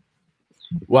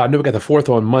 Well, I know we got the 4th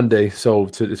on Monday, so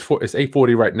it's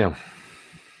 8:40 right now.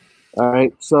 All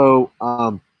right. So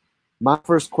my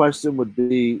first question would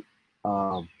be,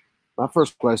 how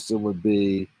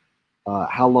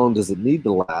long does it need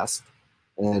to last,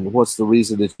 and what's the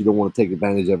reason that you don't want to take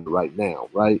advantage of it right now,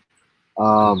 right?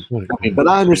 But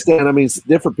I understand. I mean,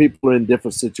 different people are in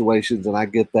different situations, and I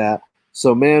get that.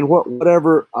 So, man,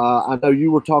 whatever. I know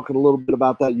you were talking a little bit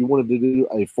about that. You wanted to do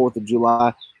a 4th of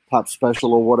July top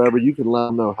special or whatever. You can let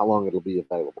them know how long it'll be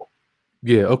available.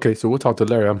 Yeah. Okay. So we'll talk to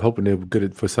Larry. I'm hoping they'll get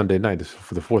it for Sunday night.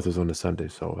 For the 4th is on the Sunday.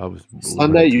 So I was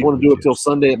Sunday. You want to do it till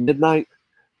Sunday at midnight?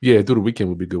 Yeah. Through the weekend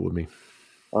would be good with me.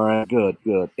 All right. Good.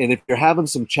 And if you're having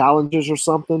some challenges or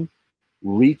something,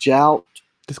 reach out.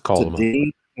 Just call to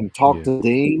Dean and talk to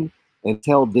Dean and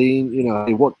tell Dean, you know,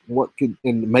 hey, what could,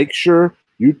 and make sure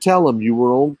you tell him you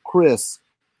were on Kris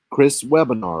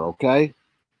webinar, okay,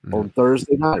 on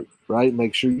Thursday night, right?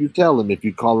 Make sure you tell him if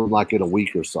you call him like in a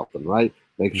week or something, right?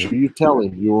 Make sure you tell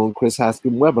him you were on Kris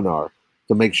Haskins webinar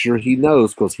to make sure he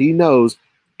knows, because he knows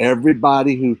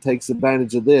everybody who takes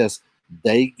advantage of this,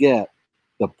 they get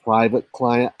the private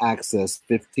client access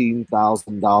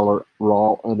 $15,000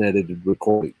 raw unedited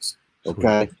recordings,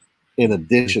 okay? Sweet. In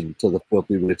addition to the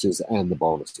filthy riches and the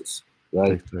bonuses,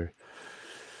 right?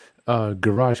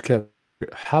 Garage Cap,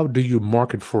 how do you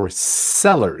market for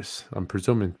sellers? I'm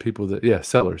presuming people that,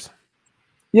 sellers.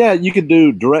 Yeah, you could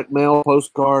do direct mail,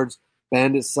 postcards,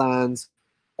 bandit signs,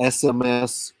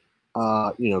 SMS,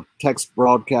 text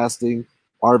broadcasting,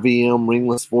 RVM,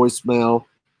 ringless voicemail,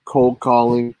 cold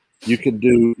calling. You can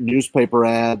do newspaper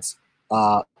ads.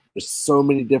 There's so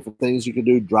many different things you can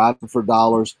do, driving for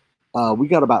dollars. We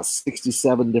got about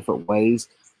 67 different ways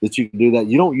that you can do that.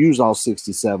 You don't use all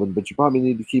 67, but you probably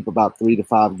need to keep about 3 to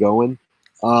 5 going.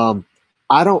 I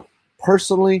don't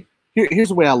personally. Here's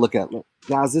the way I look at it,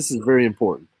 guys. This is very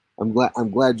important. I'm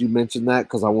glad you mentioned that,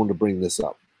 because I wanted to bring this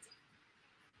up.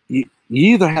 You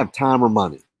either have time or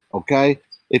money. Okay,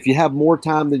 if you have more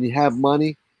time than you have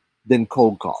money, then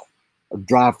cold call or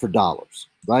drive for dollars.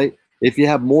 Right? If you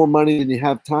have more money than you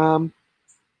have time,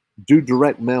 do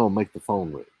direct mail and make the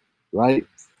phone ring. Right?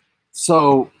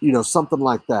 So, something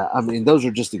like that. I mean, those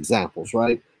are just examples,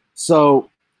 right? So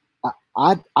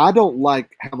I don't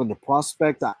like having to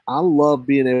prospect. I love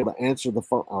being able to answer the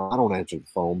phone. I don't answer the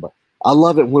phone, but I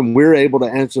love it when we're able to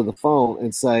answer the phone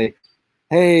and say,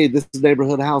 hey, this is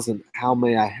Neighborhood Housing. How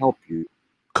may I help you?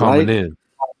 Coming in.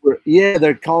 Yeah,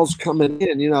 there are calls coming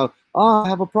in, oh, I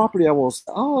have a property I want to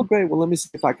sell. Oh, great. Well, let me see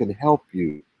if I can help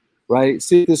you. Right?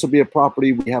 See if this will be a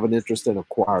property we have an interest in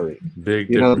acquiring. Big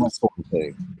difference. That sort of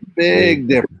thing. Big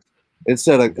difference.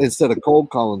 Instead of cold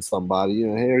calling somebody,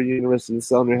 hey, are you interested in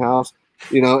selling your house?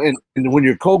 And when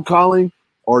you're cold calling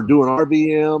or doing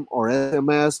RVM or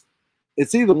SMS,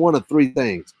 it's either one of 3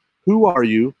 things. Who are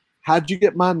you? How'd you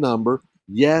get my number?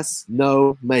 Yes,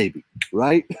 no, maybe.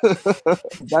 Right?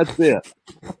 That's it.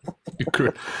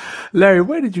 Larry,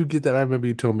 where did you get that? I remember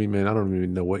you told me, man, I don't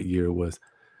even know what year it was.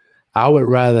 I would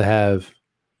rather have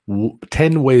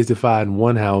 10 ways to find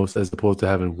one house as opposed to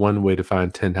having one way to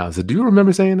find 10 houses. Do you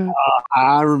remember saying that?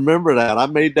 I remember that. I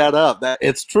made that up.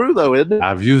 It's true though, isn't it?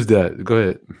 I've used that. Go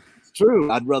ahead. It's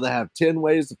true. I'd rather have 10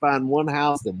 ways to find one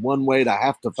house than one way to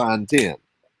have to find 10.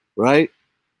 Right?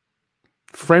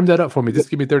 Frame that up for me. Just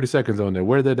give me 30 seconds on there.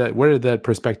 Where did that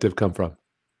perspective come from?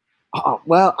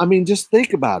 Well, I mean, just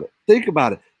think about it. Think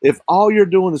about it. If all you're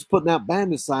doing is putting out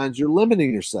bandit signs, you're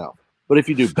limiting yourself. But if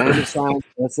you do bandit signs,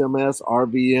 SMS,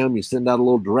 RVM, you send out a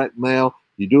little direct mail,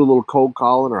 you do a little cold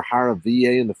calling or hire a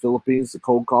VA in the Philippines to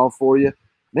cold call for you,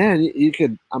 man, you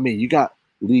could, I mean, you got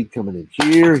lead coming in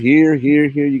here.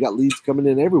 You got leads coming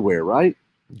in everywhere, right?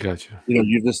 Gotcha. You know,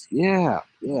 you just, yeah.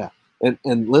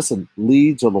 And listen,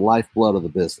 leads are the lifeblood of the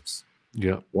business.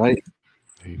 Yeah. Right?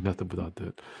 Ain't nothing without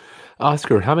that.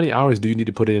 Oscar, how many hours do you need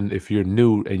to put in if you're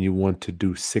new and you want to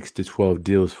do 6 to 12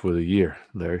 deals for the year,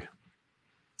 Larry?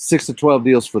 6 to 12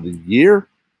 deals for the year?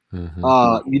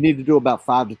 Mm-hmm. You need to do about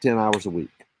 5 to 10 hours a week.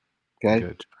 Okay?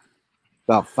 Gotcha.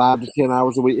 About 5 to 10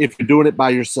 hours a week if you're doing it by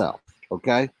yourself.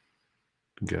 Okay?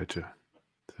 Gotcha.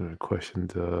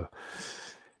 Questions.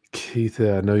 Keith,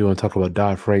 I know you want to talk about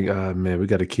Dodd-Frank. Man, we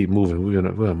got to keep moving.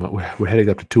 We're heading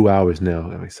up to 2 hours now.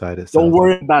 I'm excited. Don't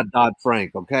worry about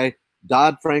Dodd-Frank, okay?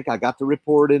 Dodd-Frank, I got the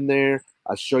report in there.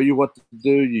 I show you what to do.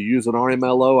 You use an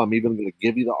RMLO. I'm even going to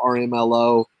give you the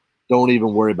RMLO. Don't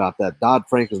even worry about that.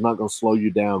 Dodd-Frank is not going to slow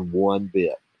you down one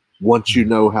bit once you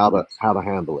know how to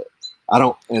handle it. I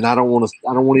don't want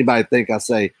anybody to think I'm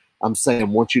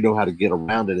saying once you know how to get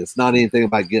around it. It's not anything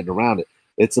about getting around it.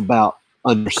 It's about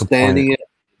understanding it.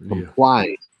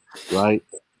 Complying, right?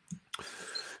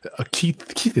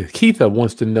 Keith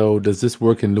wants to know, does this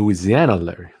work in Louisiana,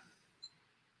 Larry?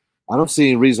 I don't see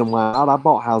any reason why not. I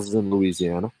bought houses in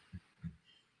Louisiana.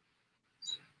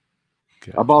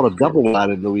 Gotcha. I bought a double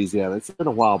wide in Louisiana. It's been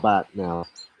a while back now.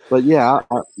 But yeah,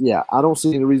 I don't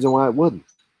see any reason why it wouldn't.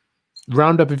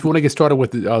 Roundup, if you want to get started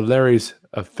with Larry's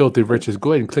Filthy Riches,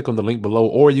 go ahead and click on the link below,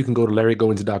 or you can go to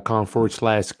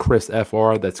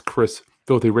LarryGoins.com/KrisFR. That's Kris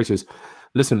Filthy Riches.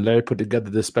 Listen, Larry put together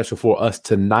this special for us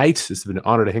tonight. It's been an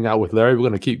honor to hang out with Larry. We're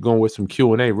going to keep going with some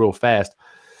Q&A real fast.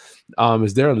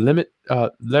 Is there a limit?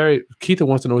 Larry, Keith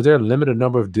wants to know, is there a limited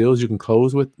number of deals you can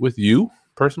close with you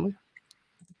personally?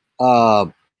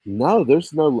 No,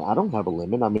 there's no, I don't have a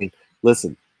limit. I mean,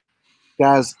 listen,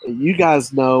 guys, you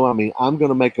guys know, I mean, I'm going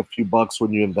to make a few bucks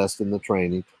when you invest in the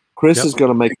training. Kris is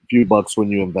going to make a few bucks when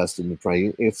you invest in the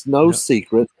training. It's no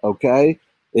secret, okay?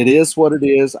 It is what it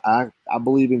is. I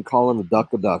believe in calling a duck,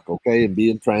 okay, and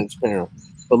being transparent.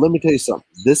 But let me tell you something.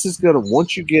 This is going to,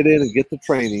 once you get in and get the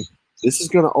training, this is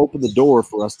going to open the door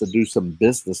for us to do some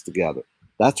business together.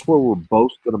 That's where we're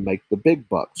both going to make the big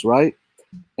bucks, right?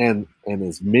 And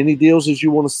as many deals as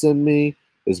you want to send me,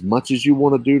 as much as you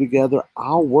want to do together,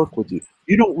 I'll work with you.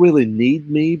 You don't really need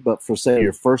me, but for, say,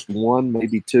 your first one,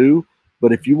 maybe two.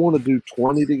 But if you want to do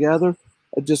 20 together,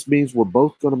 it just means we're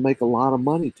both going to make a lot of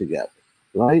money together.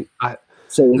 Right.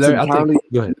 So it's entirely.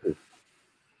 Go ahead.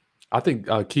 I think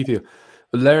Keith,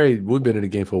 Larry, we've been in the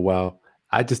game for a while.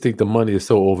 I just think the money is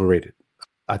so overrated.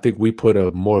 I think we put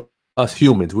us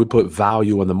humans, we put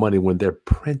value on the money when they're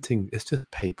printing. It's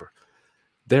just paper.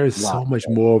 There is so much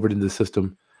more of it in the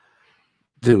system.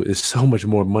 Dude, it's so much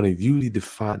more money. You need to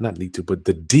find, not need to, but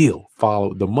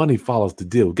the money follows the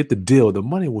deal. Get the deal. The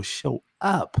money will show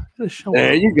up.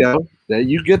 There you go. There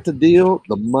you get the deal.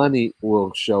 The money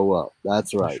will show up.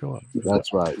 That's right.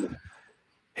 That's right.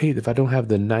 Hey, if I don't have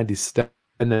the 90 step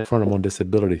in front, I'm on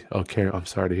disability. Okay, I'm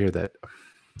sorry to hear that.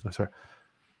 I'm sorry.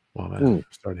 Well, man, I'm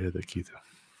sorry to hear that, Keith.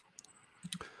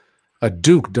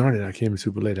 Duke, darn it, I came in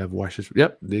super late. I've watched this.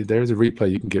 Yep, there's a replay.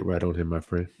 You can get right on him, my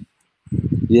friend.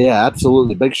 Yeah,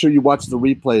 absolutely. Make sure you watch the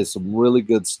replay. Some really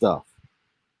good stuff.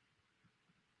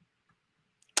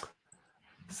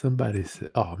 Somebody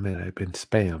said, oh, man, I've been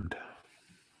spammed.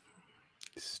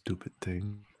 Stupid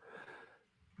thing.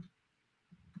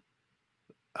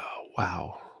 Oh,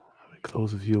 wow. Let me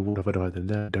close a view. What if I don't have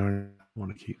that? Darn it. I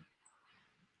want to keep.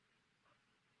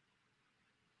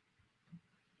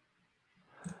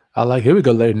 Here we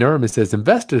go. Larry Nerman says,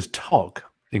 investors talk,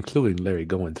 including Larry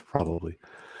Goins, probably.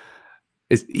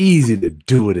 It's easy to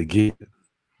do it again.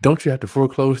 Don't you have to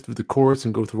foreclose through the courts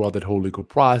and go through all that whole legal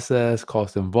process,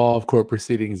 costs involved, court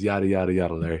proceedings, yada, yada,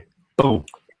 yada, Larry? Boom.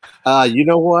 You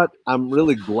know what? I'm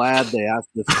really glad they asked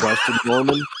this question,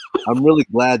 Norman. I'm really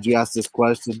glad you asked this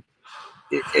question.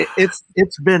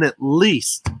 It's been at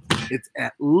least 7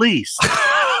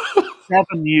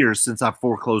 years since I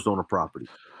foreclosed on a property.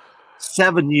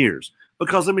 7 years.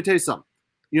 Because let me tell you something.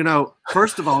 You know,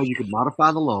 first of all, you can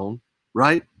modify the loan,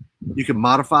 right? You can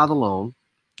modify the loan.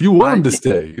 You want them to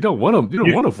stay. You don't want them. You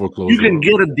don't want to foreclose. You can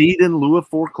get a deed in lieu of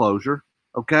foreclosure.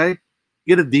 Okay,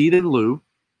 get a deed in lieu,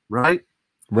 right?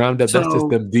 Round up. That's just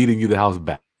them deeding you the house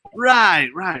back. Right.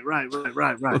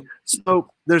 So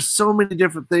there's so many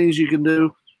different things you can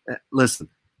do. Listen,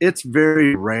 it's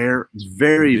very rare,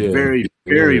 very rare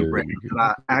that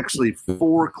I actually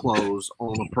foreclose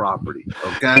on a property.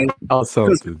 Okay.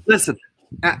 Listen,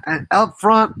 up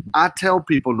front, I tell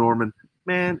people, Norman,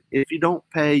 man, if you don't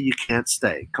pay, you can't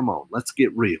stay. Come on, let's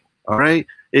get real. All right.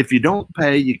 If you don't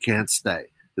pay, you can't stay.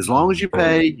 As long as you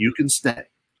pay, you can stay.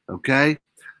 Okay.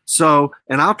 So,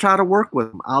 and I'll try to work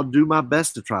with them. I'll do my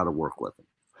best to try to work with them.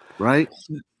 Right.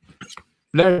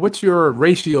 Larry, what's your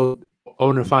ratio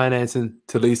owner financing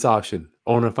to lease option?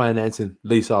 Owner financing,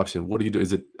 lease option. What do you do?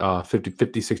 Is it 50-50,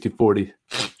 60-40?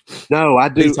 No, I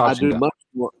do much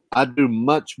more. I do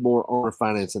much more owner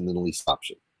financing than lease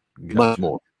option. Gotcha. Much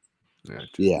more.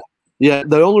 Gotcha. Yeah.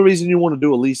 The only reason you want to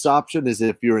do a lease option is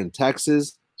if you're in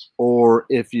Texas, or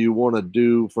if you want to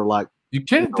do for like. You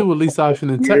can't do a lease option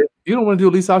in Texas. You don't want to do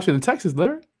a lease option in Texas,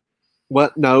 Larry? Well,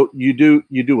 no, you do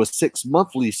a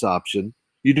 6-month lease option.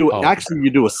 You do you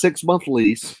do a 6-month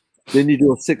lease, then you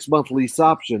do a 6-month lease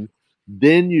option,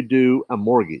 then you do a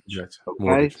mortgage. Gotcha. Okay.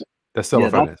 Mortgage. That's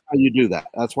that's how you do that.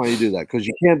 That's why you do that, because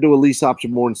you can't do a lease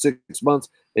option more than 6 months,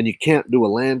 and you can't do a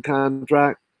land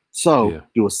contract. So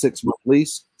do a 6-month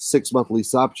lease, 6-month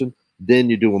lease option, then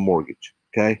you do a mortgage.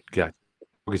 Okay. Gotcha.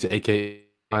 Mortgage, aka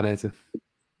financing.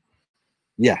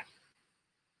 Yeah.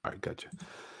 All right, gotcha.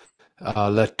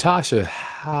 Latasha,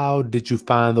 how did you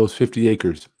find those 50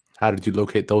 acres? How did you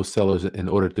locate those sellers in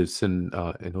order to send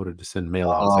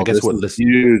mail outs? I guess this is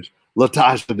huge.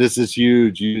 Latasha, this is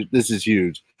huge. This is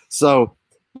huge. So,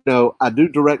 I do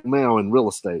direct mail in real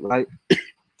estate, right?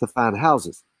 To find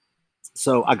houses.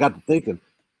 So I got to thinking,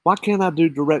 why can't I do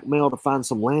direct mail to find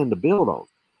some land to build on?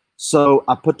 So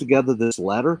I put together this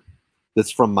letter that's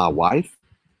from my wife.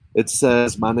 It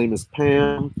says, my name is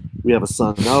Pam. We have a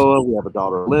son, Noah. We have a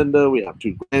daughter, Linda. We have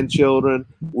 2 grandchildren.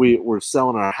 We're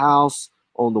selling our house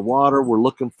on the water. We're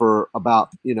looking for about,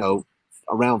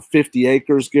 around 50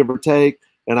 acres, give or take.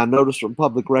 And I noticed from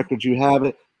public records you have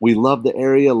it. We love the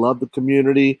area, love the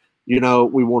community. We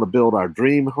want to build our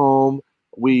dream home.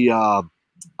 I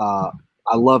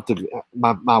love to,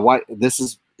 my wife, this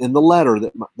is in the letter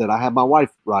that I had my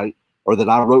wife write, or that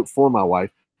I wrote for my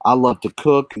wife. I love to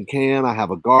cook and can. I have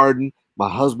a garden. My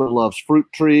husband loves fruit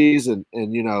trees, and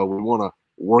we want to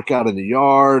work out in the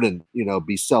yard and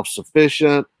be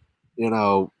self-sufficient.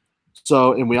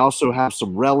 So, and we also have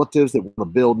some relatives that want to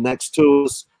build next to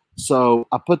us. So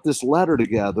I put this letter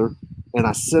together and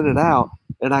I sent it out,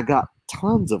 and I got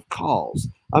tons of calls.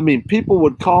 I mean, people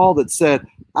would call that said,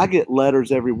 I get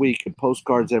letters every week and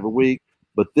postcards every week,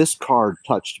 but this card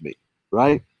touched me,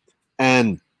 right?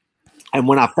 And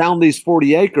when I found these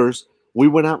 40 acres, we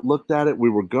went out and looked at it. We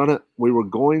were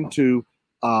going to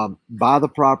buy the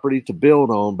property to build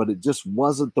on, but it just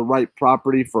wasn't the right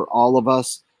property for all of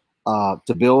us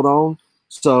to build on.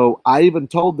 So I even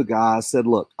told the guy, I said,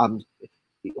 look,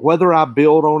 whether I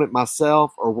build on it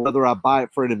myself or whether I buy it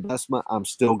for an investment, I'm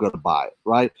still going to buy it,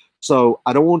 right? So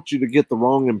I don't want you to get the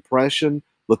wrong impression,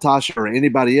 Latasha or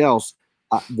anybody else,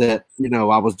 that,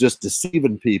 I was just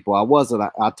deceiving people. I wasn't.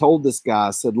 I told this guy,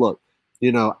 I said, look,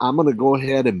 I'm going to go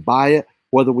ahead and buy it,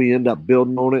 whether we end up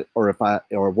building on it or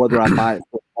whether I buy it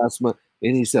for investment.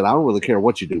 And he said, I don't really care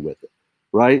what you do with it.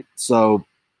 Right. So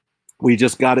we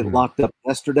just got it locked up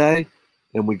yesterday,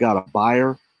 and we got a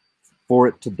buyer for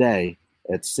it today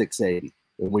at $680,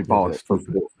 and we bought it for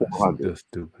 $400. That's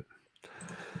stupid.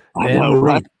 I know,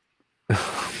 right?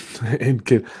 And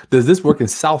does this work in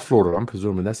South Florida? I'm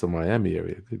presuming that's the Miami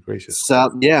area. Good gracious.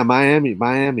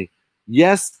 Miami.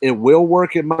 Yes, it will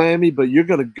work in Miami, but you're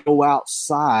going to go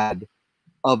outside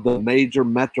of the major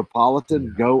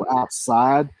metropolitan, go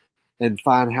outside and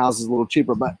find houses a little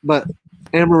cheaper. But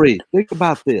Anne-Marie, think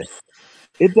about this.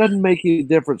 It doesn't make any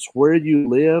difference where you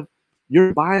live.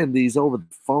 You're buying these over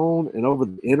the phone and over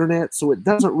the internet, so it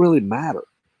doesn't really matter.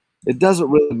 It doesn't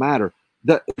really matter.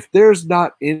 If there's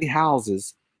not any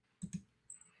houses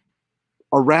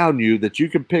around you that you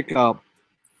can pick up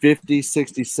 50,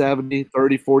 60, 70,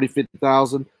 30, 40,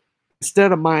 50,000,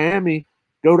 instead of Miami,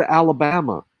 go to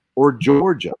Alabama or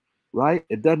Georgia, right?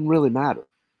 It doesn't really matter.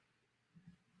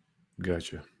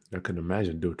 Gotcha. I can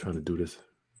imagine trying to do this.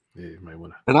 Yeah, you might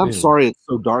want to. And I'm sorry it's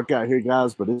so dark out here,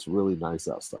 guys, but it's really nice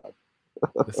outside.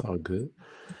 That's all good.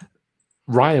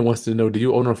 Ryan wants to know, do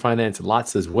you own or finance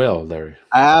lots as well, Larry?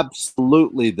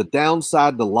 Absolutely. The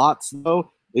downside to lots,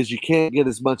 though, is you can't get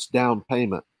as much down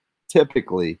payment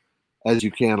typically as you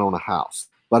can on a house.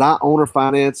 But I owner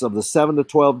finance. Of the 7 to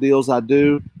 12 deals I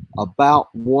do,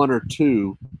 about 1 or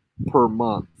 2 per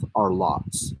month are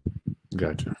lots.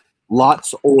 Gotcha.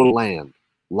 Lots or land.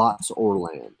 Lots or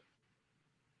land.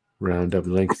 Round up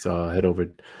links. Head over.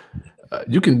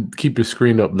 You can keep your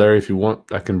screen up, Larry, if you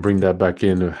want. I can bring that back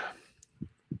in.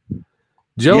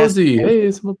 Josie, yes. Hey,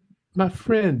 it's my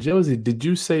friend Josie. Did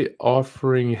you say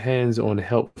offering hands-on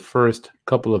help first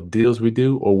couple of deals we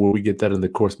do, or will we get that in the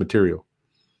course material?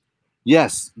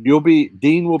 Yes,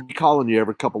 Dean will be calling you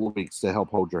every couple of weeks to help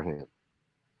hold your hand.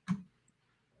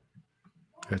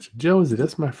 Gotcha. Josie,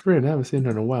 that's my friend. I haven't seen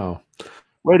her in a while.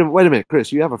 Wait a minute,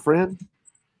 Chris. You have a friend?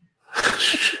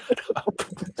 Shut up.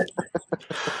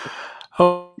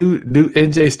 Do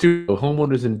NJ Studio,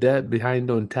 homeowners in debt,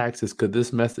 behind on taxes. Could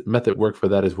this method work for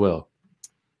that as well?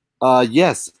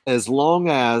 Yes, as long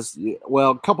as,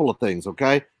 well, a couple of things,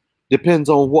 okay? Depends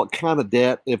on what kind of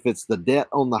debt. If it's the debt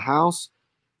on the house,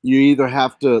 you either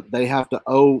they have to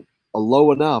owe a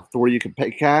low enough to where you can pay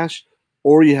cash,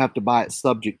 or you have to buy it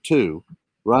subject to,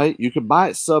 right? You can buy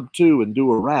it sub to and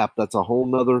do a wrap. That's a whole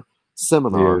nother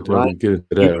seminar, yeah, right? Get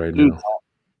into that right now.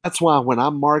 That's why when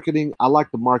I'm marketing, I like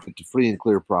to market to free and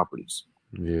clear properties.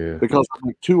 Yeah. Because I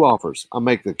make 2 offers. I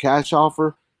make the cash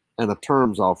offer and a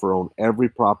terms offer on every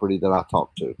property that I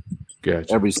talk to.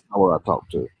 Gotcha. Every seller I talk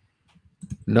to.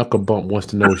 Knuckle Bump wants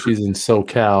to know, she's in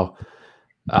SoCal.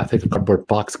 I think a cardboard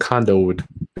box condo with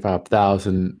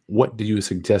 $5,000. What do you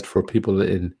suggest for people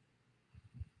in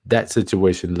that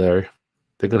situation, Larry?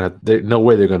 No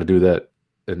way they're gonna do that.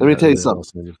 Let me tell you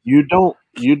something. You don't.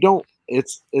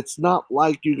 It's not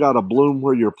like you got to bloom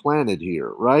where you're planted here,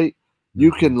 right?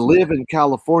 You can live in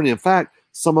California. In fact,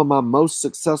 some of my most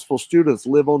successful students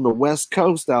live on the West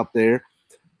Coast out there,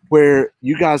 where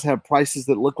you guys have prices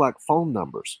that look like phone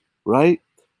numbers, right?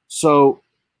 So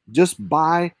just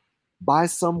buy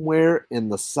somewhere in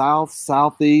the South,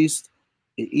 Southeast,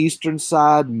 Eastern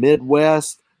side,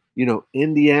 Midwest,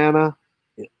 Indiana,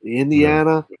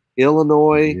 right.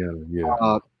 Illinois,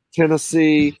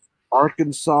 Tennessee,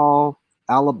 Arkansas,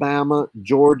 Alabama,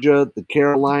 Georgia, the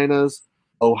Carolinas,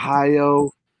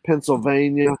 Ohio,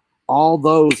 Pennsylvania. All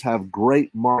those have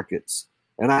great markets.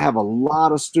 And I have a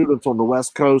lot of students on the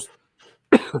West Coast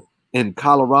in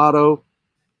Colorado,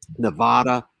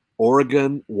 Nevada,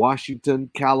 Oregon, Washington,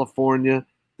 California,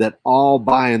 that all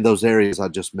buy in those areas I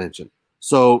just mentioned.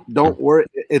 So don't worry.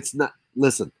 It's not,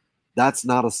 listen, that's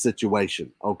not a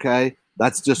situation, okay?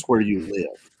 That's just where you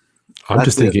live. I'm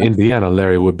just thinking Indiana,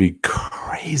 Larry, would be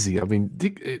crazy. I mean,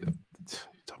 the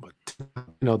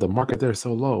market there is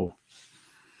so low.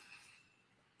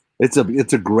 It's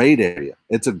a great area.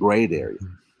 It's a great area.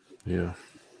 Yeah.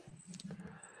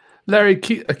 Larry,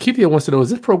 Keithia wants to know, is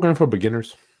this program for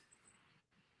beginners?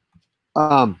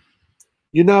 As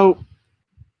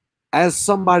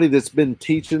somebody that's been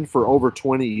teaching for over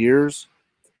 20 years,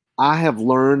 I have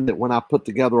learned that when I put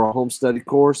together a home study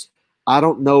course, I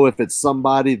don't know if it's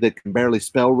somebody that can barely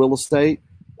spell real estate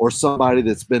or somebody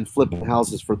that's been flipping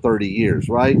houses for 30 years,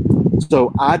 right?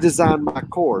 So I designed my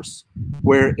course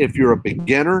where if you're a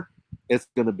beginner, it's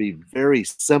going to be very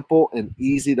simple and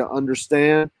easy to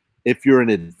understand. If you're an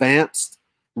advanced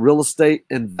real estate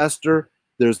investor,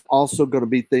 there's also going to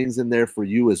be things in there for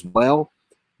you as well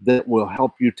that will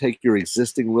help you take your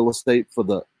existing real estate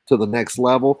to the next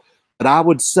level. But I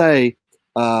would say,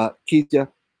 Keithia,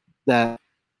 that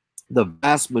the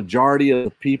vast majority of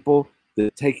the people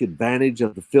that take advantage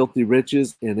of the filthy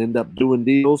riches and end up doing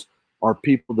deals are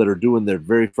people that are doing their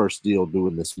very first deal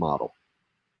doing this model.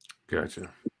 Gotcha.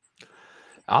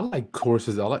 I like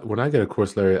courses. When I get a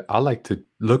course, Larry, I like to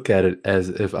look at it as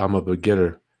if I'm a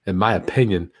beginner. In my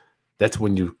opinion, that's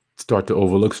when you start to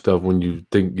overlook stuff, when you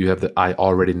think you have I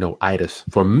already know itis.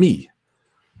 For me,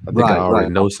 I think I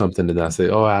already know something, and I say,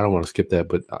 oh, I don't want to skip that.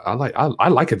 But I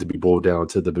like it to be boiled down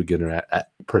to the beginner at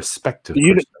perspective.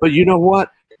 But you know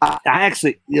what? I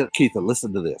actually, Keitha,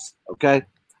 listen to this, okay?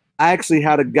 I actually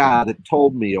had a guy that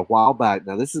told me a while back.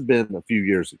 Now, this has been a few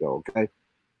years ago, okay?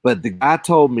 But the guy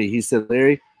told me, he said,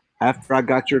 Larry, after I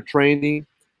got your training,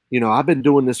 I've been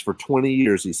doing this for 20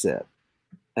 years, he said.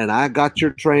 And I got your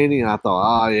training, and I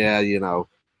thought, oh, yeah,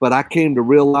 But I came to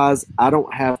realize I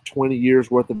don't have 20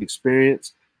 years worth of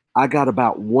experience. I got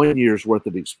about 1 year's worth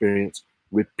of experience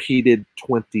repeated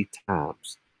 20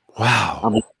 times.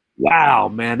 Wow. Wow,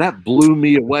 man, that blew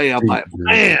me away. I'm like,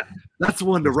 man, that's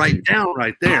one to write down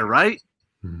right there, right?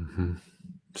 Mm-hmm.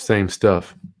 Same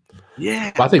stuff.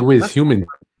 Yeah. But I think we as humans,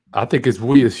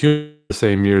 the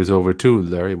same years over too,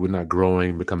 Larry. We're not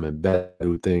growing, becoming better,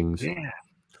 do things. Yeah.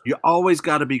 You always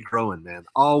got to be growing, man.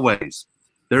 Always.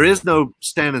 There is no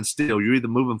standing still. You're either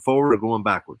moving forward or going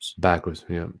backwards. Backwards,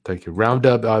 yeah. Thank you. Round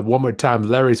up one more time.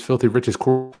 Larry's Filthy Riches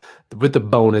with the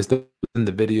bonus in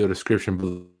the video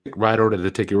description. Right order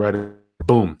to take you right in.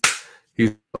 Boom.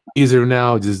 He's easier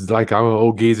now, just like I'm an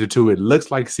old geezer too. It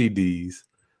looks like CDs,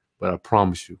 but I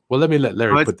promise you. Well, let me let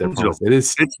Larry put that promise.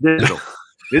 It's digital.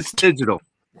 It's digital.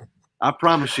 I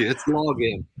promise you, it's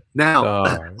login. Now,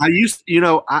 I used,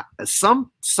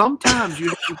 sometimes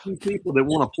you see people that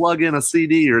want to plug in a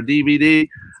CD or a DVD.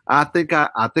 I think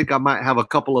I might have a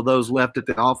couple of those left at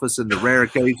the office in the rare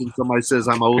occasion somebody says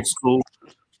I'm old school,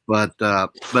 but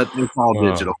it's all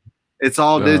digital. It's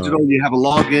all digital. You have a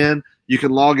login. You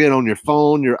can log in on your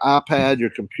phone, your iPad, your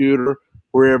computer,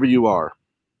 wherever you are.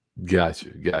 Gotcha.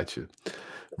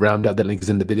 Round out, that link is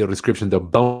in the video description. The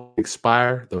bonus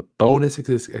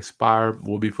expire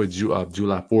will be for July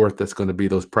 4th. That's going to be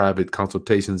those private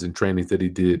consultations and trainings that he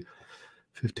did.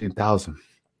 15,000.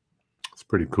 It's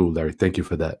pretty cool, Larry. Thank you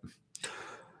for that.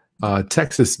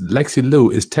 Texas, Lexi Lou,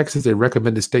 is Texas a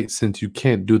recommended state since you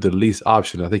can't do the lease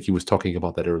option? I think he was talking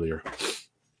about that earlier.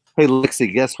 Hey,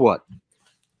 Lexi, guess what?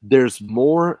 There's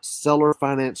more seller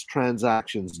finance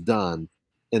transactions done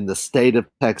in the state of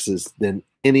Texas than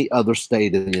any other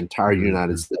state in the entire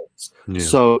United States. Yeah.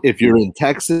 So if you're in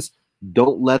Texas,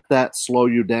 don't let that slow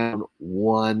you down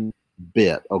one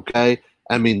bit, okay?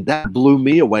 I mean, that blew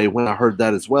me away when I heard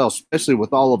that as well, especially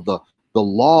with all of the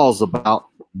laws about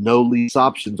no lease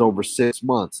options over 6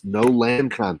 months, no land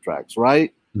contracts,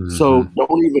 right? So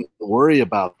don't even worry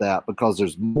about that because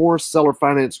there's more seller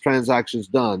finance transactions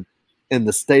done in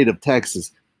the state of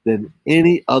Texas than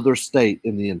any other state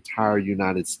in the entire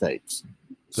United States.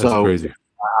 That's crazy.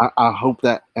 I hope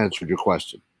that answered your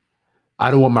question.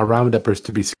 I don't want my rounduppers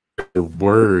to be scared of the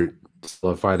word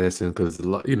seller financing because,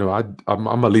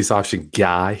 I'm a lease option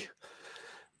guy.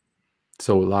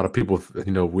 So a lot of people,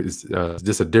 it's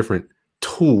just a different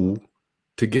tool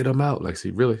to get them out. Like,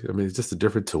 see, really, I mean, it's just a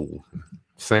different tool.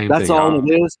 Same thing. That's all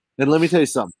it is. And let me tell you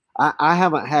something. I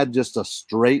haven't had just a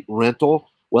straight rental.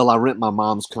 Well, I rent my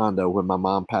mom's condo. When my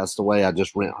mom passed away, I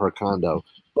just rent her condo.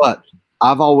 But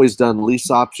I've always done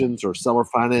lease options or seller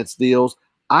finance deals.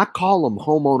 I call them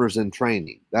homeowners in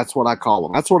training. That's what I call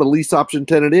them. That's what a lease option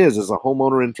tenant is a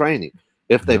homeowner in training.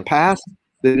 If they pass,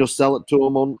 then you'll sell it to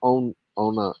them on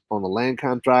a land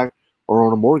contract or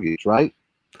on a mortgage, right?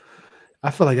 I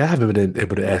feel like I haven't been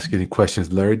able to ask any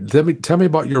questions, Larry. Tell me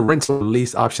about your rental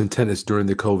lease option tenants during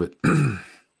the COVID.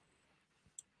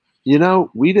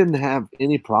 We didn't have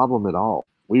any problem at all.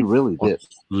 We really did.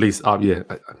 Lease option.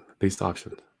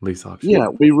 Yeah,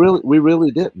 we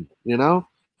really didn't,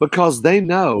 because they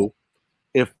know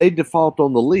if they default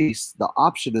on the lease, the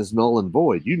option is null and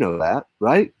void. You know that,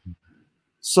 right?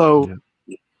 So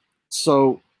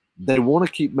they want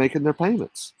to keep making their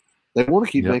payments. They want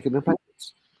to keep making their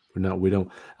payments. No, we don't.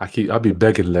 I'll be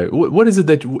begging Larry. What is it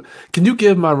that can you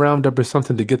give my roundup or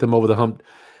something to get them over the hump?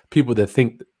 People that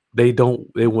think they don't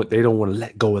want to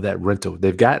let go of that rental.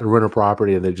 They've got a rental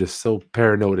property and they're just so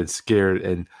paranoid and scared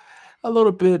and a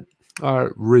little bit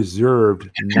reserved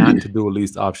not to do a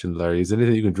lease option, Larry. Is there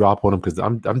anything you can drop on them? Because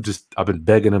I've been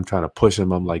begging them, trying to push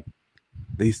them. I'm like,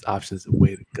 lease options is the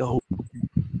way to go.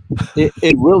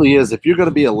 It really is. If you're going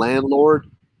to be a landlord,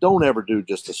 don't ever do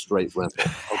just a straight rental.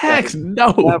 Okay? Heck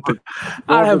no.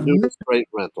 Never do a straight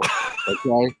rental.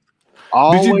 Okay.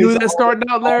 Did you do that starting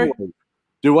out, Larry? Always.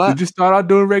 Do what? Did you start out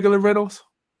doing regular rentals?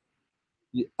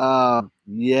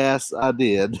 Yes, I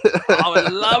did. I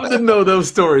would love to know those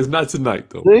stories. Not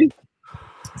tonight, though.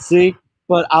 See,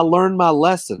 but I learned my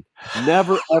lesson.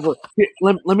 Never, ever. Here,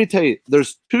 let me tell you,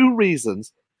 there's 2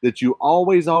 reasons that you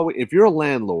always, if you're a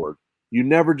landlord, you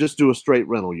never just do a straight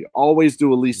rental. You always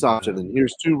do a lease option. And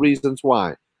here's 2 reasons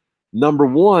why. Number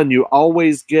 1, you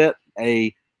always get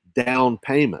a down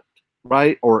payment,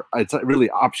 right? Or it's really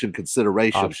option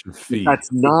consideration. Option fee. That's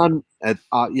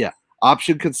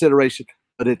option consideration,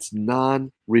 but it's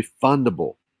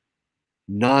non-refundable.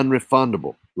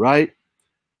 Non-refundable, right?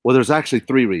 Well, there's actually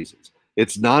 3 reasons.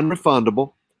 It's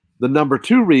non-refundable. The number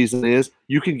 2 reason is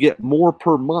you can get more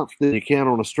per month than you can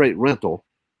on a straight rental,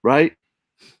 right?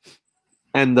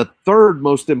 And the 3rd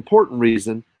most important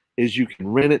reason is you can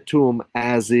rent it to them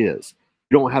as is.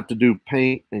 You don't have to do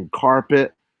paint and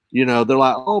carpet. They're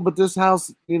like, oh, but this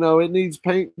house, it needs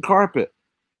paint and carpet.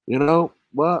 Well,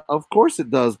 of course it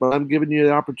does, but I'm giving you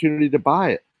the opportunity to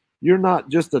buy it. You're not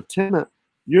just a tenant.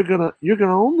 You're gonna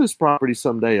own this property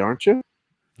someday, aren't you?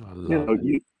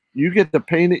 You get to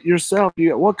paint it yourself.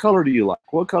 What color do you like?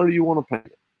 What color do you want to paint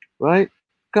it? Right?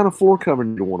 What kind of floor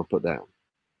covering do you want to put down?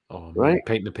 Oh, right?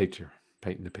 Paint the picture.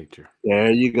 Painting the picture.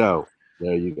 There you go.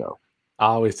 There you go. I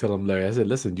always tell them, Larry, I said,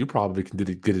 listen, you probably can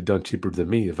get it done cheaper than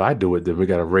me. If I do it, then we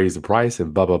got to raise the price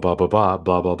and blah, blah, blah, blah, blah,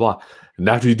 blah, blah, blah. And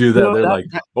after you do that, they're like,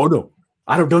 oh, no,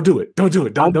 don't do it. Don't do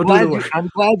it. Don't do it. I'm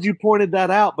glad you pointed that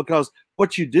out, because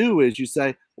what you do is you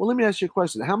say, well, let me ask you a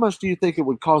question. How much do you think it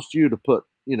would cost you to put,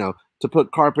 to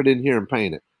put carpet in here and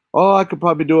paint it? Oh, I could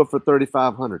probably do it for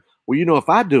 $3,500. Well, if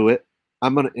I do it,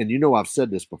 I'm going to, and I've said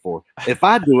this before, if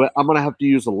I do it, I'm going to have to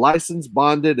use a licensed,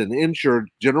 bonded, and insured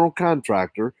general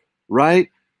contractor, right?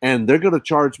 And they're going to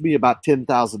charge me about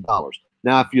 $10,000.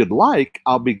 Now, if you'd like,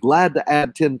 I'll be glad to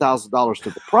add $10,000 to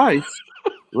the price,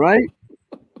 right?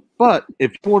 But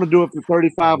if you want to do it for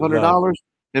 $3,500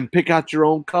 and pick out your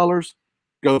own colors,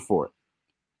 go for it.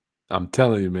 I'm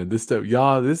telling you, man, this stuff,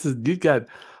 y'all, you got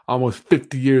almost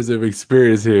 50 years of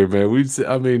experience here, man. It's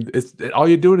all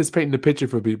you're doing is painting the picture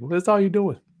for people. That's all you're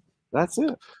doing. That's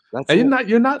it.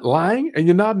 You're not lying, and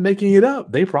you're not making it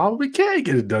up. They probably can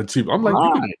get it done cheaper. I'm like,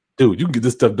 you can get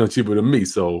this stuff done cheaper than me.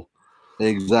 So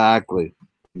exactly.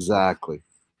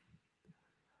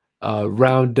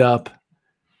 Round up.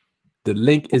 The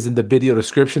link is in the video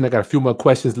description. I got a few more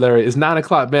questions, Larry. It's 9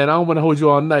 o'clock, man. I don't want to hold you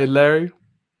all night, Larry.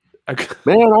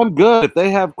 Man, I'm good. If they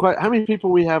have how many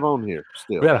people we have on here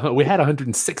still? We had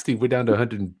 160. We're down to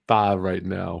 105 right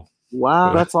now.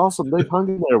 Wow, that's awesome. They've hung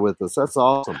in there with us. That's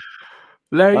awesome.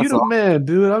 Larry, you're the man,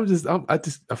 dude. I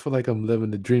feel like I'm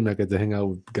living the dream. I get to hang out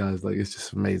with guys. Like, it's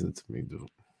just amazing to me, dude.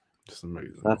 Just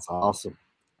amazing. That's awesome.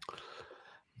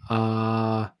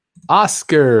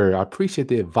 Oscar, I appreciate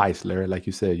the advice, Larry. Like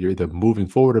you said, you're either moving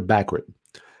forward or backward.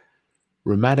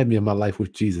 Reminded me of my life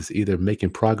with Jesus, either making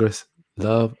progress,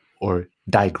 love, or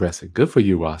digressing. Good for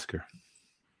you, Oscar.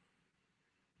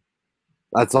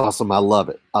 That's awesome. I love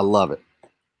it.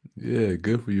 Yeah,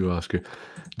 good for you, Oscar.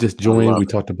 Just join. We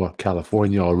talked about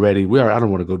California already. I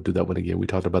don't want to go do that one again. We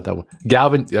talked about that one.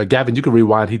 Gavin, you can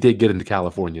rewind. He did get into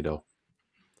California, though.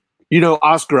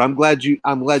 Oscar, I'm glad you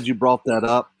brought that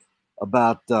up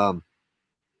about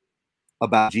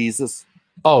Jesus.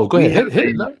 Oh, go ahead.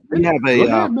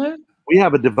 We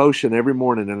have a devotion every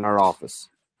morning in our office.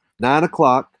 9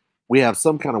 o'clock. We have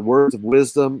some kind of words of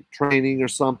wisdom training or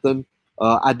something.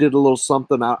 I did a little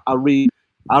something. I read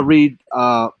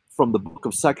from the book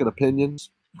of Second Opinions.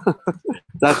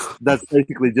 that's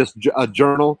basically just a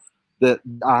journal that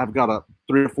I've got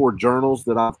 3 or 4 journals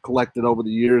that I've collected over the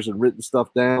years and written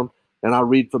stuff down. And I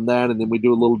read from that, and then we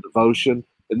do a little devotion.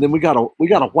 And then we got a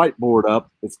whiteboard up.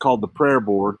 It's called the prayer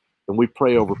board, and we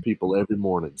pray over people every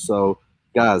morning. So,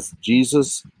 guys,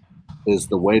 Jesus is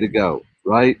the way to go,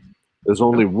 right? There's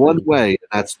only one way, and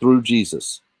that's through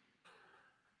Jesus.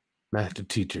 Master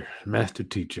teacher.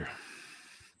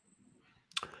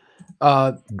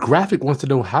 Graphic wants to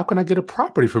know, how can I get a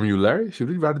property from you, Larry? Should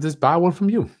we rather just buy one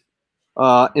from you?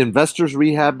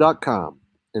 Investorsrehab.com.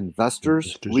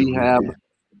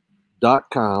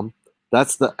 Investorsrehab.com.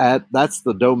 That's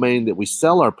the domain that we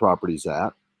sell our properties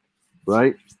at,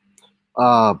 right?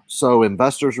 So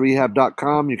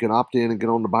investorsrehab.com, you can opt in and get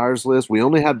on the buyer's list. We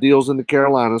only have deals in the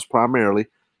Carolinas primarily.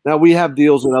 Now, we have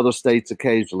deals in other states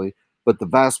occasionally, but the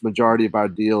vast majority of our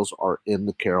deals are in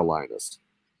the Carolinas.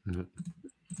 Mm-hmm.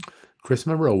 Chris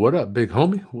Monroe, what up, big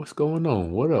homie? What's going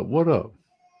on? What up?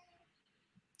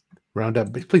 Round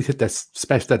up. Please hit that,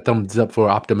 smash that thumbs up for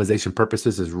optimization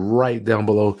purposes. Is right down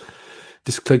below.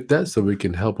 Just click that so we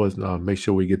can help us make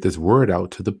sure we get this word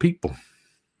out to the people.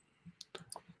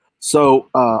 So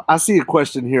I see a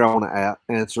question here I want to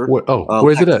answer.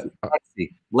 Where's it at?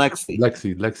 Lexi.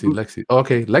 Oh,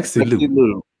 okay, Lexi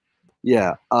Lou.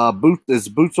 Yeah.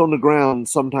 Boots on the ground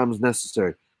sometimes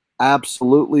necessary?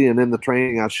 Absolutely. And in the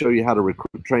training, I'll show you how to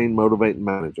recruit, train, motivate, and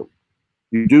manage them.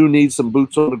 You do need some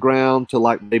boots on the ground to,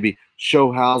 like, maybe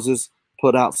show houses,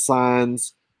 put out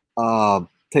signs,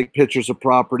 take pictures of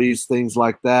properties, things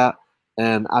like that.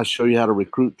 And I show you how to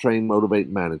recruit, train, motivate,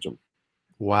 and manage them.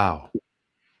 Wow,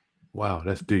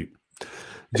 that's deep.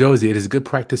 Josie, it is good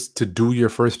practice to do your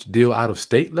first deal out of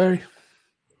state, Larry?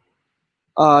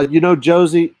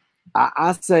 Josie,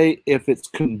 I say if it's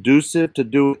conducive to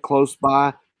do it close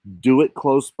by, do it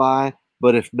close by.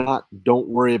 But if not, don't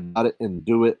worry about it and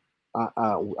do it.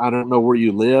 I don't know where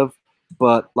you live,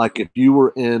 but like if you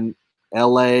were in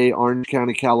LA, Orange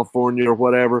County, California, or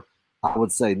whatever, I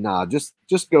would say, nah, just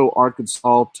go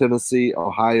Arkansas, Tennessee,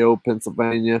 Ohio,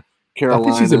 Pennsylvania, Carolina. I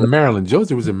think she's in Maryland.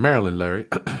 Josie was in Maryland, Larry.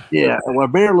 Yeah, well,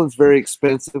 Maryland's very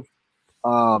expensive.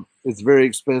 It's very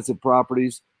expensive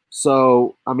properties.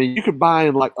 So, I mean, you could buy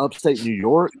in like upstate New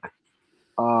York,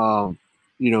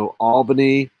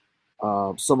 Albany,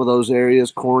 some of those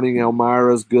areas, Corning,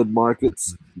 Elmira's good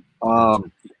markets.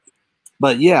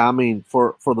 But yeah, I mean,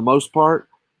 for the most part,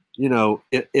 You know,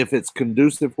 if it's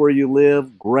conducive where you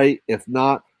live, great. If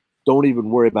not, don't even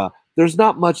worry about it. There's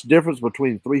not much difference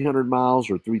between 300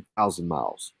 miles or 3,000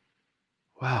 miles.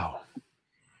 Wow.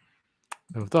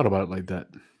 Never thought about it like that.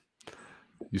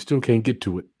 You still can't get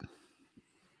to it.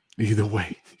 Either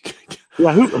way.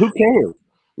 Yeah, who cares?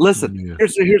 Listen,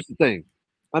 here's the thing.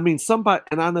 I mean, somebody,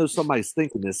 and I know somebody's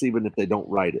thinking this, even if they don't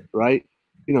write it, right?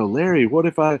 You know, Larry, what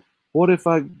if I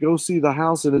go see the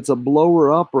house and it's a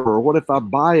blower upper, or what if I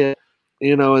buy it,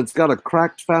 you know, it's got a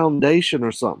cracked foundation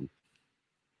or something?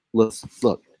 Listen,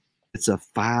 look, it's a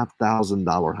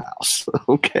 $5,000 house,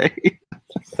 okay?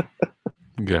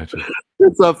 Gotcha.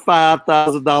 It's a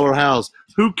 $5,000 house.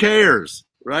 Who cares,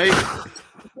 right?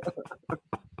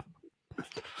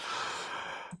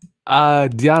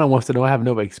 Deanna wants to know, I have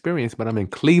no experience, but I'm in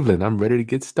Cleveland. I'm ready to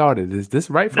get started. Is this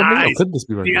right for me? Or could this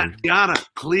be right for me? Deanna,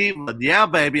 Cleveland. Yeah,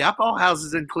 baby. I bought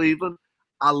houses in Cleveland.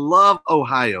 I love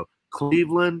Ohio.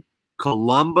 Cleveland,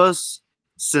 Columbus,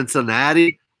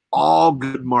 Cincinnati, all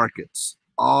good markets.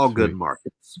 All good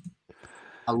markets.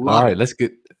 I love All right, let's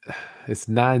get it's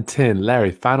 9:10. Larry,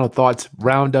 final thoughts,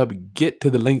 roundup. Get to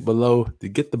the link below to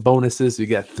get the bonuses. You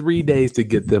got 3 days to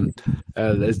get them.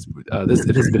 It has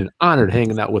been an honor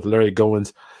hanging out with Larry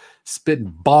Goins,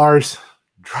 spitting bars,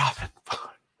 dropping bars.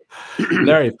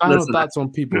 Larry, final thoughts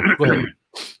on people. Go ahead.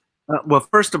 Well,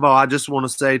 first of all, I just want to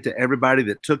say to everybody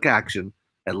that took action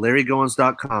at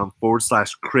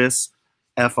LarryGoins.com/kris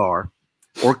FR,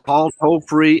 or call toll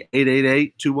free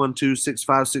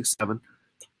 888-212-6567.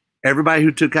 Everybody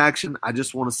who took action, I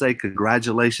just want to say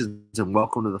congratulations and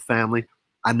welcome to the family.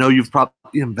 I know you've probably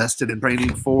invested in training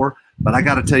before, but I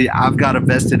got to tell you, I've got a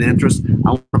vested interest.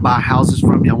 I want to buy houses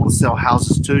from you. I want to sell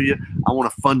houses to you. I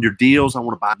want to fund your deals. I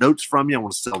want to buy notes from you. I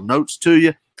want to sell notes to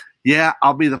you. Yeah,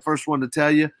 I'll be the first one to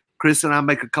tell you, Kris and I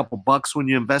make a couple bucks when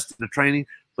you invest in the training,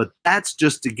 but that's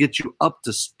just to get you up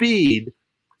to speed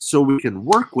so we can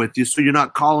work with you, so you're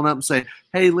not calling up and saying,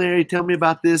 hey, Larry, tell me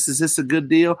about this. Is this a good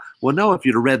deal? Well, no, if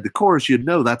you'd have read the course, you'd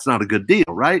know that's not a good deal,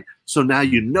 right? So now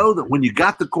you know that when you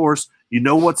got the course, you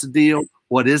know what's a deal,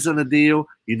 what isn't a deal,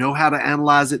 you know how to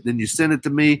analyze it, then you send it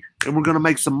to me, and we're going to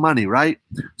make some money, right?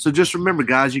 So just remember,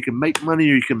 guys, you can make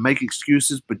money or you can make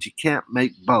excuses, but you can't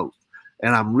make both.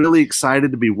 And I'm really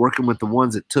excited to be working with the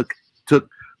ones that took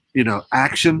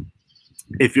action.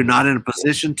 If you're not in a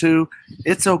position to,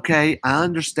 it's okay. I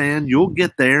understand. You'll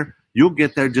get there. You'll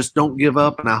get there. Just don't give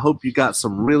up. And I hope you got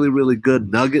some really, really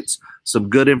good nuggets, some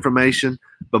good information.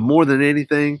 But more than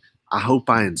anything, I hope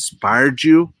I inspired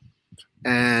you.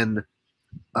 And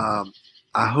I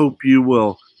hope you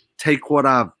will take what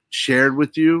I've shared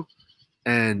with you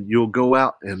and you'll go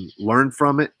out and learn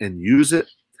from it and use it.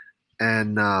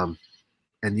 And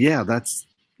yeah, that's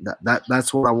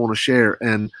what I want to share.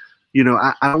 And, you know,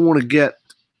 I don't want to get,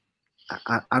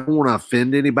 I don't want to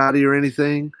offend anybody or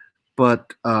anything,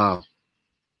 but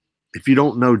if you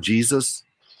don't know Jesus,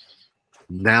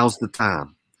 now's the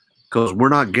time, because we're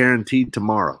not guaranteed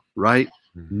tomorrow, right?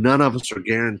 None of us are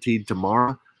guaranteed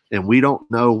tomorrow, and we don't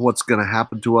know what's going to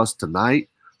happen to us tonight,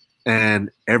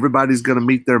 and everybody's going to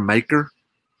meet their maker,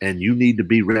 and you need to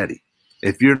be ready.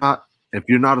 If you're not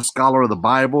a scholar of the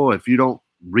Bible, if you don't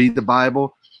read the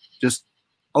Bible, just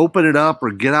open it up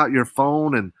or get out your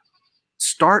phone and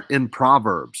start in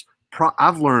Proverbs.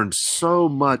 I've learned so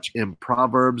much in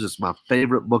Proverbs. It's my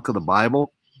favorite book of the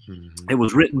Bible. It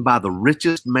was written by the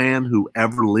richest man who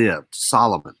ever lived,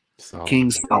 Solomon.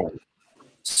 King Solomon.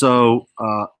 So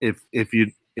if you're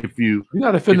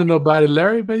not offending nobody,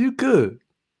 Larry, man, you good.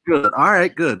 Good. All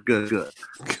right. Good.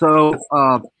 So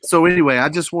anyway, I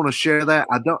just want to share that.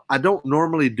 I don't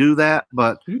normally do that,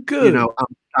 but you know,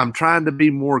 I'm trying to be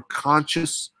more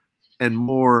conscious and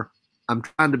more. I'm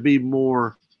trying to be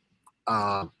more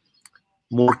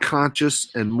conscious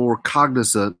and more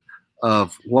cognizant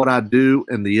of what I do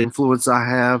and the influence I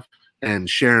have, and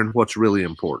sharing what's really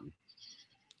important.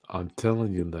 I'm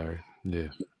telling you, Larry. Yeah,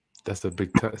 that's a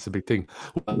big thing.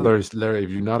 Larry, if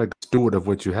you're not a steward of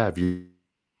what you have,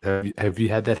 have you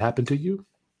had that happen to you?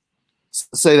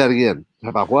 Say that again.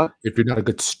 About what? If you're not a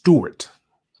good steward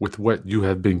with what you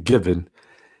have been given,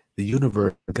 the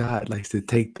universe, God likes to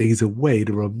take things away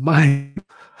to remind you.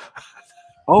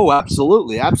 Oh,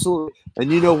 absolutely. Absolutely.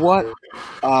 And you know what?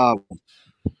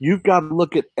 You've got to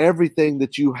look at everything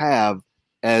that you have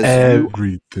as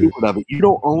everything. You of it. You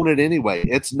don't own it anyway.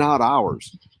 It's not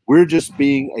ours. We're just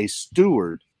being a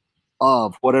steward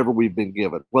of whatever we've been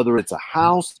given, whether it's a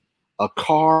house, a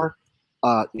car,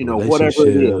 you know, whatever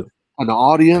it is, an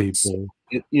audience.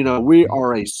 You know, we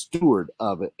are a steward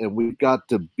of it, and we've got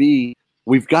to be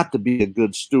a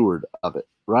good steward of it,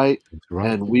 right?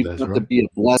 And we've got to be a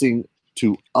blessing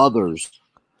to others,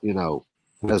 you know,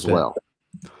 as well.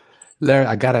 Larry,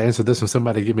 I got to answer this one.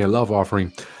 Somebody give me a love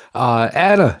offering.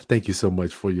 Anna, thank you so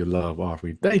much for your love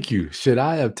offering. Thank you. Should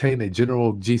I obtain a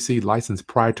general GC license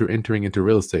prior to entering into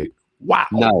real estate? Wow.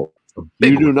 No,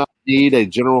 you do not need a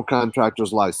general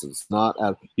contractor's license.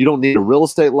 You don't need a real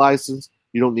estate license.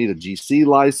 You don't need a GC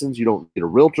license. You don't need a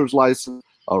realtor's license,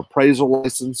 or appraisal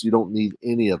license. You don't need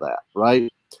any of that, right?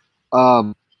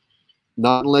 Not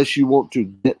unless you want to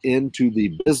get into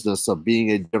the business of being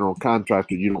a general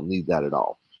contractor. You don't need that at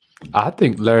all. I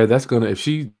think, Larry, that's going to, if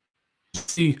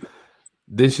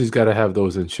then she's got to have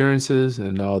those insurances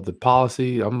and all the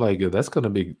policy. I'm like, that's going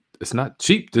to be, it's not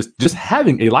cheap. Just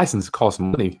having a license costs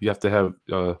money. You have to have,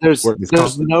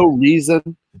 there's no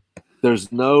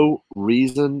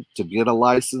reason to get a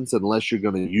license unless you're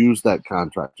going to use that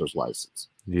contractor's license.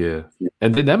 Yeah.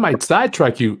 And then that might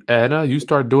sidetrack you, Anna. You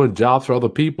start doing jobs for other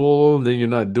people, then you're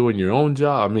not doing your own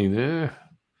job. I mean,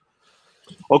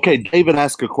 Okay, David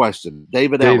asked a question.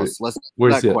 David Ellis, let's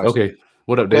where's that question. Okay,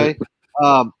 what up, David?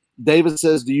 David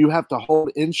says, do you have to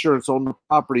hold insurance on the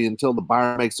property until the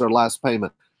buyer makes their last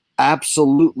payment?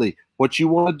 Absolutely. What you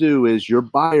want to do is your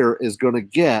buyer is going to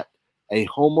get a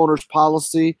homeowner's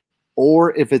policy,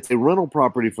 or if it's a rental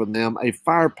property for them, a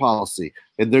fire policy,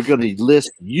 and they're going to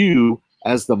list you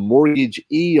as the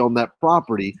mortgagee on that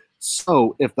property.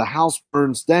 So if the house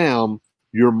burns down,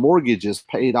 your mortgage is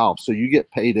paid off, so you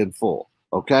get paid in full.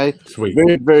 Okay. Sweet.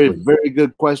 Very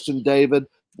good question, David.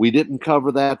 We didn't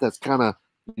cover that. That's kind of,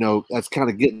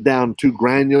 getting down too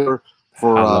granular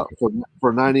for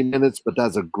 90 minutes, but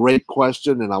that's a great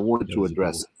question, and I wanted to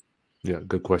address it. Yeah,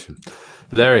 good question.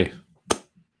 Larry,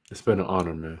 it's been an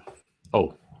honor, man.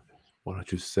 Oh, why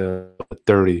don't you sell a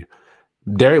 30?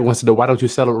 Derek wants to know, why don't you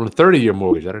sell it on a 30-year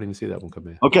mortgage? I didn't even see that one come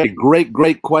in. Okay,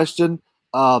 great question.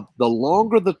 The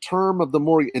longer the term of the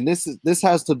mortgage, and this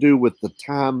has to do with the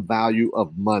time value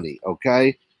of money,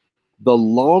 okay? The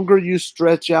longer you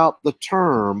stretch out the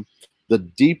term, the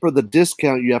deeper the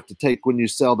discount you have to take when you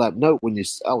sell that note when you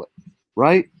sell it,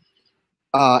 right?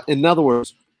 In other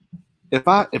words, if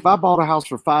I bought a house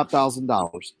for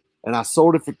 $5,000 and I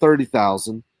sold it for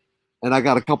 $30,000 and I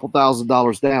got a couple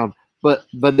 $1,000s down, but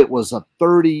it was a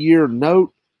 30-year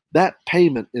note, that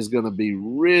payment is going to be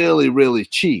really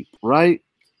cheap, right?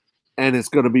 And it's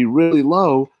going to be really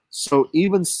low. So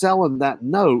even selling that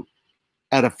note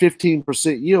at a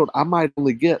 15% yield, I might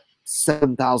only get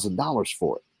 $7,000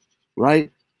 for it,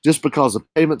 right? Just because the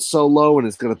payment's so low and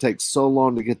it's going to take so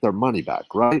long to get their money back,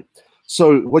 right?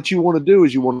 So what you want to do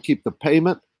is you want to keep the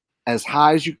payment as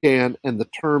high as you can and the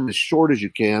term as short as you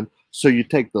can, so you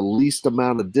take the least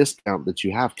amount of discount that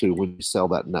you have to when you sell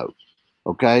that note.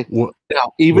 Okay.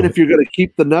 Now, even if you're going to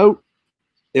keep the note,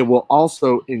 it will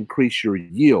also increase your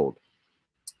yield.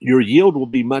 Your yield will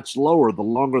be much lower the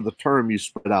longer the term you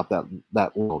spread out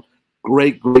that loan.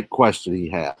 Great question he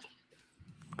had.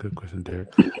 Good question,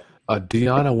 Derek.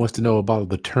 Deanna wants to know about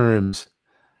the terms.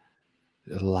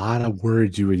 A lot of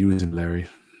words you were using, Larry.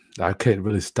 I can't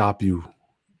really stop you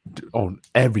on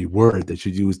every word that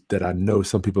you use that I know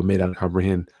some people may not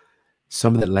comprehend.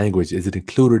 Some of that language, is it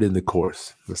included in the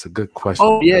course? That's a good question.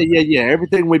 Oh, yeah.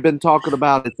 Everything we've been talking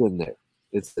about, it's in there.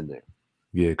 It's in there.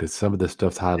 Yeah, because some of the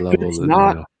stuff's high level.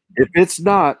 If it's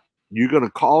not, you're going to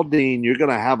call Dean. You're going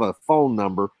to have a phone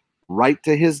number right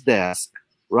to his desk,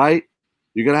 right?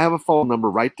 You're going to have a phone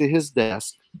number right to his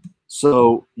desk.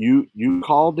 So you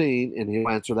call Dean, and he'll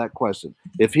answer that question.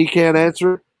 If he can't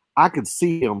answer it, I can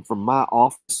see him from my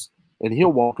office, and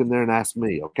he'll walk in there and ask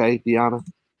me. Okay, Deanna?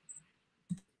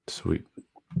 Sweet.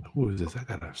 Who is this? I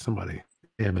got somebody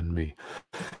damning me.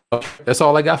 Okay, that's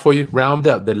all I got for you. Round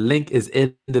up. The link is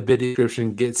in the video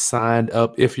description. Get signed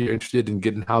up if you're interested in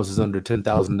getting houses under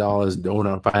 $10,000,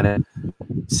 owner finance,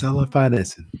 seller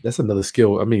financing. That's another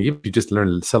skill. I mean, if you just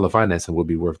learn seller financing, will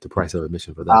be worth the price of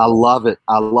admission for that. I love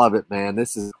it, man.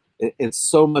 It's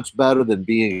so much better than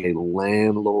being a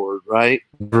landlord, right?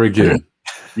 Very good.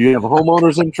 You have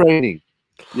homeowners in training.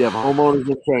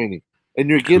 And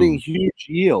you're getting huge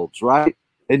yields, right?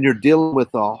 And you're dealing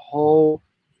with a whole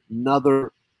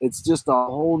nother, it's just a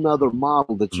whole nother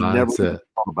model that you never thought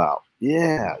about.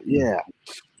 Yeah.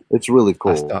 It's really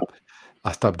cool.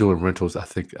 I stopped doing rentals, I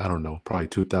think, I don't know, probably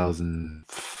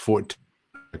 2014.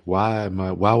 Like, why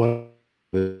would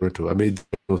I rental? I mean,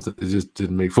 it just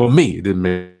didn't make, for me, it didn't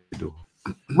make it do.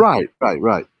 Right.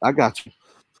 I got you.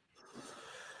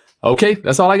 Okay,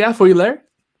 that's all I got for you, Larry.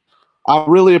 I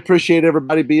really appreciate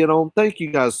everybody being on. Thank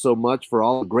you guys so much for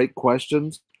all the great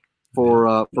questions,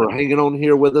 for hanging on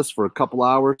here with us for a couple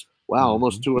hours. Wow,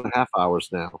 almost 2.5 hours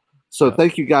now. So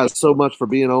thank you guys so much for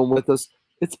being on with us.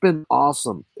 It's been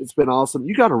awesome.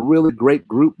 You got a really great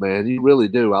group, man. You really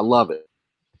do. I love it.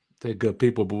 They're good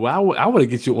people, but I want to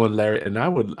get you on, Larry, and I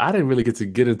didn't really get to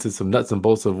get into some nuts and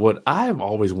bolts of what I've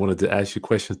always wanted to ask you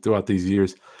questions throughout these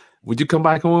years. Would you come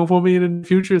back on for me in the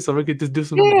future so we could just do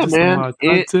some, man.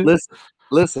 content?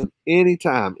 Listen,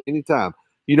 anytime.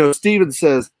 You know, Steven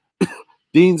says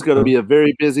Dean's going to be a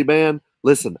very busy man.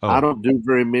 Listen, I don't do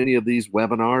very many of these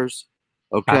webinars,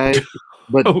 okay?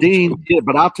 But Dean,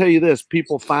 but I'll tell you this,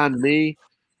 people find me,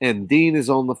 and Dean is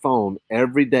on the phone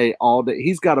every day, all day.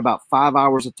 He's got about 5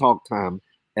 hours of talk time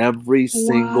every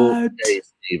single day,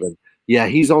 Steven. Yeah,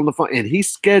 he's on the phone, and he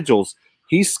schedules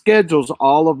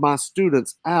all of my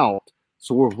students out,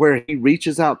 so where he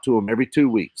reaches out to them every 2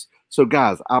 weeks. So,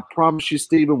 guys, I promise you,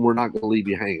 Steven, we're not going to leave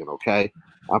you hanging, okay?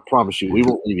 I promise you, we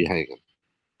won't leave you hanging.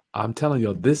 I'm telling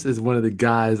you, this is one of the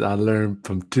guys I learned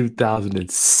from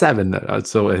 2007.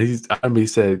 So he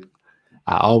said,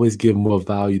 I always give more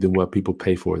value than what people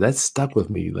pay for. That stuck with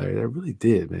me, Larry. That really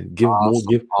did, man. Give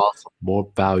more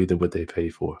value than what they pay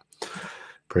for.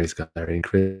 Praise God, Larry. And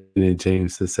Chris and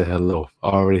James to say hello. I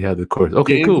already have the course.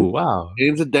 Okay, James, cool. Wow.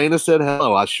 James and Dana said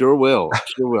hello. I sure will.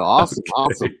 Awesome. Okay.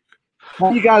 Awesome.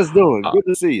 How you guys doing? Good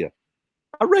to see you.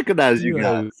 I recognize you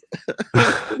guys.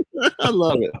 I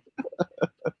love it.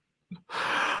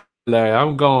 Larry,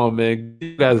 I'm gone, man.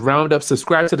 You guys round up,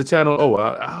 subscribe to the channel. Oh,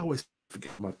 I always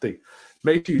forget my thing.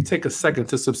 Make sure you take a second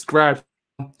to subscribe.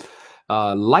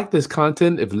 Like this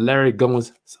content. If Larry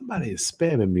Goins, somebody is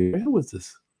spamming me. Who was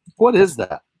this? What is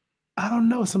that? I don't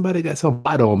know. Somebody got some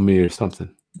bite on me or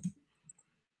something.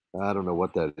 I don't know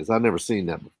what that is. I've never seen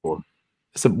that before.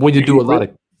 So when you do a lot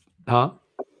of,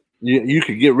 you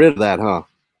could get rid of that, huh?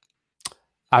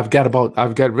 I've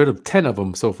got rid of 10 of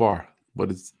them so far,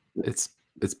 but it's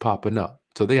popping up.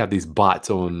 So they have these bots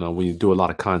on when you do a lot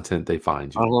of content, they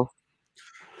find you.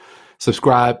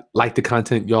 Subscribe, like the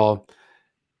content, y'all.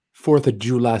 4th of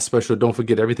July special. Don't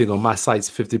forget, everything on my site's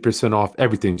 50% off.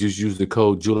 Everything. Just use the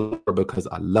code July because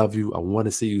I love you. I want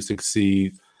to see you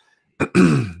succeed.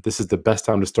 This is the best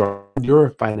time to start your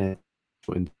financial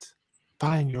endeavor.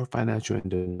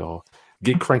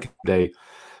 Get cranky today.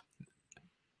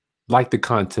 Like the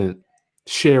content.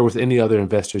 Share with any other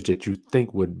investors that you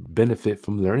think would benefit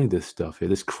from learning this stuff here.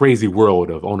 This crazy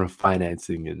world of owner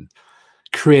financing and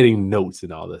creating notes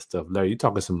and all that stuff. Larry, you're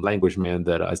talking some language, man,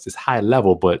 that is just high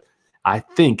level, but I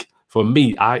think for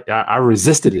me, I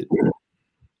resisted it.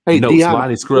 Hey, notes,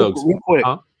 Deanna, Scruggs.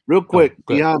 Real quick,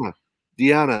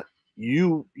 Deanna,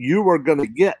 you are going to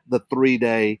get the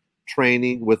 3-day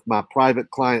training with my private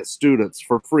client students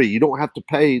for free. You don't have to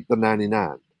pay the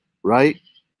 $99, right?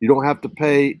 You don't have to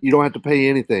pay. You don't have to pay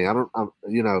anything.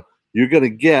 You're going to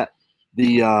get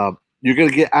you're going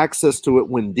to get access to it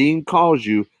when Dean calls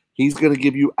you. He's going to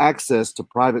give you access to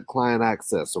private client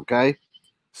access. Okay.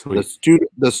 Sweet.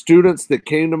 The students that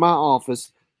came to my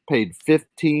office paid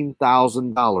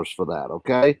 $15,000 for that.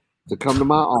 Okay, to come to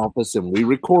my office, and we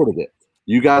recorded it.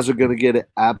 You guys are going to get it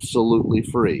absolutely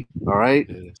free. All right.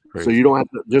 So you don't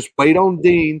have to just wait on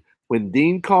Dean. When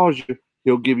Dean calls you,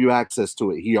 he'll give you access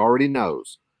to it. He already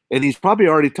knows. And he's probably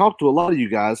already talked to a lot of you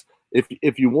guys.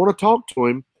 If you want to talk to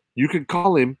him, you can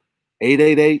call him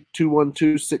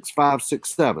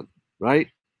 888-212-6567, right?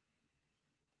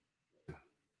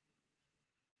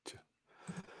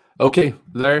 Okay,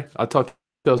 Larry, I'll talk to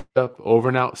you up. Over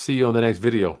and out. See you on the next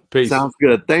video. Peace. Sounds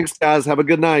good. Thanks, guys. Have a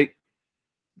good night.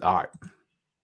 All right.